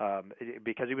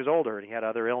because he was older and he had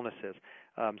other illnesses.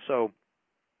 So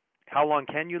how long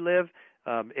can you live?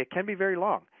 It can be very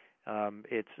long.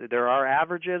 There are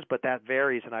averages, but that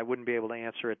varies, and I wouldn't be able to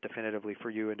answer it definitively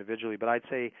for you individually. But I'd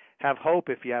say have hope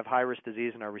if you have high-risk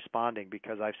disease and are responding,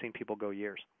 because I've seen people go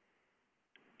years.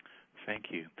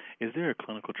 Thank you. Is there a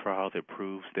clinical trial that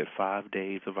proves that 5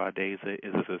 days of Vidasa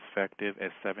is as effective as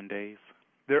 7 days?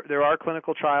 There are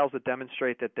clinical trials that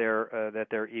demonstrate that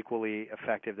they're equally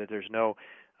effective, that there's no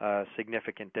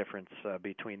significant difference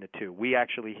between the two. We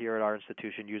actually here at our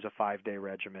institution use a 5-day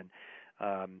regimen.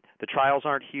 The trials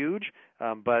aren't huge,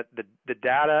 but the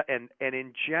data and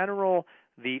in general,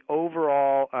 the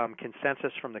overall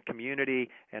consensus from the community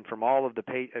and from all of the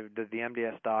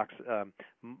MDS docs,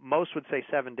 most would say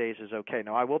 7 days is okay.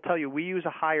 Now, I will tell you, we use a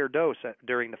higher dose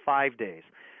during the 5 days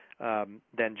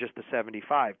than just the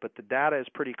 75, but the data is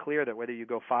pretty clear that whether you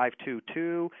go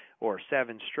 5-2-2 or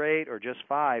 7 straight or just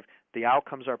 5, the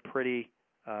outcomes are pretty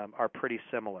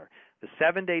similar. The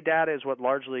 7-day data is what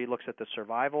largely looks at the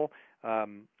survival.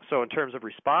 So in terms of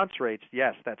response rates,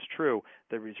 yes, that's true.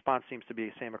 The response seems to be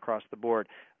the same across the board.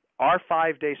 Our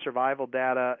 5-day survival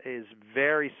data is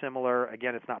very similar.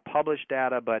 Again, it's not published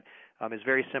data, but is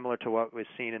very similar to what was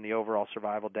seen in the overall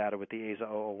survival data with the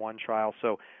AZA-001 trial.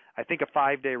 So I think a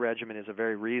 5-day regimen is a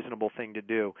very reasonable thing to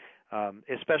do,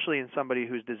 especially in somebody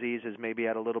whose disease is maybe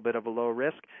at a little bit of a lower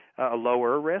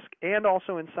risk, and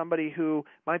also in somebody who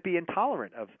might be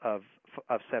intolerant of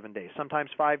 7 days. Sometimes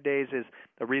 5 days is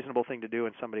a reasonable thing to do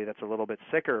in somebody that's a little bit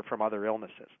sicker from other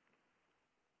illnesses.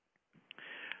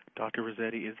 Dr.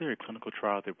 Rossetti, is there a clinical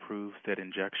trial that proves that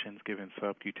injections given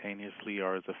subcutaneously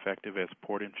are as effective as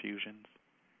port infusions?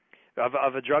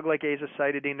 Of a drug like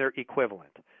azacitidine, they're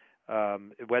equivalent.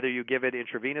 Whether you give it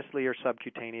intravenously or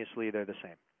subcutaneously, they're the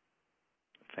same.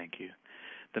 Thank you.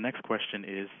 The next question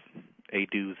is a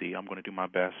doozy. I'm going to do my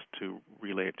best to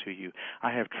relay it to you.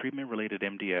 I have treatment-related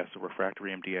MDS, or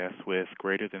refractory MDS, with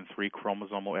greater than 3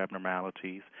 chromosomal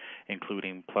abnormalities,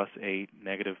 including +8,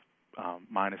 negative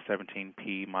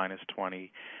 -17p,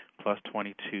 -20,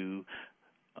 +22,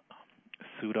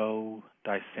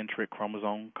 pseudo-dicentric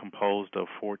chromosome composed of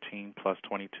 14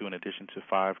 +22 in addition to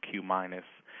 5q-.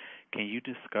 Can you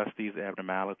discuss these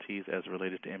abnormalities as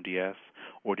related to MDS,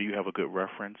 or do you have a good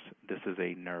reference? This is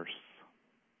a nurse.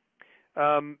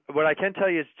 What I can tell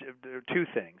you is two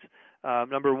things.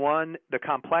 Number one, the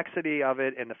complexity of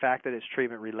it and the fact that it's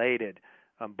treatment-related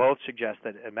both suggest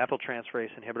that a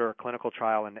methyltransferase inhibitor, clinical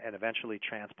trial, and eventually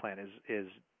transplant is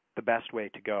the best way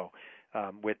to go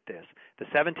with this. The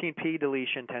 17p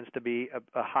deletion tends to be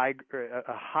a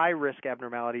high-risk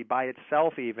abnormality by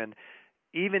itself, even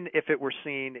if it were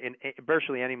seen in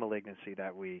virtually any malignancy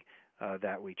that we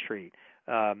treat.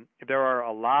 There are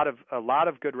a lot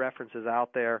of good references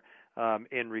out there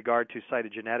in regard to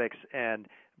cytogenetics,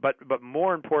 but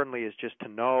more importantly is just to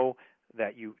know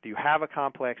that you have a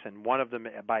complex, and one of them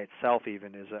by itself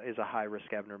even is a high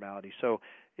risk abnormality. So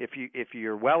if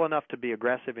you're well enough to be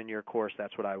aggressive in your course,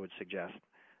 that's what I would suggest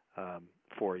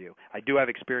for you. I do have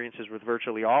experiences with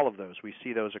virtually all of those. We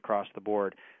see those across the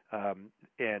board,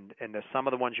 and some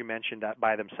of the ones you mentioned that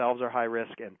by themselves are high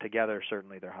risk, and together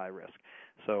certainly they're high risk.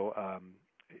 So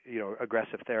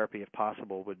aggressive therapy, if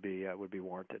possible, would be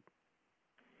warranted.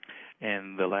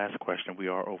 And the last question, we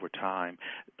are over time.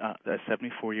 A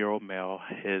 74-year-old male,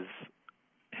 his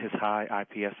high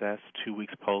IPSS, 2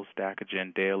 weeks post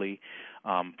Dacogen daily,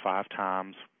 5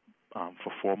 times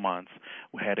for 4 months.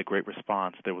 We had a great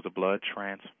response. There was a blood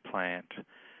transplant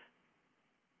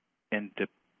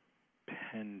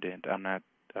independent.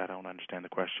 I don't understand the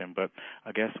question, but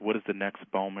I guess what is the next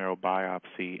bone marrow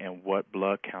biopsy, and what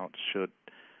blood count should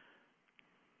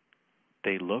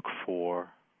they look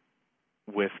for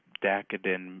with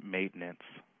Dacogen maintenance?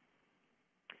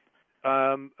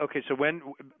 Okay, so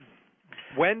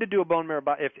when to do a bone marrow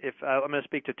biopsy? If I'm going to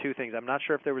speak to two things. I'm not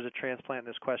sure if there was a transplant in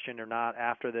this question or not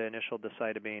after the initial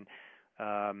decitabine,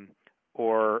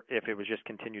 or if it was just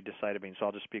continued decitabine. So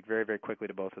I'll just speak very, very quickly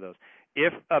to both of those.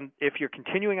 If you're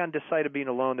continuing on decitabine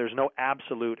alone, there's no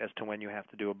absolute as to when you have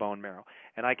to do a bone marrow.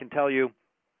 And I can tell you,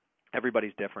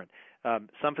 everybody's different.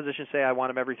 Some physicians say I want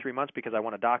them every 3 months because I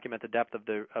want to document the depth of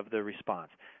the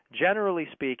response. Generally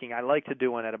speaking, I like to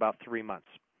do one at about 3 months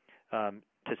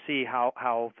to see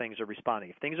how things are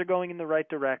responding. If things are going in the right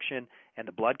direction and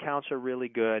the blood counts are really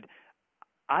good,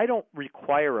 I don't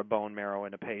require a bone marrow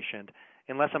in a patient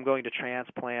unless I'm going to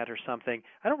transplant or something.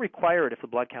 I don't require it if the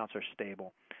blood counts are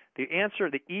stable. The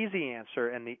easy answer,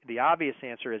 and the obvious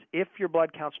answer is if your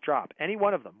blood counts drop, any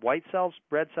one of them, white cells,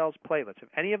 red cells, platelets, if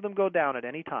any of them go down at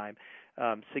any time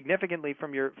significantly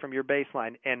from your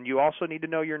baseline, and you also need to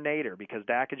know your nadir, because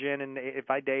Dacogen and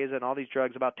Vidase and all these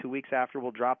drugs about 2 weeks after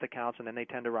will drop the counts, and then they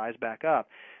tend to rise back up.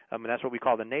 And that's what we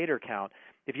call the nadir count.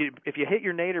 If you hit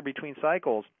your nadir between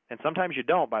cycles, and sometimes you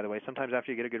don't, by the way, sometimes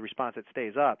after you get a good response it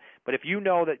stays up, but if you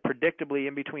know that predictably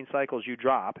in between cycles you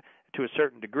drop to a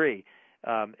certain degree,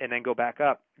 and then go back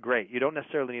up, great. You don't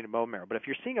necessarily need a bone marrow. But if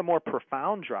you're seeing a more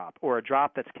profound drop or a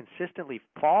drop that's consistently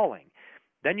falling,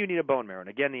 then you need a bone marrow. And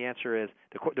again, the answer is,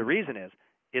 the reason is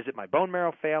it my bone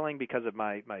marrow failing because of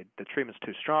the treatment's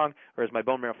too strong, or is my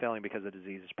bone marrow failing because the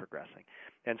disease is progressing?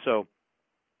 And so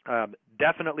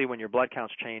Definitely when your blood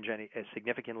counts change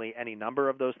significantly, any number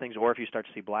of those things, or if you start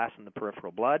to see blasts in the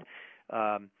peripheral blood.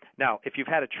 Now, if you've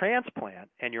had a transplant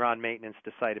and you're on maintenance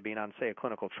decitabine on, say, a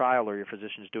clinical trial, or your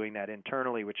physician's doing that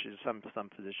internally, which is some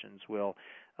physicians will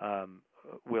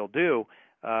do,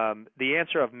 the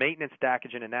answer of maintenance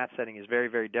Dacogen in that setting is very,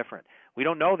 very different. We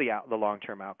don't know the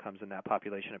long-term outcomes in that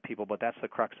population of people, but that's the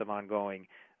crux of ongoing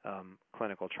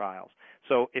clinical trials.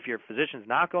 So if your physician's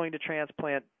not going to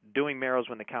transplant, doing marrows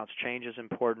when the counts change is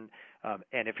important.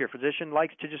 And if your physician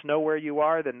likes to just know where you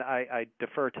are, then I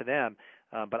defer to them.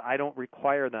 But I don't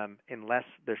require them unless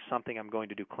there's something I'm going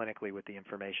to do clinically with the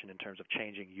information in terms of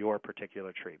changing your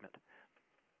particular treatment.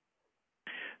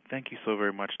 Thank you so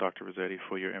very much, Dr. Rossetti,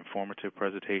 for your informative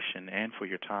presentation and for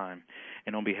your time.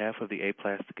 And on behalf of the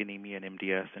Aplastic Anemia and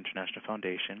MDS International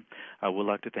Foundation, I would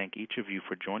like to thank each of you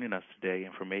for joining us today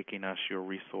and for making us your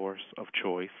resource of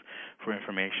choice for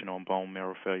information on bone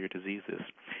marrow failure diseases.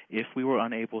 If we were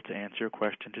unable to answer your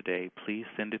question today, please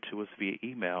send it to us via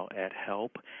email at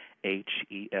help,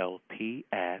 HELP,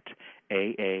 at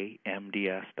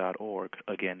AAMDS.org.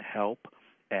 Again, help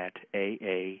at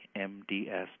AAMDS.org,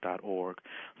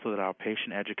 so that our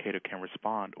patient educator can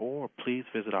respond, or please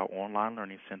visit our online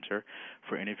learning center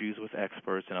for interviews with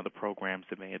experts and other programs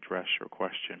that may address your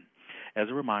question. As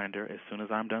a reminder, as soon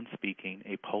as I'm done speaking,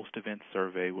 a post-event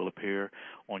survey will appear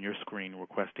on your screen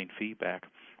requesting feedback.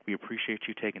 We appreciate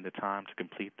you taking the time to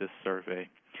complete this survey.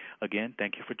 Again,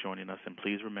 thank you for joining us, and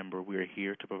please remember we are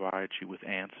here to provide you with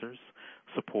answers,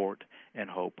 support, and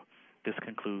hope. This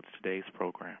concludes today's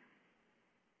program.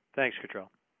 Thanks, Cottrell.